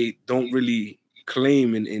they don't really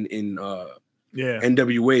claim in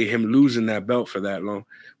NWA, him losing that belt for that long,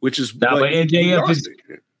 which is but MJF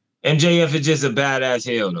is just a badass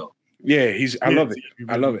heel though. Yeah, I love it.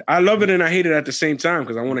 I love it. I love it and I hate it at the same time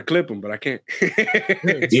because I want to clip him, but I can't.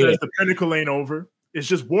 The Pinnacle ain't over. It's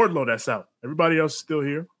just Wardlow that's out. Everybody else is still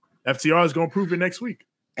here. FTR is going to prove it next week.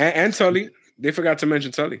 And Tully. They forgot to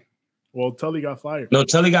mention Tully. Well, Tully got fired. No,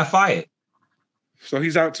 Tully got fired. So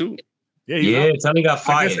he's out too. Yeah, Tully got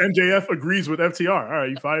fired. I guess MJF agrees with FTR. All right,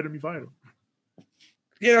 you fired him.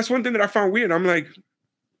 Yeah, that's one thing that I found weird. I'm like,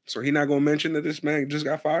 so he not going to mention that this man just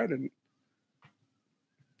got fired? And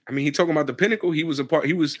I mean, he talking about the Pinnacle. He was the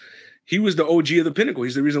OG of the Pinnacle.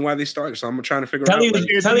 He's the reason why they started. So I'm trying to figure out.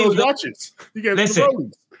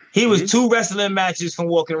 Listen, he was 2 wrestling matches from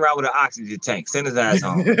walking around with an oxygen tank. Send his ass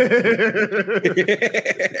home.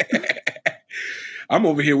 I'm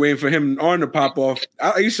over here waiting for him and Arn to pop off.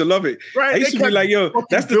 I used to love it. Right, I used to be like, yo,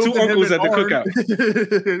 that's the 2 uncles at the cookout.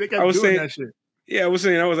 They kept doing that shit. Yeah, I was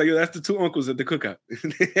like, yo, that's the 2 uncles at the cookout.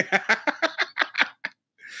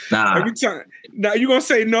 Nah. Every time. Now you gonna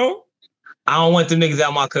say no? I don't want them niggas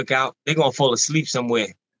at my cookout. They gonna fall asleep somewhere.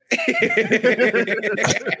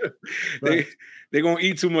 They gonna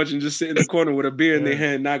eat too much and just sit in the corner with a beer in their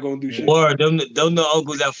hand, not gonna do shit. Or them the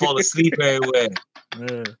uncles that fall asleep everywhere.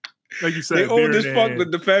 Yeah. Like you said, they old as fuck,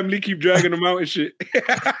 but the family keep dragging them out and shit.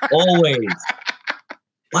 Always.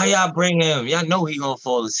 Why y'all bring him? Y'all know he gonna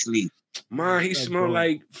fall asleep. Ma, he smell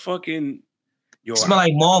like fucking. Smell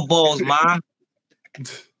like mothballs, ma.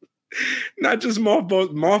 Not just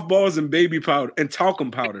mothballs and baby powder and talcum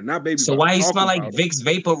powder, not baby. So powder, why he smell like powder. Vicks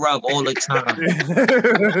Vapor Rub all the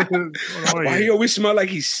time? Why he always smell like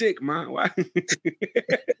he's sick, man? Why?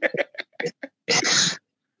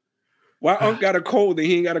 Why Unc got a cold and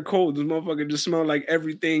he ain't got a cold? This motherfucker just smell like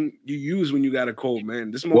everything you use when you got a cold,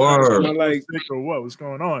 man. This motherfucker smell like sick or what? What's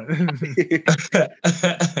going on? This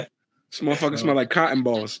motherfucker smell like cotton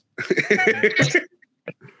balls.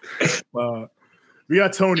 We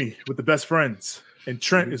got Tony with the best friends, and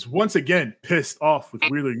Trent is once again pissed off with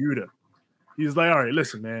Wheeler Yuta. He's like, all right,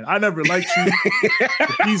 listen, man, I never liked you.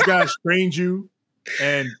 But these guys trained you,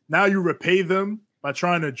 and now you repay them by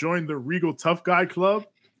trying to join the Regal Tough Guy Club.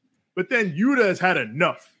 But then Yuta has had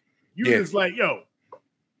enough. Yuta's like, yo,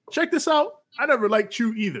 check this out. I never liked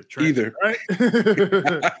you either, Trent. Right?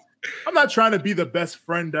 I'm not trying to be the best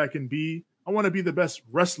friend I can be. I want to be the best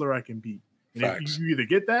wrestler I can be. And if you either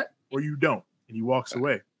get that or you don't. And he walks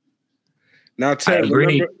away. Now, Ted, I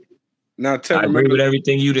agree. I agree with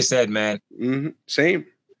everything you just said, man. Mm-hmm. Same.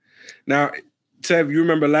 Now, Ted, you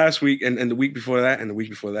remember last week and the week before that and the week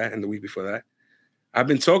before that and the week before that? I've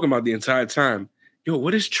been talking about the entire time. Yo,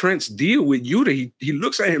 what is Trent's deal with Yuta? He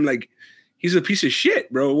looks at him like he's a piece of shit,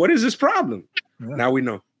 bro. What is his problem? Yeah. Now we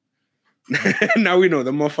know. Now we know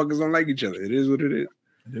the motherfuckers don't like each other. It is what it is.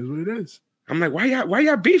 It is what it is. I'm like, why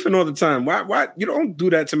y'all beefing all the time? Why you don't do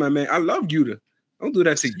that to my man? I love Yuta. Don't do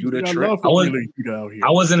that to Yuta.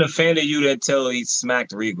 I wasn't a fan of Yuta until he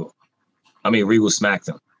smacked Regal. I mean, Regal smacked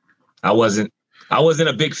him. I wasn't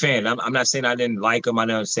a big fan. I'm not saying I didn't like him.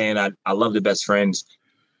 I'm saying I love the best friends.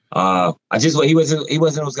 He wasn't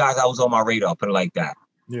those guys that was on my radar. Put it like that.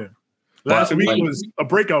 Yeah. Last week was a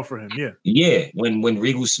breakout for him. Yeah. Yeah. When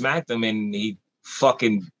Regal smacked him and he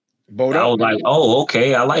fucking bowed up. I was like, oh,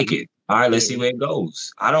 okay, I like it. All right, let's see where it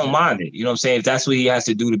goes. I don't mind it. You know what I'm saying? If that's what he has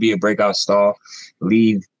to do to be a breakout star,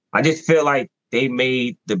 leave. I just feel like they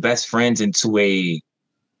made the best friends into a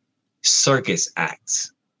circus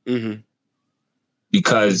act. Mm-hmm.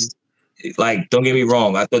 Because, like, don't get me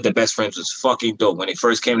wrong, I thought the best friends was fucking dope. When they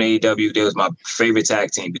first came to AEW, they was my favorite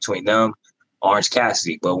tag team between them, Orange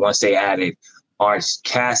Cassidy. But once they added Orange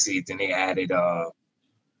Cassidy, then they added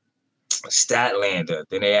Statlander,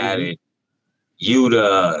 then they added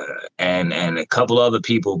Yuta and a couple other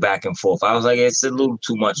people back and forth. I was like, it's a little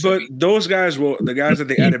too much. But those guys were the guys that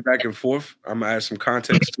they added back and forth. I'm gonna add some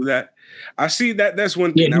context to that. I see that. That's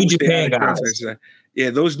one thing. Yeah, New Japan guys. Yeah,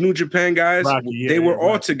 those New Japan guys. They were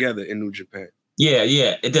all together in New Japan. Yeah.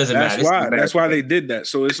 It doesn't matter. That's why they did that.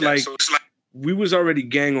 So it's like we was already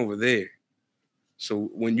gang over there. So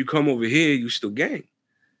when you come over here, you still gang.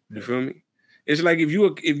 You feel me? It's like if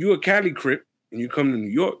you a Cali Crip. And you come to New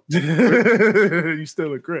York, you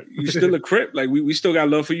still a Crip. You still a Crip. Like we still got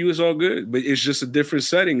love for you. It's all good, but it's just a different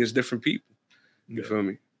setting. It's different people. You feel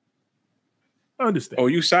me? I understand. Oh,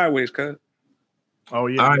 you sideways, cuz. Oh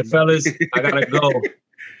yeah. All right, fellas, I gotta go.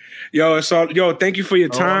 Yo, thank you for your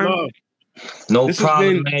time. No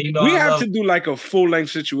problem, man. You know, we have to do like a full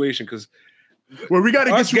length situation because we got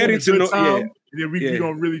to get you to know. Yeah, and then we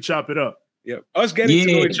gonna really chop it up. Yeah, us getting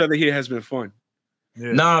to know each other here has been fun.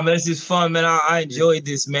 Yeah. Nah, man, this is fun, man. I enjoyed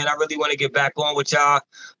this, man. I really want to get back on with y'all.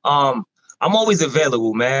 I'm always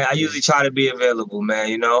available, man. I usually try to be available, man.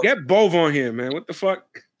 You know. Get Bove on here, man. What the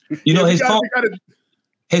fuck? You know, Yeah,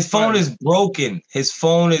 his phone is broken. His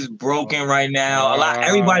phone is broken right now.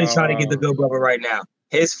 Everybody's trying to get the Good Brother right now.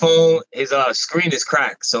 His phone, his screen is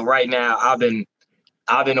cracked. So right now, I've been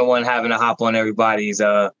the one having to hop on everybody's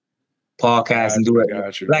podcast and do it.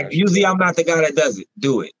 Usually, I'm not the guy that does it.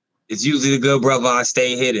 Do it. It's usually the Good Brother. I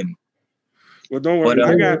stay hidden. Well, don't worry.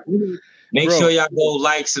 But, make sure y'all go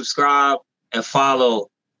like, subscribe, and follow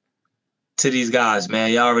to these guys,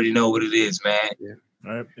 man. Y'all already know what it is, man. Yeah.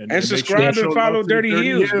 All right. And subscribe and follow Dirty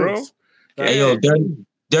Heels, bro. Hey, yo,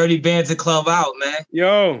 Dirty Banter Club out, man.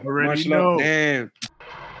 Yo, already much know. love. Damn.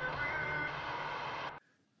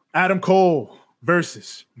 Adam Cole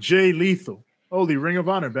versus Jay Lethal. Holy Ring of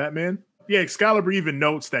Honor, Batman. Yeah, Excalibur even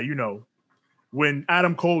notes that, you know, when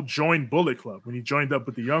Adam Cole joined Bullet Club, when he joined up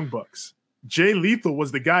with the Young Bucks, Jay Lethal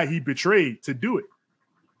was the guy he betrayed to do it.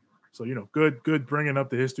 So, you know, good bringing up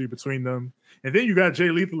the history between them. And then you got Jay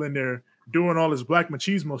Lethal in there doing all this Black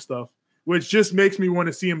Machismo stuff, which just makes me want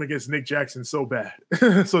to see him against Nick Jackson so bad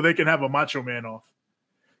so they can have a Macho Man off.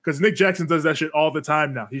 Because Nick Jackson does that shit all the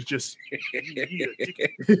time now. He's just... He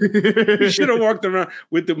should have walked around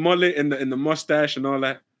with the mullet and the mustache and all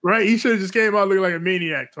that. Right? He should have just came out looking like a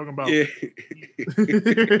maniac talking about... Yeah.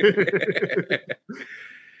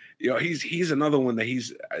 Yo, he's another one that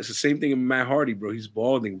it's the same thing with Matt Hardy, bro. He's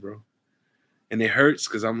balding, bro. And it hurts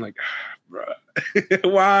because I'm like, bro,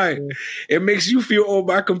 why? Yeah. It makes you feel old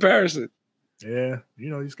by comparison. Yeah.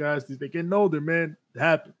 You know, these guys, they're getting older, man. It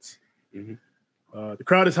happens. Mm-hmm. The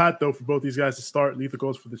crowd is hot, though, for both these guys to start. Lethal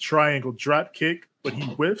goes for the triangle drop kick, but he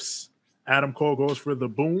whiffs. Adam Cole goes for the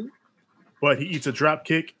boom, but he eats a drop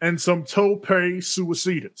kick and some tope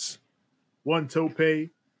suicidas. 1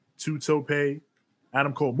 tope, 2 tope.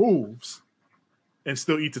 Adam Cole moves and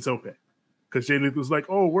still eats a tope because Jay Lethal's like,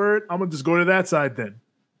 oh, word, I'm going to just go to that side then.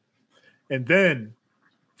 And then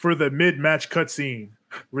for the mid-match cutscene,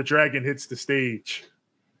 Redragon hits the stage.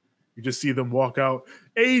 You just see them walk out.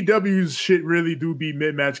 AEW's shit really do be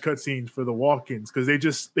mid-match cutscenes for the walk-ins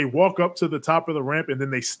because they walk up to the top of the ramp and then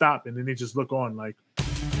they stop and then they just look on like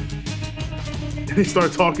and they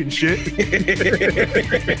start talking shit.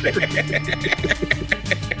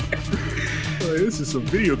 This is some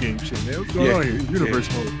video game shit, man. What's going on here? Universe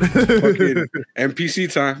mode. Fucking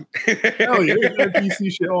NPC time. Hell yeah,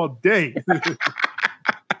 NPC shit all day.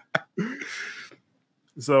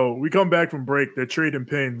 So we come back from break. They're trading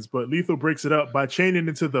pins, but Lethal breaks it up by chaining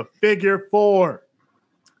into the figure 4.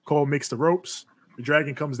 Cole makes the ropes. The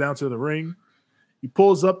Dragon comes down to the ring. He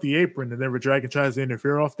pulls up the apron, and then the Dragon tries to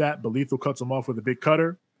interfere off that, but Lethal cuts him off with a big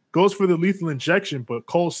cutter. Goes for the lethal injection, but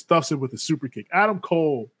Cole stuffs it with a super kick. Adam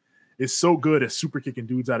Cole is so good at super kicking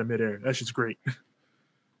dudes out of midair. That's just great.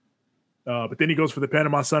 But then he goes for the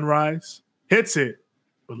Panama Sunrise, hits it,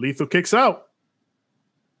 but Lethal kicks out.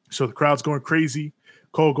 So the crowd's going crazy.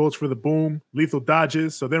 Cole goes for the boom. Lethal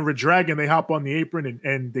dodges. So then Redragon, they hop on the apron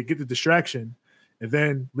and they get the distraction. And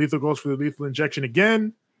then Lethal goes for the lethal injection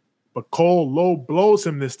again. But Cole low blows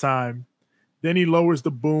him this time. Then he lowers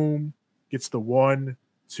the boom, gets the 1,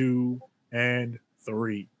 2, and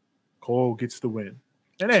 3. Cole gets the win.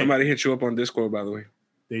 And somebody hit you up on Discord, by the way.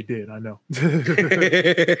 They did, I know.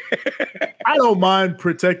 I don't mind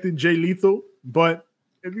protecting Jay Lethal, but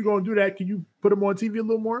if you're going to do that, can you put him on TV a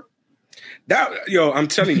little more? I'm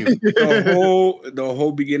telling you, the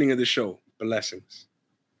whole beginning of the show, blessings.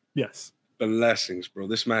 Yes. Blessings, bro.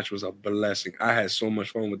 This match was a blessing. I had so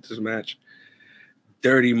much fun with this match.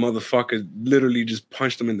 Dirty motherfucker literally just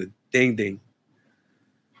punched him in the ding-ding.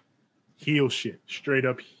 Heel shit. Straight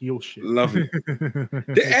up heel shit. Love it.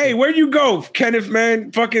 Hey, where'd you go, Kenneth,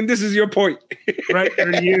 man? Fucking, this is your point. Right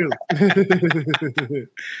for you.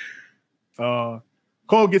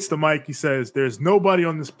 Cole gets the mic. He says, there's nobody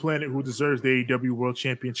on this planet who deserves the AEW World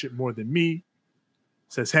Championship more than me.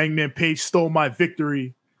 Says, Hangman Page stole my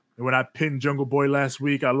victory. And when I pinned Jungle Boy last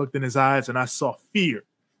week, I looked in his eyes and I saw fear.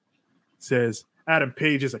 Says, Adam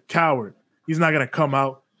Page is a coward. He's not going to come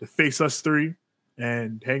out to face us 3.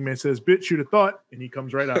 And Hangman says, bitch, you'd have thought. And he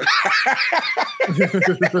comes right out.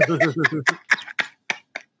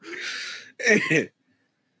 You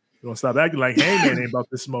don't stop acting like Hangman ain't about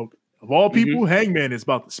to smoke. Of all people, Hangman is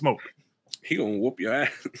about to smoke. He gonna whoop your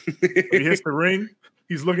ass. He hits the ring.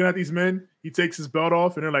 He's looking at these men. He takes his belt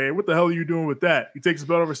off, and they're like, hey, what the hell are you doing with that? He takes his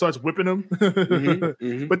belt off and starts whipping him.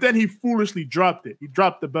 But then he foolishly dropped it. He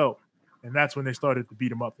dropped the belt. And that's when they started to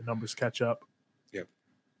beat him up. The numbers catch up. Yep.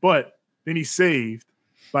 But then he's saved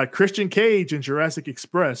by Christian Cage and Jurassic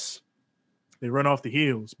Express. They run off the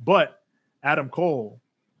heels. But Adam Cole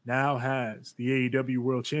now has the AEW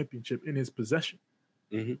World Championship in his possession.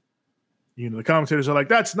 Mm-hmm. You know, the commentators are like,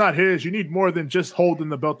 that's not his. You need more than just holding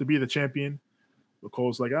the belt to be the champion. But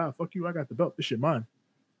Cole's like, fuck you. I got the belt. This shit mine.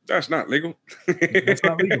 That's not legal. That's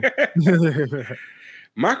not legal.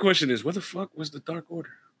 My question is, what the fuck was the Dark Order?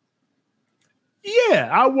 Yeah,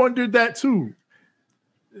 I wondered that too.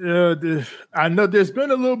 I know there's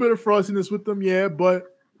been a little bit of frostiness with them, yeah,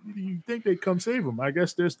 but you think they'd come save them. I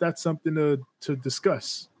guess that's something to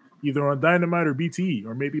discuss, either on Dynamite or BTE,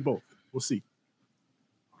 or maybe both. We'll see.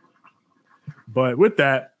 But with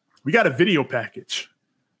that, we got a video package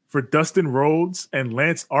for Dustin Rhodes and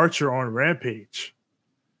Lance Archer on Rampage.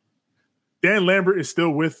 Dan Lambert is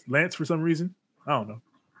still with Lance for some reason. I don't know.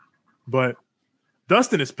 But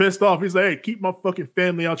Dustin is pissed off. He's like, hey, keep my fucking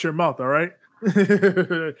family out your mouth, all right?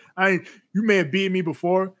 You may have beaten me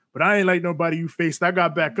before, but I ain't like nobody you faced. I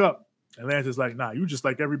got back up. And Lance is like, nah, you just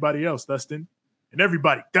like everybody else, Dustin. And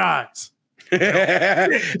everybody dies. Everybody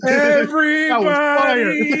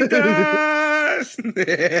dies.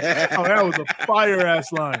 Oh, that was a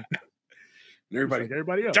fire-ass line. Everybody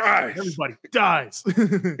else dies. Everybody dies.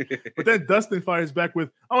 But then Dustin fires back with,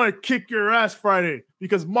 I want to kick your ass Friday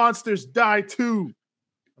because monsters die too.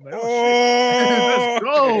 I'm like, let's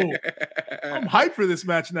go. I'm hyped for this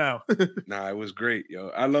match now. Nah, it was great, yo.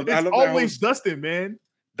 I love always Dustin, man.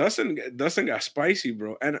 Dustin got spicy,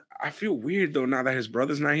 bro. And I feel weird though now that his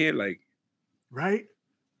brother's not here. Like, right?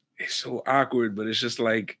 It's so awkward, but it's just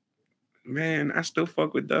like, man, I still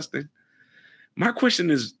fuck with Dustin. My question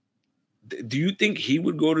is, do you think he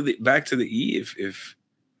would go to back to the E if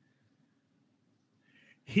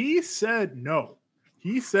he said no?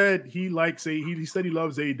 He said he likes he said he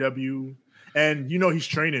loves AEW, and you know he's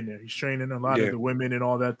training there. He's training a lot of the women and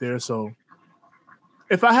all that there. So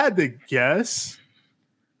if I had to guess,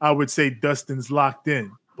 I would say Dustin's locked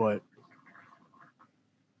in, but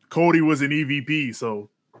Cody was an EVP, so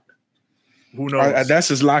who knows?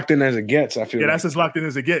 That's as locked in as it gets. I feel. Yeah, that's as locked in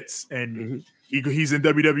as it gets, and he's in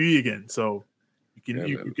WWE again. So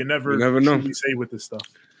you can never know. Say with this stuff.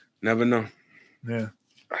 Never know. Yeah.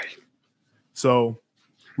 Right. So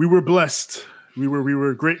we were blessed. We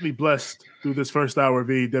were greatly blessed through this first hour of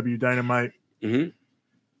AEW Dynamite. Mm-hmm.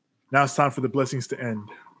 Now it's time for the blessings to end.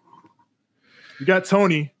 We got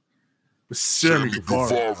Tony with Sammy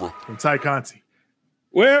Guevara from Ty Conti.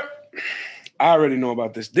 Well, I already know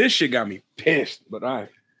about this. This shit got me pissed, but all right.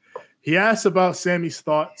 He asked about Sammy's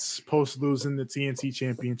thoughts post losing the TNT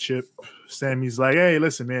Championship. Sammy's like, hey,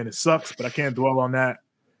 listen, man, it sucks, but I can't dwell on that.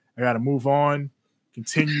 I got to move on,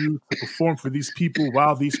 continue to perform for these people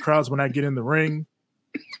while these crowds, when I get in the ring.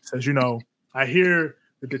 Says, you know, I hear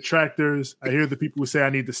the detractors. I hear the people who say I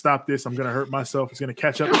need to stop this. I'm going to hurt myself. It's going to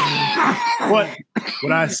catch up to me. But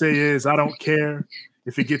what I say is I don't care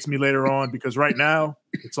if it gets me later on, because right now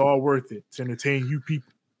it's all worth it to entertain you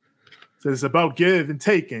people. So it's about give and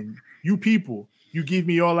take, and you people, you give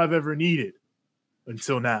me all I've ever needed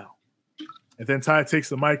until now. And then Ty takes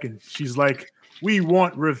the mic and she's like, we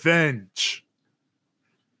want revenge.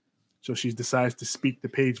 So she decides to speak to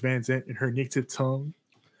Paige Van Zandt in her native tongue.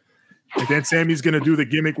 And then Sammy's going to do the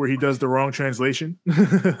gimmick where he does the wrong translation.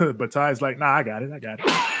 But Ty's like, nah, I got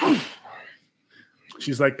it.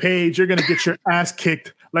 She's like, Paige, you're going to get your ass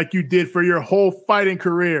kicked like you did for your whole fighting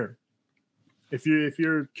career. If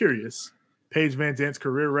you're curious, Paige Van Zandt's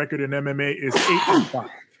career record in MMA is 8-5.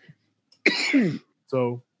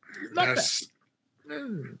 So, not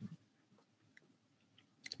bad.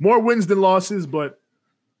 More wins than losses, but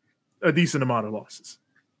a decent amount of losses.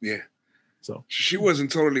 Yeah. So she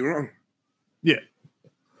wasn't totally wrong. Yeah.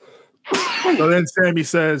 So then Sammy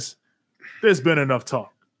says, there's been enough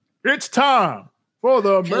talk. It's time for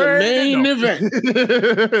the main event.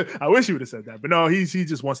 I wish he would have said that, but no, he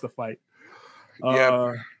just wants to fight.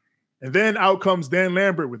 Yeah. And then out comes Dan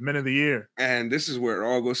Lambert with Men of the Year. And this is where it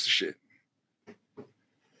all goes to shit.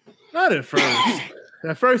 Not at first.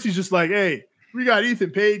 At first, he's just like, hey, we got Ethan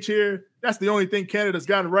Page here. That's the only thing Canada's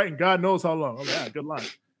gotten right in God knows how long. I'm like, good line.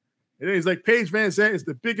 And then he's like, Paige Van Zandt is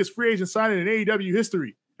the biggest free agent signing in AEW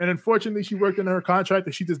history. And unfortunately, she worked into her contract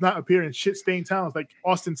that she does not appear in shit-stained towns like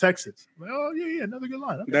Austin, Texas. I'm like, oh, yeah, another good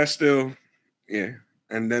line. Okay. That's still, yeah.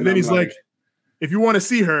 And then he's like, if you want to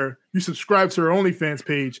see her, you subscribe to her OnlyFans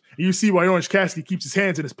page, and you see why Orange Cassidy keeps his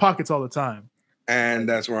hands in his pockets all the time. And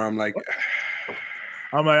that's where I'm like,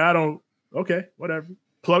 okay, whatever.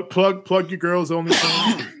 Plug your girls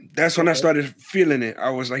OnlyFans. That's when I started feeling it. I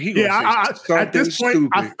was like, he gonna say something at this point, stupid.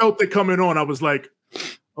 I felt it coming on. I was like,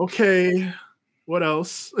 okay, what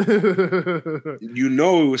else? You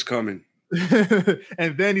know it was coming.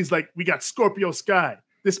 And then he's like, we got Scorpio Sky.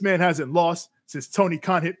 This man hasn't lost since Tony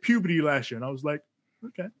Khan hit puberty last year. And I was like,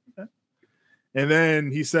 okay. And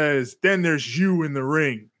then he says, then there's you in the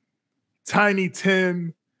ring, Tiny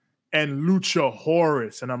Tim and Lucha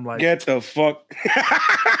Horace. And I'm like, get the fuck.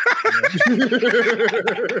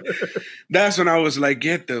 That's when I was like,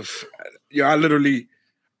 get the yo,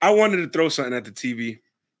 I wanted to throw something at the TV.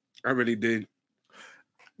 I really did.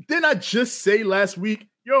 Didn't I just say last week,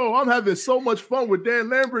 yo, I'm having so much fun with Dan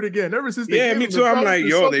Lambert again. Ever since me too. I'm like,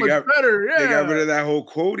 yo, so they got better. Yeah. They got rid of that whole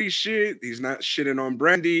Cody shit. He's not shitting on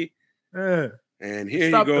Brandy. Yeah. And here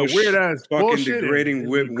Stop he goes, weird ass fucking degrading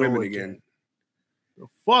women again. The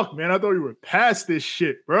fuck, man! I thought you were past this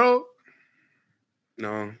shit, bro.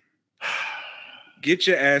 No. Get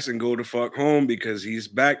your ass and go the fuck home because he's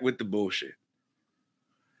back with the bullshit.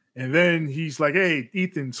 And then he's like, hey,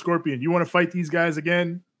 Ethan, Scorpion, you want to fight these guys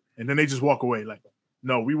again? And then they just walk away like,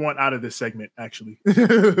 no, we want out of this segment, actually.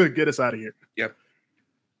 Get us out of here. Yep.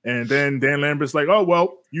 And then Dan Lambert's like, oh,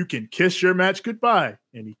 well, you can kiss your match goodbye.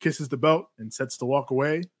 And he kisses the belt and sets to walk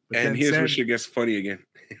away. But and here's where shit gets funny again.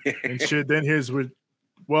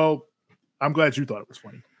 Well, I'm glad you thought it was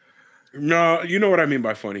funny. No, you know what I mean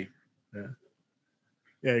by funny. Yeah.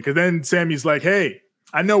 Yeah, because then Sammy's like, hey,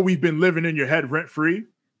 I know we've been living in your head rent-free,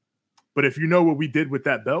 but if you know what we did with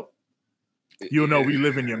that belt, you'll know we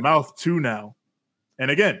live in your mouth too now.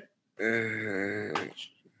 And again, the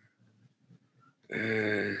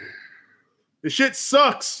shit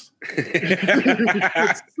sucks.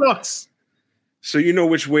 It sucks. So you know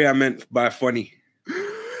which way I meant by funny.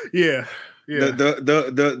 Yeah.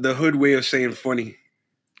 The hood way of saying funny.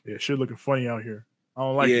 Yeah, shit looking funny out here. I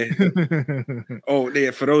don't like it. Oh,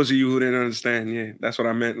 yeah, for those of you who didn't understand, yeah, that's what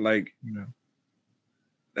I meant. Like,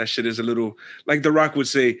 that shit is a little, like The Rock would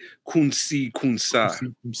say, kunsi kunsa.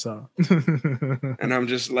 And I'm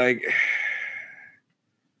just like,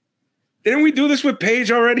 didn't we do this with Paige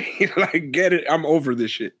already? Like, get it. I'm over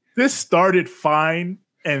this shit. This started fine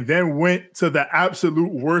and then went to the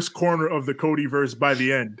absolute worst corner of the Codyverse by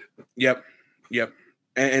the end. Yep.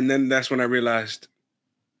 And then that's when I realized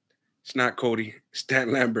it's not Cody. It's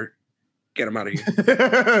Dan Lambert. Get him out of here.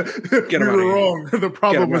 Get him out of here. Wrong. The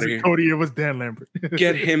problem wasn't Cody. It was Dan Lambert.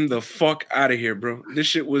 Get him the fuck out of here, bro.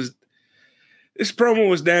 This promo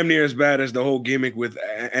was damn near as bad as the whole gimmick with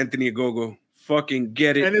Anthony Ogogo. Fucking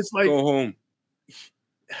get it. And it's like, go home.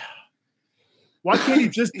 Why can't he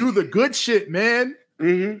just do the good shit, man?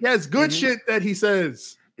 Mm-hmm. He has good shit that he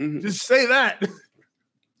says. Mm-hmm. Just say that.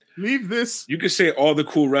 Leave this. You could say all the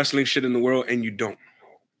cool wrestling shit in the world and you don't.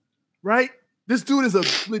 Right? This dude is a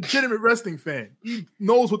legitimate wrestling fan. He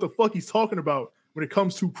knows what the fuck he's talking about when it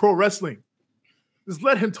comes to pro wrestling. Just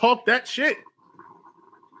let him talk that shit.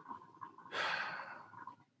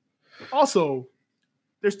 Also,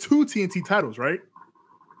 there's 2 TNT titles, right?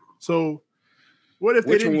 So what if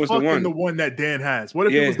they didn't fuck in the one that Dan has? What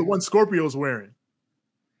if it was the one Scorpio's wearing?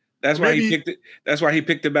 That's why he picked it. That's why he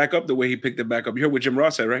picked it back up the way he picked it back up. You heard what Jim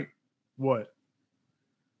Ross said, right? What?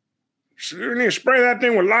 You need to spray that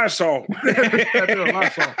thing with Lysol.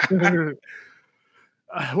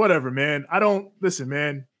 Whatever, man. Listen,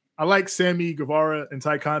 man. I like Sammy Guevara and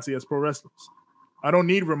Ty Conti as pro wrestlers. I don't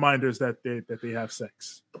need reminders that they have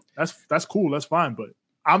sex. That's cool. That's fine. But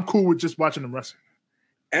I'm cool with just watching them wrestle.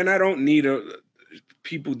 And I don't need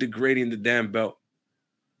people degrading the damn belt.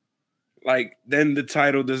 Like, then the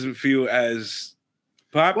title doesn't feel as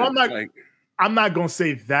popular. Well, I'm not gonna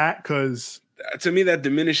say that because to me that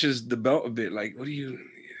diminishes the belt a bit. Like, what do you?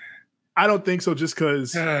 I don't think so. Just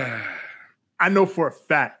because I know for a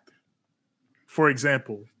fact. For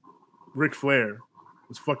example, Ric Flair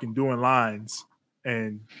was fucking doing lines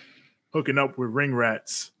and hooking up with ring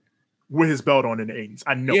rats with his belt on in the 80s.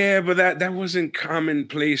 I know. Yeah, but that wasn't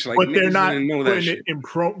commonplace. Like, but they're not didn't know putting that shit. it in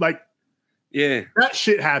pro. Like, yeah, that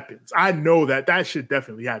shit happens. I know that shit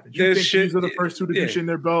definitely happens. You think these are the first 2 to do shit in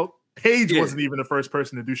their belt? Paige wasn't even the first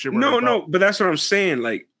person to do shit. No, but that's what I'm saying.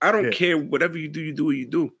 Like, I don't care. Whatever you do, you do what you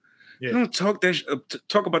do. Yeah. You don't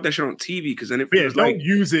talk about that shit on TV because then it feels like don't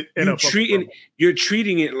use it. You're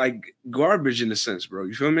treating it like garbage in a sense, bro.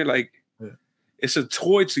 You feel me? Like, it's a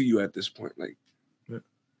toy to you at this point. Like,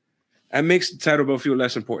 that makes the title belt feel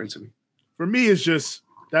less important to me. For me, it's just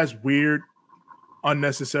that's weird,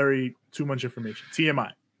 unnecessary, too much information.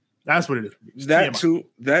 TMI. That's what it is. That too,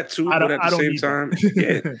 but at the same time,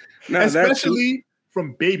 especially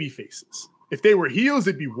from baby faces. If they were heels,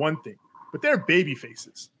 it'd be one thing, but they're baby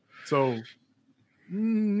faces, so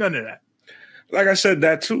none of that. Like I said,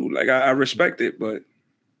 that too. Like I respect it, but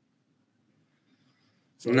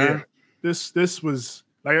this was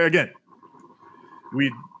like again,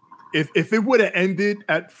 if it would have ended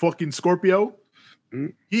at fucking Scorpio,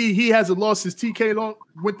 He hasn't lost his TK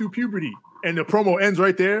went through puberty, and the promo ends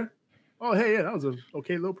right there. Oh, hey, yeah, that was a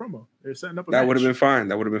okay little promo. They're setting up a that match. would have been fine.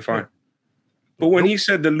 That would have been fine. Yeah. But when he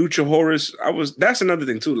said the Lucha Horus, that's another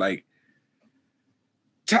thing too. Like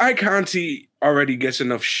Ty Conti already gets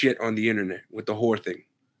enough shit on the internet with the whore thing.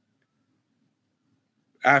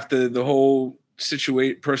 After the whole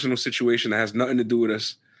personal situation that has nothing to do with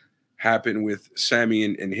us happened with Sammy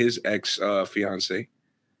and his ex fiance,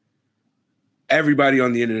 everybody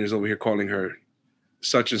on the internet is over here calling her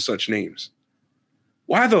such and such names.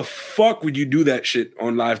 Why the fuck would you do that shit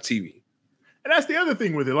on live TV? And that's the other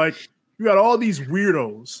thing with it. Like, you got all these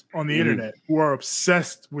weirdos on the internet who are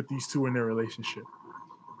obsessed with these two in their relationship.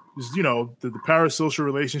 Just, you know, the parasocial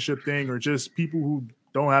relationship thing, or just people who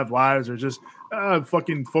don't have lives, or just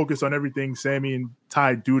fucking focus on everything Sammy and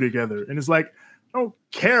Ty do together. And it's like, I don't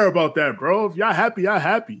care about that, bro. If y'all happy, y'all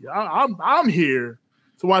happy. I'm here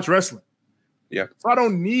to watch wrestling. Yeah. So I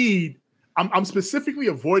don't need. I'm specifically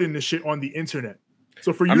avoiding this shit on the internet.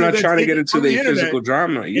 So for you, I'm not trying to get into the physical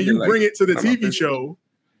drama either, and you bring it to the TV show.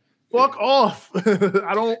 Fuck off.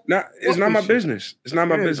 I don't. It's not my business. It's not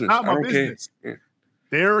my business. Not my I don't business. care. Yeah.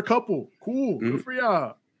 They're a couple. Cool. Good for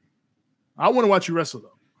y'all. I want to watch you wrestle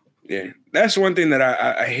though. Yeah, that's one thing that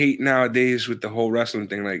I hate nowadays with the whole wrestling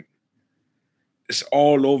thing. Like, it's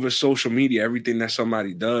all over social media. Everything that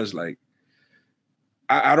somebody does, like,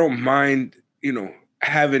 I don't mind, you know,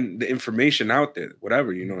 having the information out there.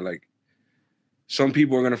 Whatever, you know, like, some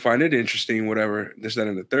people are gonna find it interesting, whatever, this, that,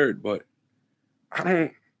 and the third. But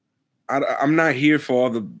I'm not here for all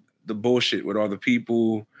the bullshit with all the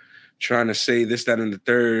people trying to say this, that, and the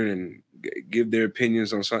third, and give their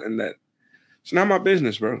opinions on something that it's not my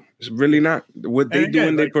business, bro. It's really not. What they do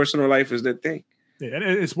in their personal life is their thing. Yeah, and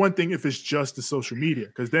it's one thing if it's just the social media,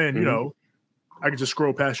 because then, you know, I can just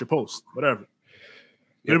scroll past your post, whatever.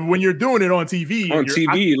 Yep. But when you're doing it on TV, like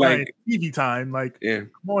TV time, like,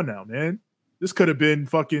 come on now, man. This could have been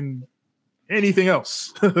fucking anything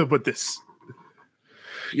else but this.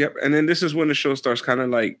 Yep. And then this is when the show starts kind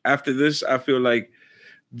of like, after this, I feel like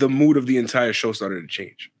the mood of the entire show started to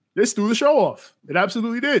change. This threw the show off. It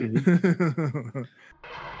absolutely did. Mm-hmm.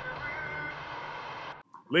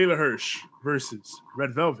 Layla Hirsch versus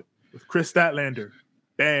Red Velvet with Chris Statlander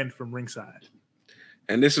banned from ringside.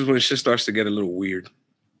 And this is when shit starts to get a little weird.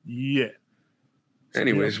 Yeah.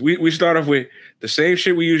 Anyways, we start off with the same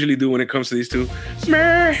shit we usually do when it comes to these two. It's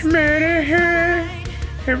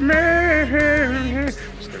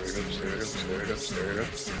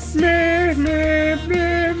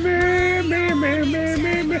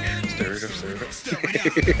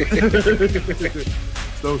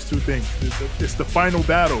those two things. It's the final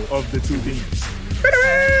battle of the two teams.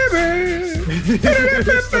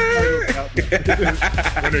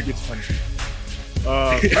 When it gets funny.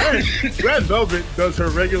 Red Velvet does her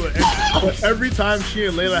regular entrance, but every time she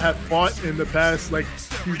and Layla have fought in the past like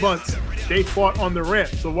few months, they fought on the ramp.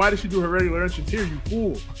 So why did she do her regular entrance here, you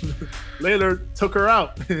fool? Layla took her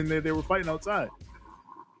out, and they were fighting outside.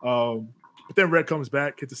 But then Red comes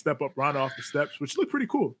back, hits a step up Rana off the steps, which looked pretty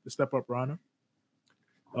cool. The step up Rana.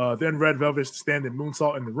 Then Red Velvet's standing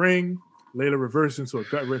moonsault in the ring. Layla reverses into a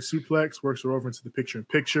gut red suplex, works her over into the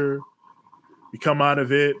picture-in-picture. We come out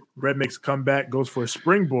of it. Red makes a comeback, goes for a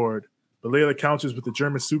springboard, but Layla counters with the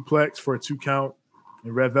German suplex for a 2 count,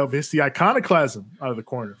 and Red Velvet hits the iconoclasm out of the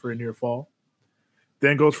corner for a near fall.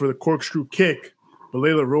 Then goes for the corkscrew kick, but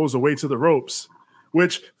Layla rolls away to the ropes,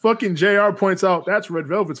 which fucking JR points out that's Red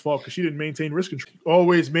Velvet's fault because she didn't maintain wrist control.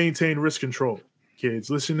 Always maintain wrist control, kids.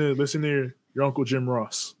 Listen to your Uncle Jim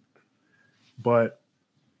Ross. But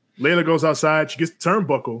Layla goes outside. She gets the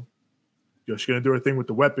turnbuckle. She's going to do her thing with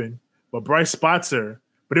the weapon. But Bryce spots her,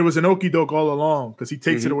 but it was an okie doke all along because he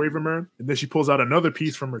takes it away from her, and then she pulls out another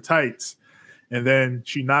piece from her tights, and then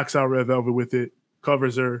she knocks out Red Velvet with it,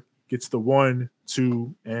 covers her, gets the 1,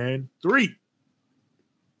 2, and 3.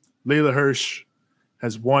 Layla Hirsch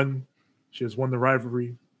has won. She has won the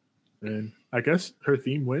rivalry, and I guess her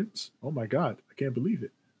theme wins. Oh my God, I can't believe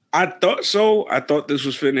it. I thought so. I thought this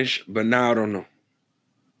was finished, but now I don't know.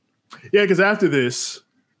 Yeah, because after this,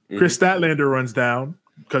 Chris Statlander runs down.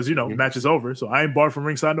 Because, match is over. So I ain't barred from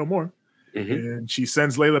ringside no more. And she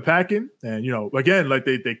sends Layla packing. And, again, like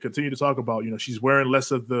they continue to talk about, she's wearing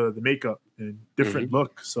less of the makeup and different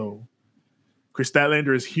look. So Chris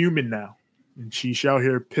Statlander is human now. And she's out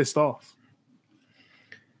here pissed off.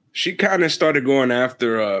 She kind of started going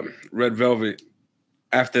after Red Velvet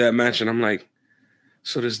after that match. And I'm like,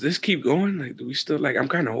 so does this keep going? Like, do we still, I'm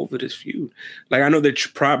kind of over this feud. Like, I know they're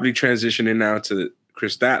probably transitioning now to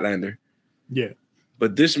Chris Statlander. Yeah.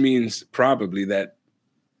 But this means probably that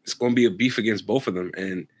it's going to be a beef against both of them.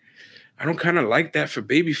 And I don't kind of like that for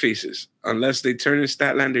baby faces unless they turn in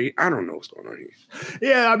Statlander. I don't know what's going on here.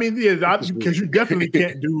 Yeah, I mean, because you definitely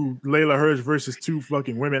can't do Layla Hirsch versus two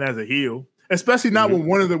fucking women as a heel, especially not when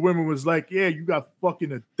one of the women was like, "Yeah, you got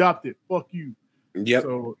fucking adopted. Fuck you." Yep.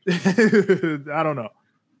 So I don't know.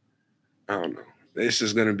 This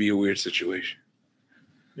is gonna be a weird situation.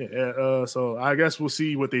 Yeah. So I guess we'll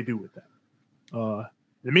see what they do with that. In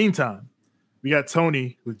the meantime, we got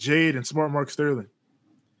Tony with Jade and Smart Mark Sterling.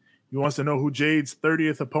 He wants to know who Jade's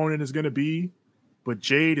 30th opponent is going to be, but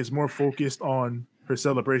Jade is more focused on her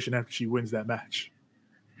celebration after she wins that match.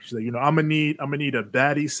 She's like, I'm gonna need a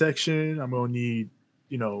baddie section. I'm gonna need,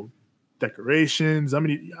 decorations.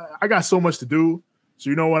 I got so much to do. So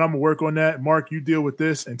you know what? I'm gonna work on that. Mark, you deal with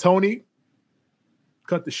this, and Tony,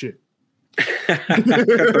 cut the shit. cut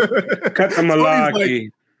the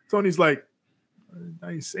malarkey. Tony's like,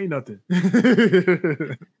 I ain't say nothing.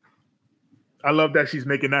 I love that she's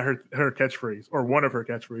making that her catchphrase or one of her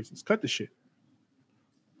catchphrases. Cut the shit.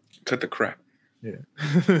 Cut the crap. Yeah.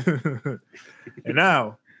 And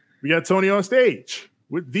now we got Tony on stage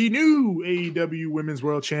with the new AEW Women's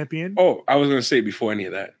World Champion. Oh, I was going to say before any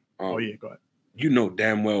of that. Go ahead. You know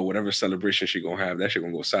damn well whatever celebration she going to have, that shit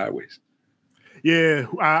going to go sideways. Yeah,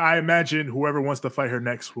 I imagine whoever wants to fight her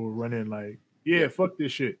next will run in like, yeah, fuck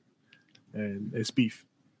this shit. And it's beef.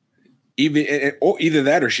 Either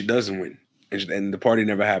that or she doesn't win. And the party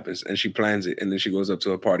never happens. And she plans it. And then she goes up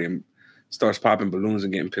to a party and starts popping balloons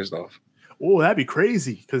and getting pissed off. Oh, that'd be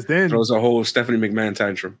crazy. Because then throws a whole Stephanie McMahon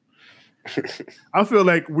tantrum. I feel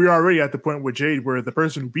like we're already at the point with Jade where the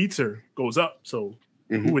person who beats her goes up. So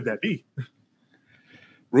who would that be?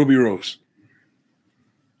 Ruby Rose.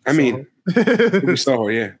 Ruby Soho,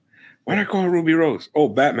 yeah. Why'd I call her Ruby Rose? Oh,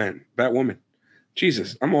 Batwoman.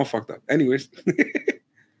 Jesus, I'm all fucked up. Anyways.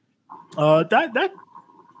 That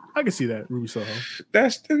I can see that, Ruby Soho.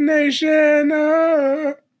 Destination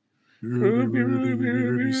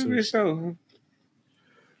Ruby Soho.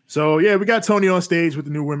 So yeah, we got Tony on stage with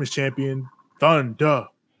the new women's champion, Thunder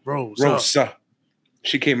Rosa.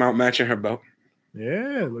 She came out matching her belt.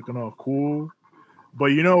 Yeah, looking all cool. But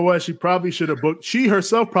you know what? She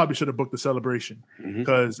herself probably should have booked the celebration.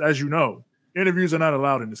 Because as you know, interviews are not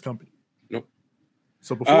allowed in this company. Nope.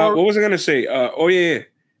 So before what was I gonna say?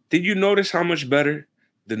 Did you notice how much better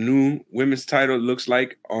the new women's title looks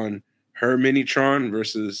like on her Minitron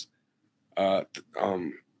versus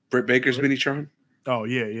Britt Baker's Minitron? Oh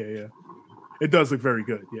yeah. It does look very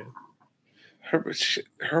good. Yeah.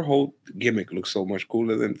 Her whole gimmick looks so much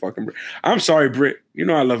cooler than fucking Britt. I'm sorry, Britt. You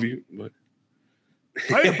know I love you, but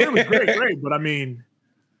Britt was great. But I mean,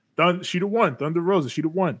 she'd have won. Thunder Rosa, she'd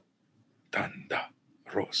have won. Thunder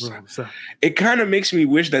Rosa. It kind of makes me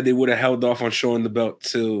wish that they would have held off on showing the belt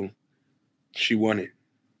till she won it.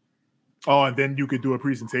 Oh, and then you could do a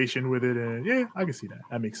presentation with it, and yeah, I can see that.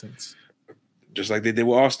 That makes sense. Just like they did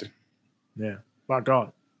with Austin. Yeah, my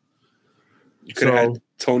God. You could have had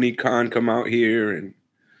Tony Khan come out here and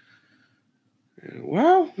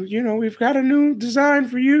we've got a new design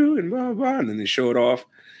for you and blah, blah, and then they show it off.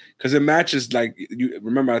 Because it matches, like, you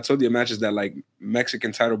remember I told you it matches that, like,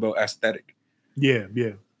 Mexican title belt aesthetic. Yeah.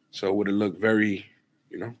 So it would have looked very,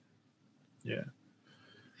 Yeah.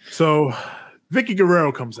 So Vicky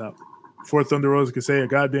Guerrero comes out before Thunder Rosa could say a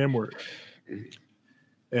goddamn word.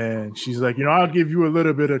 And she's like, I'll give you a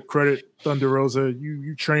little bit of credit, Thunder Rosa.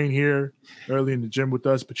 You train here early in the gym with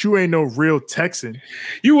us, but you ain't no real Texan.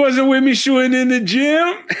 You wasn't with me shooting in the gym?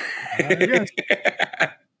 I guess.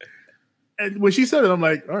 And when she said it, I'm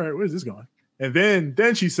like, all right, where's this going? And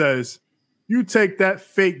then she says, you take that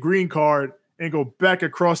fake green card and go back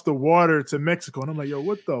across the water to Mexico. And I'm like, yo,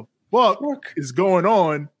 what the fuck is going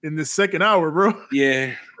on in this second hour, bro?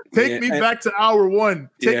 Yeah. Take me back to hour one.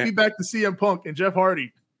 Take me back to CM Punk and Jeff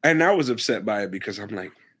Hardy. And I was upset by it because I'm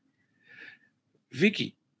like,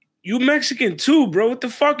 Vicky, you Mexican too, bro. What the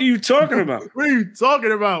fuck are you talking about? What are you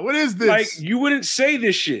talking about? What is this? Like, you wouldn't say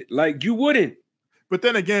this shit. Like, you wouldn't. But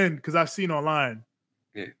then again, because I've seen online,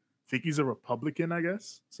 Vicky's a Republican, I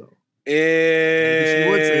guess. So she would say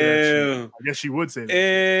that shit. I guess she would say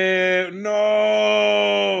that.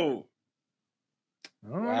 No. I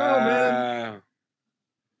don't know, man.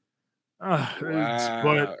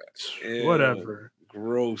 But whatever.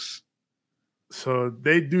 Gross. So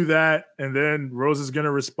they do that, and then Rose is gonna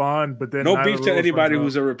respond, but then no beef to anybody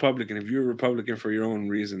who's a Republican. If you're a Republican for your own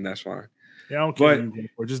reason, that's fine. Yeah, I don't care.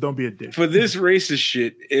 Or just don't be a dick. For this racist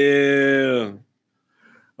shit, ew.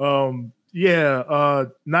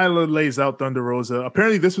 Nyla lays out Thunder Rosa.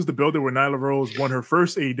 Apparently, this was the builder where Nyla Rose won her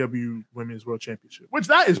first AEW Women's World Championship, which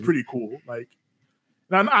that is pretty cool. Like,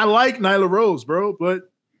 now I like Nyla Rose, bro, but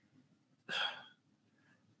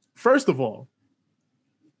first of all,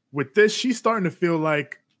 with this, she's starting to feel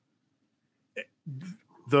like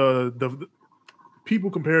the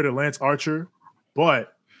people compare to Lance Archer,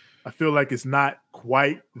 but I feel like it's not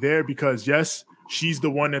quite there because yes, she's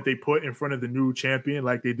the one that they put in front of the new champion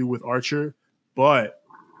like they do with Archer, but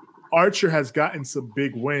Archer has gotten some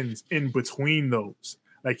big wins in between those.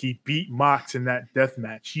 Like he beat Mox in that death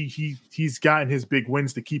match. He's gotten his big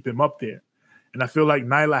wins to keep him up there. And I feel like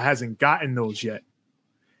Nyla hasn't gotten those yet.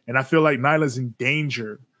 And I feel like Nyla's in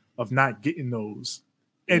danger of not getting those.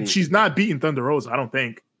 And she's not beating Thunder Rosa, I don't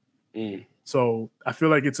think. So I feel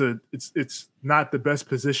like it's not the best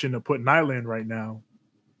position to put Nyla in right now.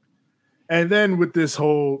 And then with this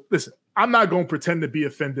whole, listen, I'm not going to pretend to be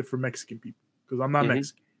offended for Mexican people because I'm not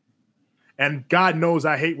Mexican. And God knows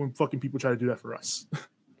I hate when fucking people try to do that for us.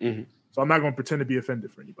 So I'm not going to pretend to be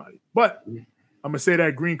offended for anybody. But I'm gonna say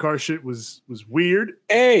that green card shit was weird.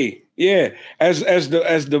 Hey, yeah, as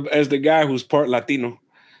the guy who's part Latino.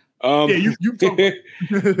 Yeah, you talk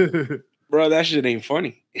about bro, that shit ain't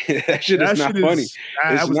funny. that shit is not funny.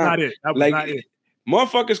 That was not it. That was like, not it.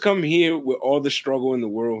 Motherfuckers come here with all the struggle in the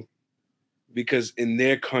world because in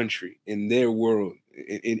their country, in their world,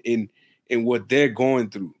 in what they're going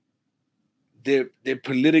through, they're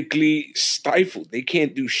politically stifled. They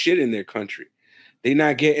can't do shit in their country. They're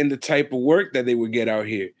not getting the type of work that they would get out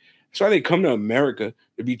here. That's why they come to America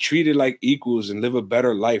to be treated like equals and live a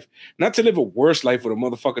better life. Not to live a worse life with a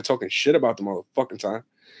motherfucker talking shit about them all the fucking time.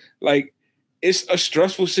 Like, it's a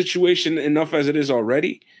stressful situation enough as it is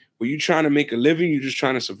already. Where you're trying to make a living, you're just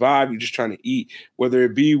trying to survive, you're just trying to eat, whether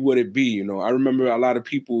it be what it be. You know, I remember a lot of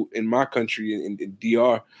people in my country, in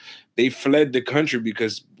DR, they fled the country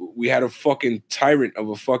because we had a fucking tyrant of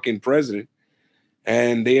a fucking president,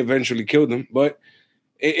 and they eventually killed him. But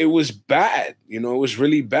it was bad, you know, it was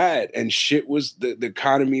really bad, and shit was the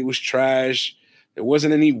economy was trash. There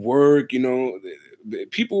wasn't any work, you know.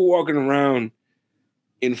 People walking around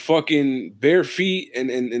in fucking bare feet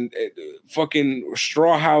and fucking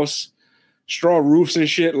straw roofs and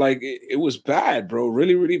shit. Like it was bad, bro.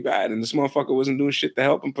 Really, really bad. And this motherfucker wasn't doing shit to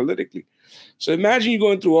help him politically. So imagine you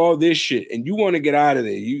going through all this shit and you want to get out of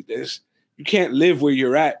there. You can't live where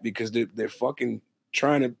you're at because they're fucking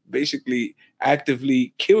trying to basically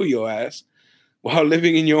actively kill your ass while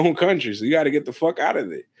living in your own country. So you got to get the fuck out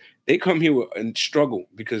of there. They come here and struggle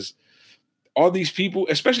because all these people,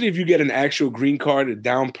 especially if you get an actual green card to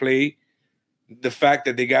downplay the fact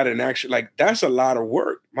that they got an actual, like, that's a lot of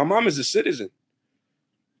work. My mom is a citizen.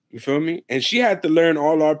 You feel me? And she had to learn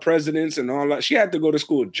all our presidents and all that. She had to go to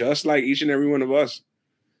school just like each and every one of us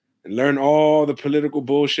and learn all the political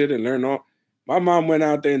bullshit and learn all. My mom went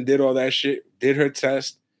out there and did all that shit, did her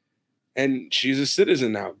test, and she's a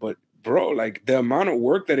citizen now. But, bro, like, the amount of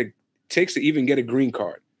work that it takes to even get a green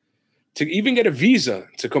card, to even get a visa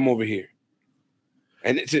to come over here.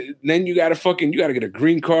 And then you gotta get a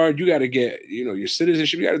green card. You gotta get, you know, your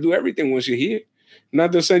citizenship. You gotta do everything once you're here.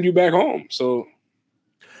 Not to send you back home. So,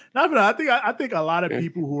 I think a lot of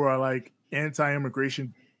people who are like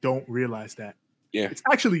anti-immigration don't realize that. Yeah, it's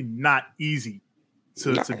actually not easy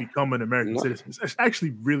to become an American citizen. It's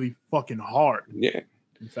actually really fucking hard. Yeah,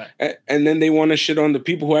 in fact. And then they want to shit on the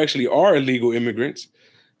people who actually are illegal immigrants.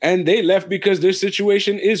 And they left because their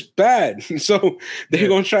situation is bad. So they're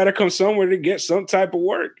going to try to come somewhere to get some type of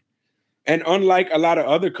work. And unlike a lot of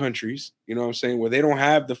other countries, you know what I'm saying, where they don't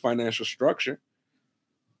have the financial structure,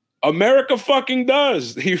 America fucking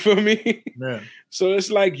does. You feel me? Yeah. So it's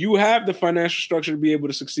like you have the financial structure to be able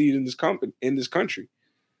to succeed in this country.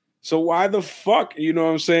 So why the fuck, you know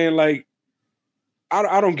what I'm saying? Like,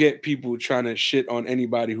 I don't get people trying to shit on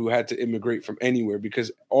anybody who had to immigrate from anywhere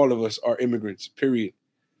because all of us are immigrants, period.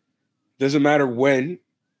 Doesn't matter when,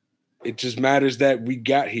 it just matters that we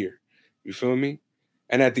got here. You feel me?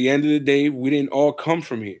 And at the end of the day, we didn't all come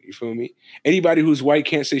from here. You feel me? Anybody who's white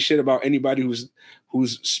can't say shit about anybody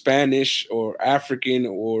who's Spanish or African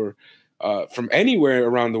or from anywhere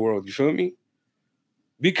around the world. You feel me?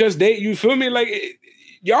 Because you feel me? Like,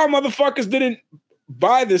 y'all motherfuckers didn't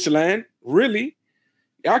buy this land, really.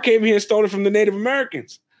 Y'all came here and stole it from the Native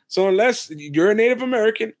Americans. So unless you're a Native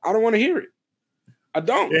American, I don't want to hear it. I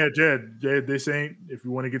don't. Yeah, Jed, this ain't, if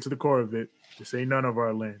you want to get to the core of it, this ain't none of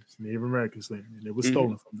our land. It's Native Americans' land, and it was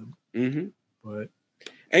stolen from them. Mm-hmm. But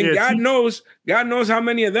God knows how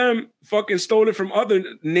many of them fucking stole it from other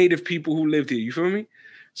Native people who lived here. You feel me?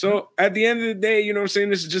 So at the end of the day, you know what I'm saying?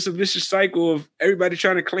 This is just a vicious cycle of everybody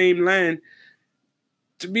trying to claim land.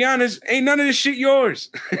 To be honest, ain't none of this shit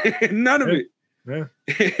yours. None of it. Yeah.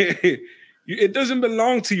 It doesn't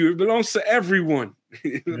belong to you. It belongs to everyone.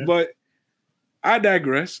 Yeah. But I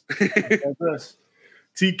digress.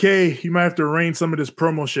 TK, you might have to rein some of this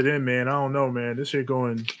promo shit in, man. I don't know, man. This shit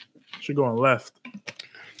going left.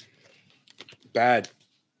 Bad.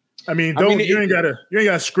 I mean, you ain't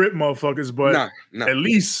gotta script motherfuckers, but nah. at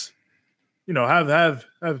least have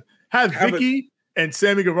Vicky and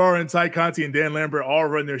Sammy Guevara and Ty Conti and Dan Lambert all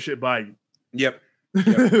run their shit by you. Yep.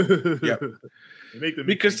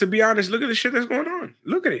 Because to be honest, look at the shit that's going on.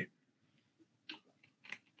 Look at it.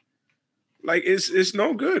 Like it's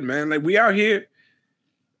no good, man. Like we out here.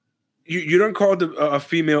 You don't call a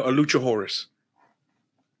female a lucha horus,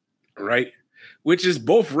 right? Which is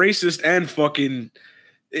both racist and fucking.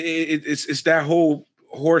 It's that whole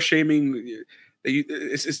horse shaming.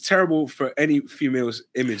 It's terrible for any female's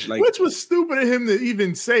image. Like, which was stupid of him to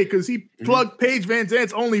even say because he plugged Paige Van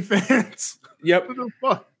Zant's OnlyFans. Yep. What the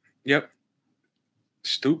fuck? Yep.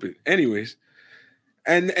 Stupid. Anyways,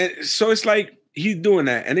 and so it's like he's doing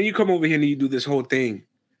that, and then you come over here and you do this whole thing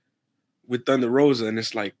with Thunder Rosa, and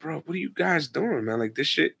it's like, bro, what are you guys doing, man? Like this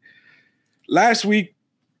shit. Last week,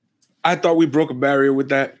 I thought we broke a barrier with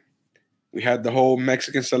that. We had the whole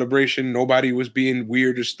Mexican celebration. Nobody was being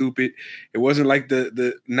weird or stupid. It wasn't like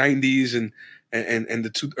the 90s and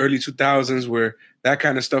the early 2000s where that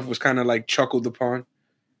kind of stuff was kind of like chuckled upon.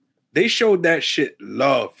 They showed that shit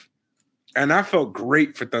love. And I felt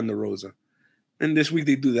great for Thunder Rosa. And this week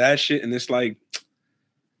they do that shit, and it's like,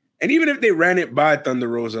 and even if they ran it by Thunder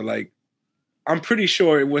Rosa, like, I'm pretty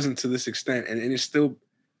sure it wasn't to this extent, and it's still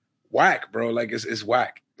whack, bro. Like it's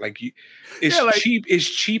whack. Like cheap. It's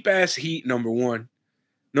cheap ass heat. Number one.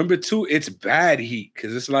 Number two, it's bad heat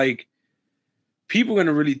because it's like people are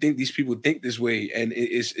gonna really think these people think this way, and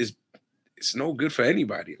it's no good for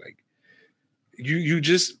anybody. Like you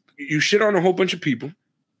shit on a whole bunch of people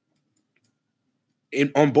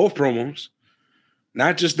on both promos,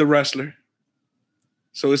 not just the wrestler.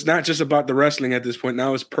 So it's not just about the wrestling at this point.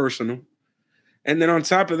 Now it's personal. And then on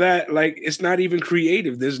top of that, like, it's not even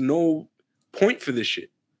creative. There's no point for this shit.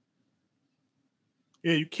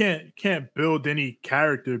 Yeah, you can't build any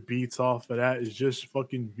character beats off of that. It's just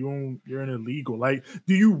fucking you're an illegal. Like,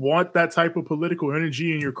 do you want that type of political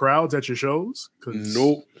energy in your crowds at your shows?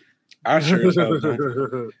 Nope. I sure as hell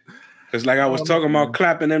don't. Because like I was talking about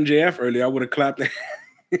clapping MJF earlier, I would have clapped.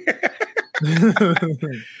 It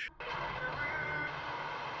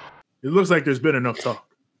looks like there's been enough talk.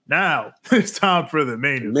 Now it's time for the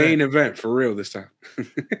main event for real this time.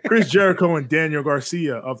 Chris Jericho and Daniel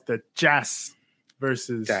Garcia of the Jazz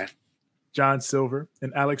versus John Silver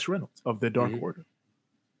and Alex Reynolds of the Dark Order.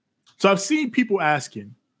 So I've seen people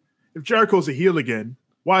asking, if Jericho's a heel again,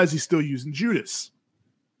 why is he still using Judas?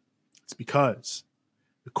 It's because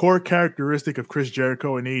the core characteristic of Chris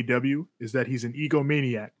Jericho in AEW is that he's an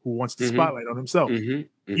egomaniac who wants the spotlight on himself.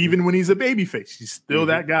 Even when he's a babyface, he's still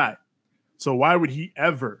that guy. So why would he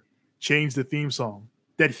ever change the theme song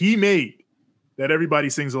that he made that everybody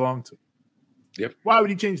sings along to? Yep. Why would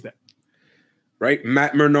he change that? Right?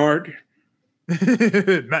 Matt Menard.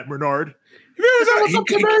 Matt Menard.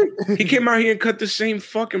 He came out here and cut the same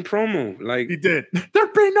fucking promo. Like, he did. There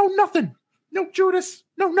be no nothing. No Judas.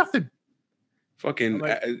 No nothing. Fucking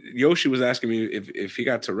Yoshi was asking me if he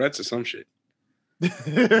got Tourette's or some shit.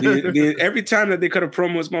 Every time that they cut a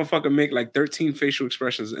promo, this motherfucker make like 13 facial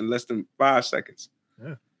expressions in less than 5 seconds.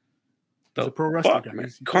 Yeah. He's a pro wrestler guy.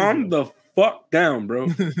 Man. Calm the fuck down, bro.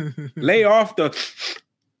 Lay off the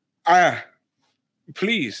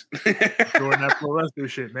please. Doing that pro wrestler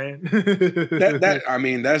shit, man. that I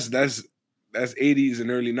mean that's 80s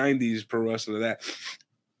and early 90s pro wrestler. That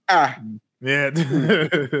yeah.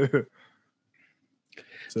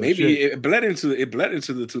 So maybe it bled into the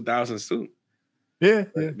 2000s too. Yeah.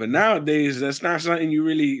 But nowadays, that's not something you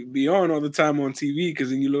really be on all the time on TV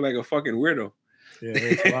because then you look like a fucking weirdo. Yeah,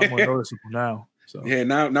 it's a lot more noticeable now. So yeah,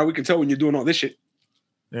 now we can tell when you're doing all this shit.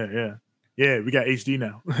 Yeah. We got HD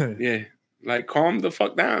now. Yeah, like calm the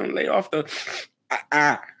fuck down, lay off the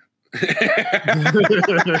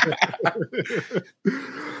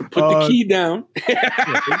Put the key down.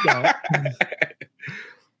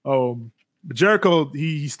 Jericho,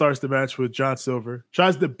 he starts the match with John Silver.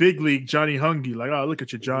 Tries the big league Johnny Hungy. Like, oh, look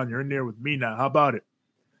at you, John. You're in there with me now. How about it?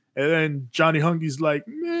 And then Johnny Hungy's like,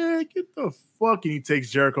 man, get the fuck. And he takes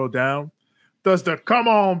Jericho down. Does the come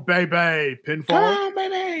on, baby pinfall. Come on,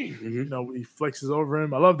 baby. You know, he flexes over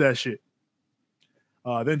him. I love that shit.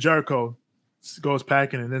 Then Jericho goes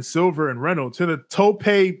packing. And then Silver and Reynolds to the Tope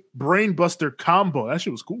Brainbuster combo. That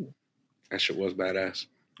shit was cool. That shit was badass.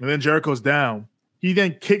 And then Jericho's down. He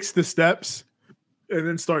then kicks the steps and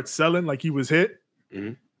then starts selling like he was hit.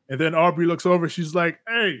 And then Aubrey looks over. She's like,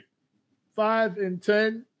 hey, 5 and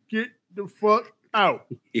 10, get the fuck out.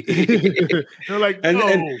 They're like,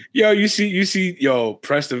 and you see,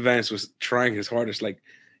 Preston Vance was trying his hardest. Like,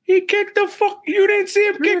 he kicked the fuck. You didn't see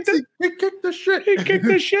him kick the. He kicked the shit. He kicked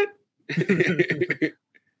the shit.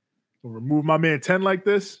 Remove my man 10 like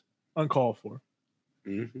this, uncalled for.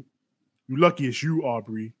 Mm-hmm. You lucky it's you,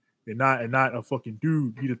 Aubrey, and not a fucking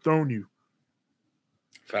dude. He'd have thrown you.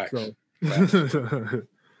 Facts. So,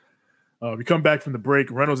 we come back from the break.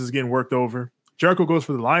 Reynolds is getting worked over. Jericho goes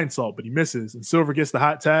for the lion salt, but he misses. And Silver gets the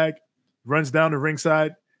hot tag, runs down to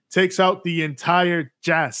ringside, takes out the entire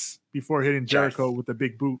Jazz before hitting Jericho with a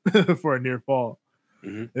big boot for a near fall.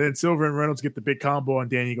 Mm-hmm. And then Silver and Reynolds get the big combo on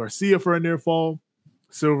Danny Garcia for a near fall.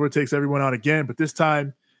 Silver takes everyone out again, but this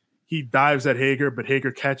time he dives at Hager, but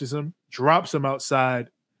Hager catches him, drops him outside,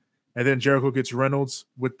 and then Jericho gets Reynolds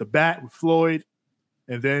with the bat with Floyd,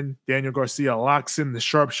 and then Daniel Garcia locks in the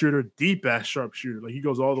sharpshooter, deep-ass sharpshooter. Like, he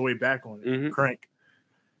goes all the way back on it, crank.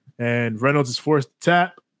 And Reynolds is forced to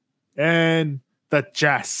tap, and the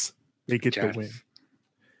Jazz, they get the win.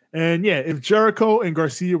 And yeah, if Jericho and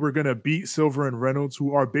Garcia were going to beat Silver and Reynolds,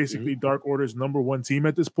 who are basically Dark Order's number one team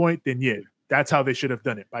at this point, then yeah, that's how they should have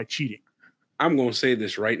done it, by cheating. I'm going to say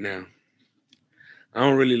this right now. I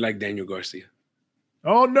don't really like Daniel Garcia.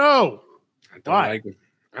 Oh, no. I don't like him.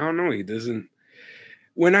 I don't know. He doesn't.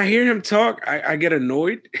 When I hear him talk, I get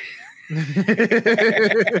annoyed.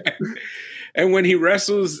 And when he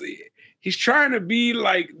wrestles, he's trying to be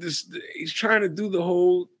like this. He's trying to do the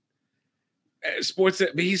whole sports,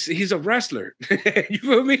 but he's a wrestler. You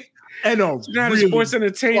feel me? And he's not a sports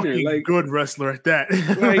entertainer. Like, good wrestler at that.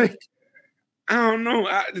 Like, I don't know.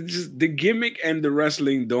 Just the gimmick and the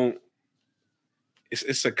wrestling don't.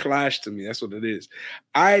 It's a clash to me. That's what it is.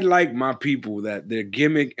 I like my people that their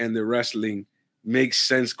gimmick and their wrestling makes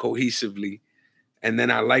sense cohesively, and then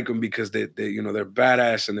I like them because they're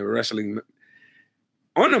badass and they're wrestling.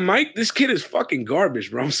 On the mic, this kid is fucking garbage,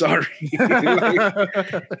 bro. I'm sorry.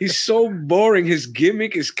 Like, he's so boring. His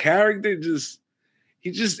gimmick, his character,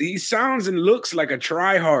 he sounds and looks like a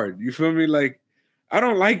try-hard. You feel me? Like, I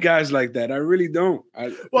don't like guys like that. I really don't.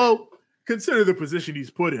 Well, consider the position he's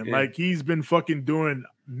put in. Yeah. Like, he's been fucking doing,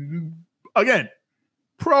 again,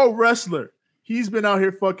 pro wrestler. He's been out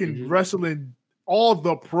here fucking wrestling all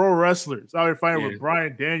the pro wrestlers. Out here fighting with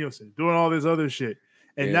Bryan Danielson, doing all this other shit.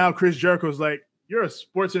 And now Chris Jericho's like, you're a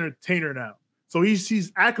sports entertainer now. So he's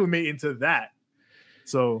acclimating to that.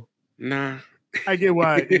 So nah, I get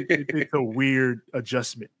why it's a weird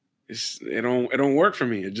adjustment. It don't work for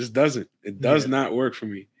me. It just doesn't. It does not work for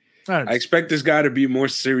me. I expect this guy to be more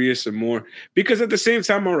serious and more, because at the same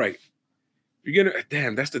time, all right, you're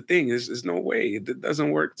gonna that's the thing. There's no way. It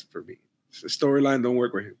doesn't work for me. The storyline don't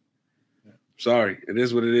work with him. Sorry, it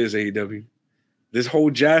is what it is. AEW. This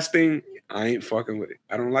whole Jazz thing, I ain't fucking with it.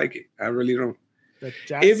 I don't like it. I really don't.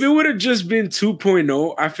 If it would have just been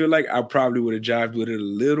 2.0, I feel like I probably would have jived with it a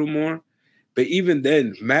little more. But even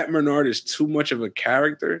then, Matt Menard is too much of a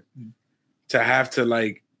character to have to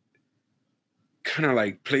like kind of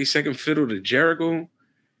like play second fiddle to Jericho.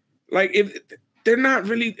 Like, if they're not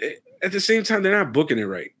really, at the same time, they're not booking it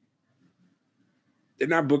right. They're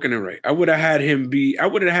not booking it right. I would have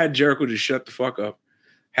had Jericho to shut the fuck up.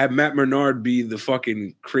 Have Matt Menard be the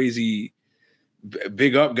fucking crazy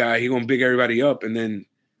big up guy. He gonna big everybody up, and then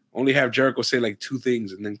only have Jericho say like two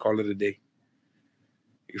things and then call it a day.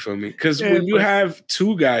 You feel me? Because when you have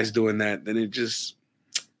two guys doing that, then it just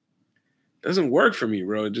doesn't work for me,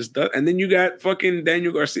 bro. It just does. And then you got fucking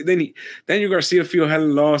Daniel Garcia. Daniel Garcia feel hella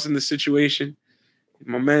lost in the situation.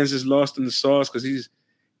 My man's just lost in the sauce because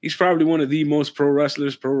he's probably one of the most pro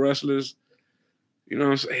wrestlers. You know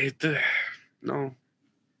what I'm saying? No.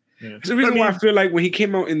 Yeah. That's the reason why I feel like when he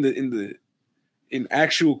came out in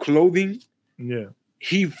actual clothing,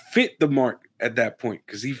 he fit the mark at that point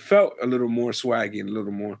because he felt a little more swaggy and a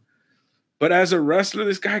little more. But as a wrestler,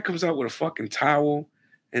 this guy comes out with a fucking towel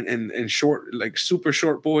and short, like super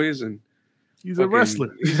short boys, and he's a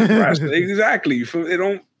wrestler. Exactly.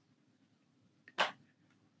 It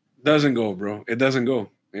doesn't go, bro. It doesn't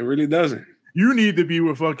go. It really doesn't. You need to be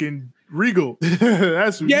with fucking Regal.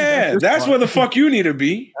 That's where the fuck you need to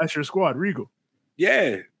be. That's your squad, Regal.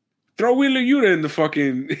 Yeah. Throw Wheeler Yuta in the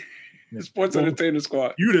fucking sports entertainer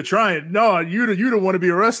squad. Yuta trying. No, Yuta want to be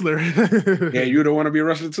a wrestler. Yeah, Yuta want to be a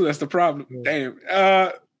wrestler too. That's the problem. Yeah. Damn.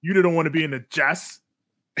 Yuta don't want to be in the Jazz.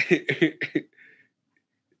 You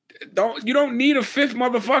don't need a fifth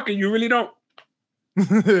motherfucker. You really don't.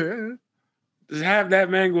 Just have that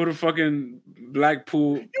man go to fucking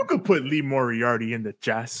Blackpool. You could put Lee Moriarty in the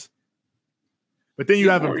Jazz. But then you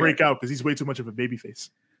have him break out because he's way too much of a babyface.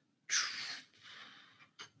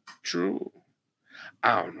 True.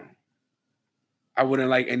 I don't know. I wouldn't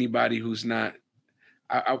like anybody who's not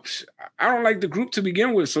I don't like the group to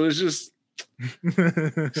begin with, so it's just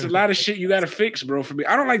it's a lot of shit you got to fix, bro. For me,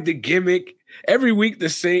 I don't like the gimmick. Every week the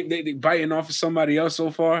same. They biting off of somebody else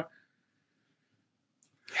so far.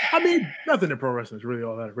 I mean, nothing in pro wrestling is really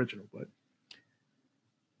all that original, but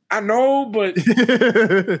I know, but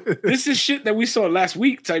this is shit that we saw last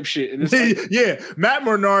week type shit. And it's like, yeah, Matt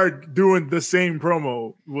Bernard doing the same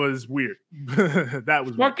promo was weird. That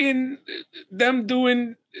was fucking weird. Them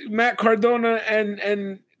doing Matt Cardona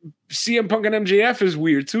and CM Punk and MJF is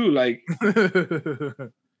weird too. Like,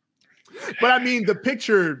 but I mean, the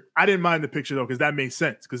picture, I didn't mind the picture though, because that made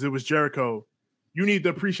sense because it was Jericho. You need to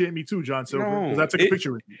appreciate me too, John Silver, because I took a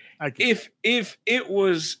picture with you. If it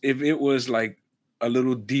was like a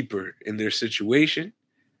little deeper in their situation,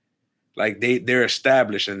 like they're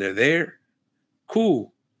established and they're there,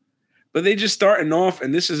 cool. But they just starting off,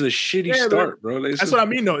 and this is a shitty start, bro. Like, that's what I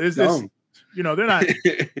mean, though. Is this, you know, they're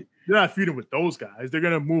not feuding with those guys. They're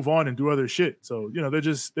gonna move on and do other shit. So, you know, they're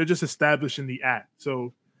just establishing the act.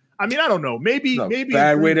 So, I mean, I don't know. Maybe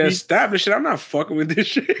bad way to establish it. I'm not fucking with this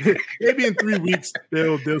shit. Maybe in 3 weeks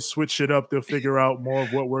they'll switch it up. They'll figure out more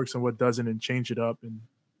of what works and what doesn't, and change it up, and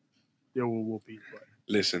there will be. But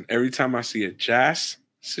listen, every time I see a jazz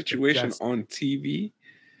situation on TV,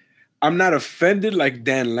 I'm not offended like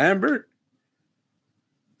Dan Lambert,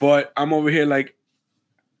 but I'm over here like,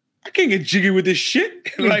 I can't get jiggy with this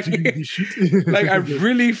shit. like I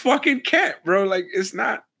really fucking can't, bro. Like, it's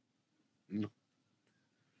not. No.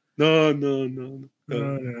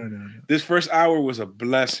 This first hour was a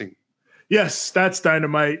blessing. Yes, that's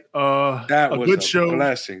Dynamite. That was a good show,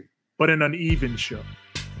 blessing, but an uneven show.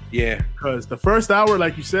 Yeah, because the first hour,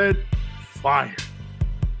 like you said, fire.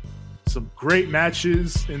 Some great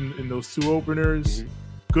matches in those two openers. Mm-hmm.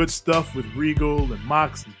 Good stuff with Regal and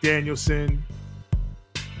Mox and Danielson.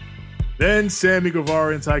 Then Sammy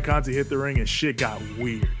Guevara and Ty Conti hit the ring and shit got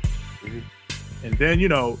weird. Mm-hmm. And then, you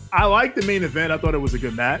know, I liked the main event. I thought it was a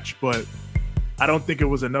good match, but I don't think it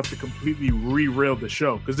was enough to completely re-rail the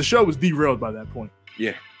show, because the show was derailed by that point.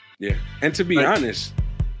 Yeah. And to be honest,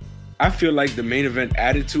 I feel like the main event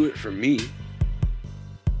added to it for me,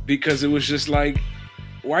 because it was just like,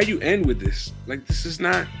 why you end with this? Like, this is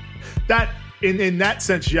not that in that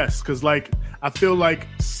sense. Yes. Cause like, I feel like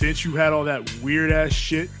since you had all that weird ass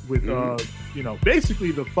shit with, you know,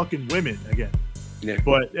 basically the fucking women again. Yeah.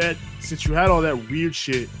 But since you had all that weird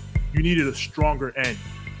shit, you needed a stronger end.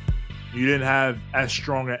 You didn't have as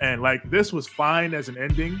strong an end. Like, this was fine as an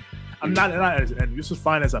ending. I'm not as an ending. This was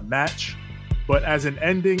fine as a match. But as an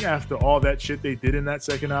ending, after all that shit they did in that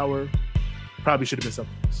second hour, probably should have been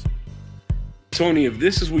something else. Tony, if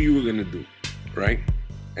this is what you were going to do, right?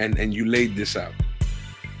 And you laid this out,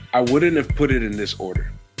 I wouldn't have put it in this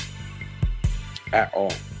order at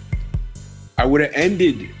all. I would have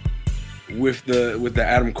ended with the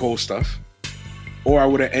Adam Cole stuff, or I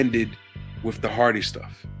would have ended with the Hardy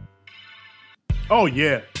stuff. Oh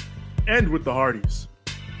yeah, end with the Hardys.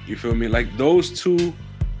 You feel me? Like, those two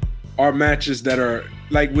are matches that are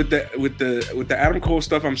like with the Adam Cole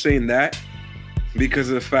stuff. I'm saying that because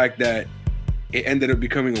of the fact that it ended up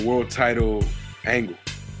becoming a world title angle.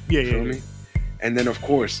 Yeah, you feel me? And then of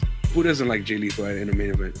course, who doesn't like Jay Lethal in a main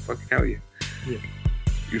event? Fucking hell yeah. Yeah.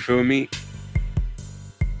 You feel me?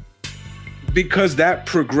 Because that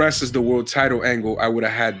progresses the world title angle, I would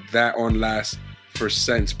have had that on last for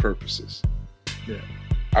sense purposes. Yeah.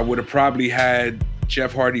 I would have probably had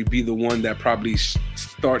Jeff Hardy be the one that probably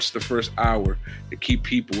starts the first hour to keep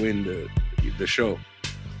people in the show.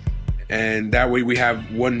 And that way we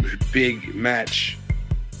have one big match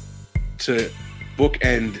to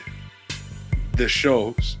bookend the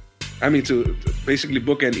shows. I mean, to basically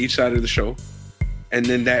bookend each side of the show. And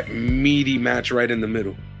then that meaty match right in the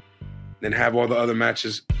middle. Then have all the other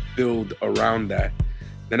matches build around that.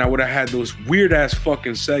 Then I would have had those weird ass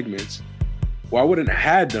fucking segments. Well, I wouldn't have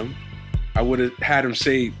had them. I would have had him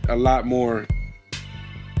say a lot more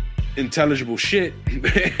intelligible shit.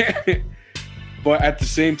 But at the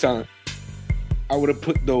same time, I would have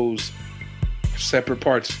put those separate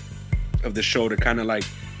parts of the show to kind of like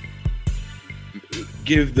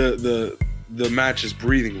give the matches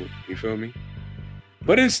breathing room. You feel me?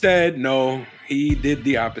 But instead, no, he did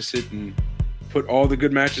the opposite and put all the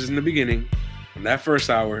good matches in the beginning in that first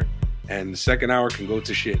hour, and the second hour can go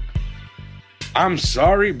to shit. I'm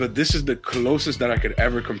sorry, but this is the closest that I could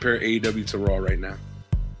ever compare AEW to Raw right now.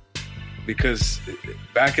 Because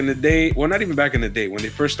back in the day, well, not even back in the day, when they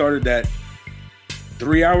first started that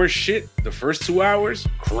 3 hour shit, the first 2 hours,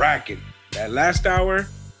 cracking. That last hour,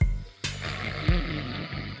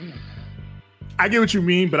 I get what you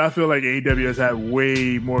mean, but I feel like AEW has had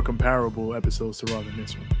way more comparable episodes to Raw than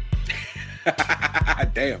this one.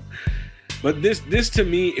 Damn. But this to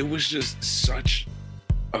me, it was just such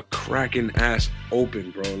a cracking ass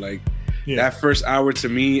open, bro. Like that first hour to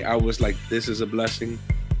me, I was like, this is a blessing.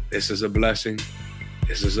 This is a blessing.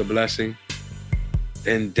 This is a blessing.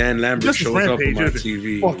 Then Dan Lambert shows up on my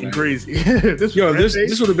TV. Fucking crazy. This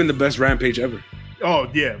would have been the best Rampage ever. Oh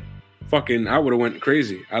yeah. Fucking, I would have went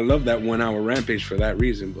crazy. I love that 1 hour Rampage for that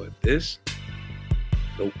reason, but this,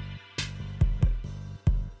 nope.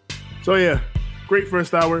 So yeah, great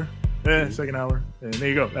first hour. Second hour, and there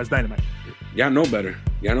you go. That's Dynamite. Y'all know better.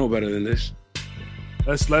 Y'all know better than this.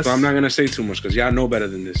 Let's. So I'm not gonna say too much because y'all know better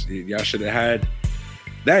than this. Y'all should have had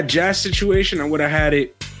that Jazz situation. I would have had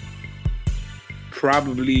it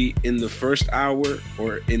probably in the first hour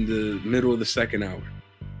or in the middle of the second hour.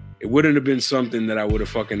 It wouldn't have been something that I would have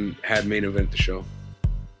fucking had main event the show.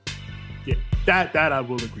 Yeah, that I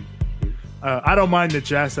will agree. I don't mind the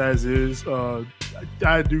Jazz as is. I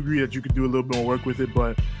do agree that you could do a little bit more work with it,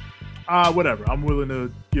 but whatever. I'm willing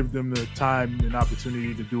to give them the time and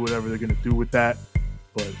opportunity to do whatever they're going to do with that.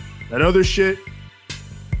 But that other shit,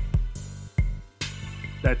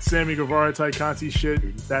 that Sammy Guevara, Ty Conti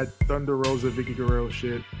shit, that Thunder Rosa, Vicky Guerrero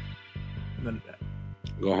shit, none of that.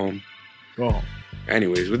 Go home. Go home.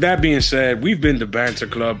 Anyways, with that being said, we've been the Banter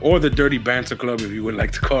Club, or the Dirty Banter Club, if you would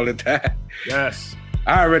like to call it that. Yes.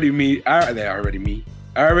 I already miss Kofi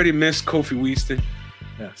Weaston.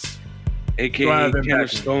 Yes. AKA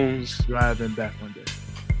Kenneth Stones. You have him back one day.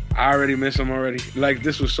 I already miss him already. Like,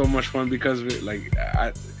 this was so much fun because of it. Like,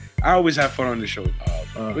 I always have fun on the show.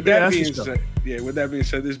 With that being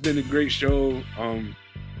said, it's been a great show.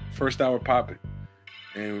 First hour popping.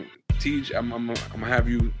 And Tej, I'm gonna have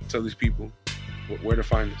you tell these people where to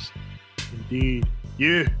find us. Indeed.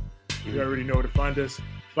 Yeah. You already know where to find us.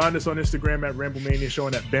 Find us on Instagram at Ramblemania Show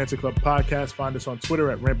and at Banter Club Podcast. Find us on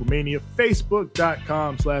Twitter at Ramblemania,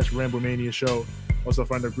 Facebook.com/Ramblemania Show. Also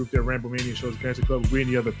find our group there, Ramblemania Show's Banter Club. We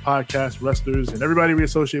and the other podcasts, wrestlers, and everybody we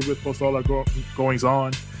associate with, post all our goings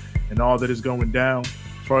on and all that is going down.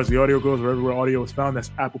 As far as the audio goes, wherever audio is found,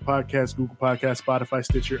 that's Apple Podcasts, Google Podcasts, Spotify,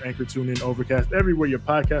 Stitcher, Anchor, TuneIn, Overcast, everywhere your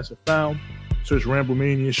podcasts are found. Search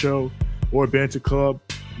Ramblemania Show or Banter Club.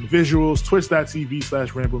 Visuals,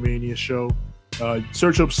 twitch.tv/Ramblemania Show.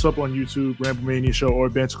 Search us up on YouTube, Ramblemania Show or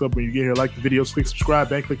Banter Club. When you get here, like the videos, click subscribe,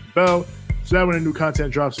 and click the bell so that when a new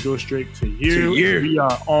content drops, it goes straight to you. We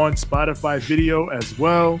are on Spotify video as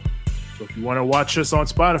well. So if you want to watch us on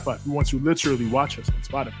Spotify, if you want to literally watch us on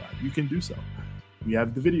Spotify, you can do so. We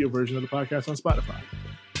have the video version of the podcast on Spotify.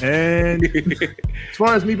 And as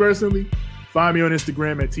far as me personally, find me on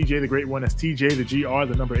Instagram at TJ the Great One. That's TJ the GR,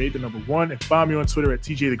 the number 8, the number 1. And find me on Twitter at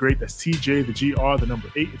TJ the Great. That's TJ the GR, the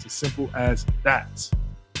number 8. It's as simple as that.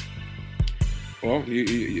 Well,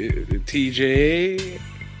 TJ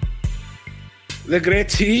the Great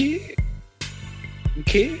T.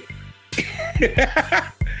 Kid.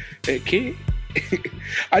 Hey, kid.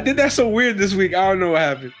 I did that so weird this week. I don't know what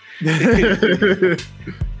happened.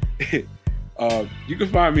 You can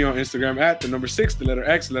find me on Instagram at the number 6, the letter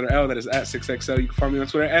X, the letter L. That is at 6XL. You can find me on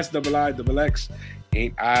Twitter SIIXX.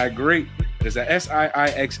 Ain't I great? That is at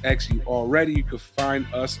SIIXX. You can find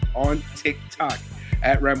us on TikTok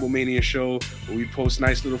at Ramblemania Show, where we post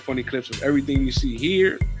nice little funny clips of everything you see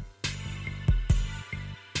here.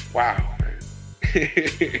 Wow, man.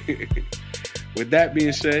 With that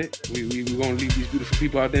being said, we're going to leave these beautiful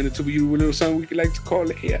people out there to you with a little something we could like to call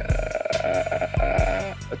it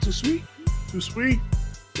too sweet. Too sweet.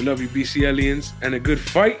 We love you, BC Aliens, and a good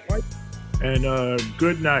fight. And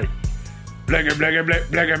good night. Blagger, blagger, black,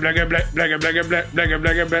 blagger, blagger, black, blagger, blagger, black, blagger,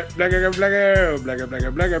 blagger, black, blagger, blagger, blagger,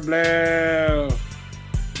 blagger, blagger, blagger.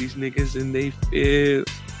 These niggas in they feels.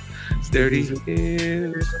 Dirty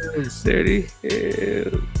hills. Dirty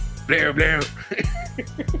hills. Blair, Blair.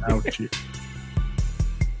 Ouchie.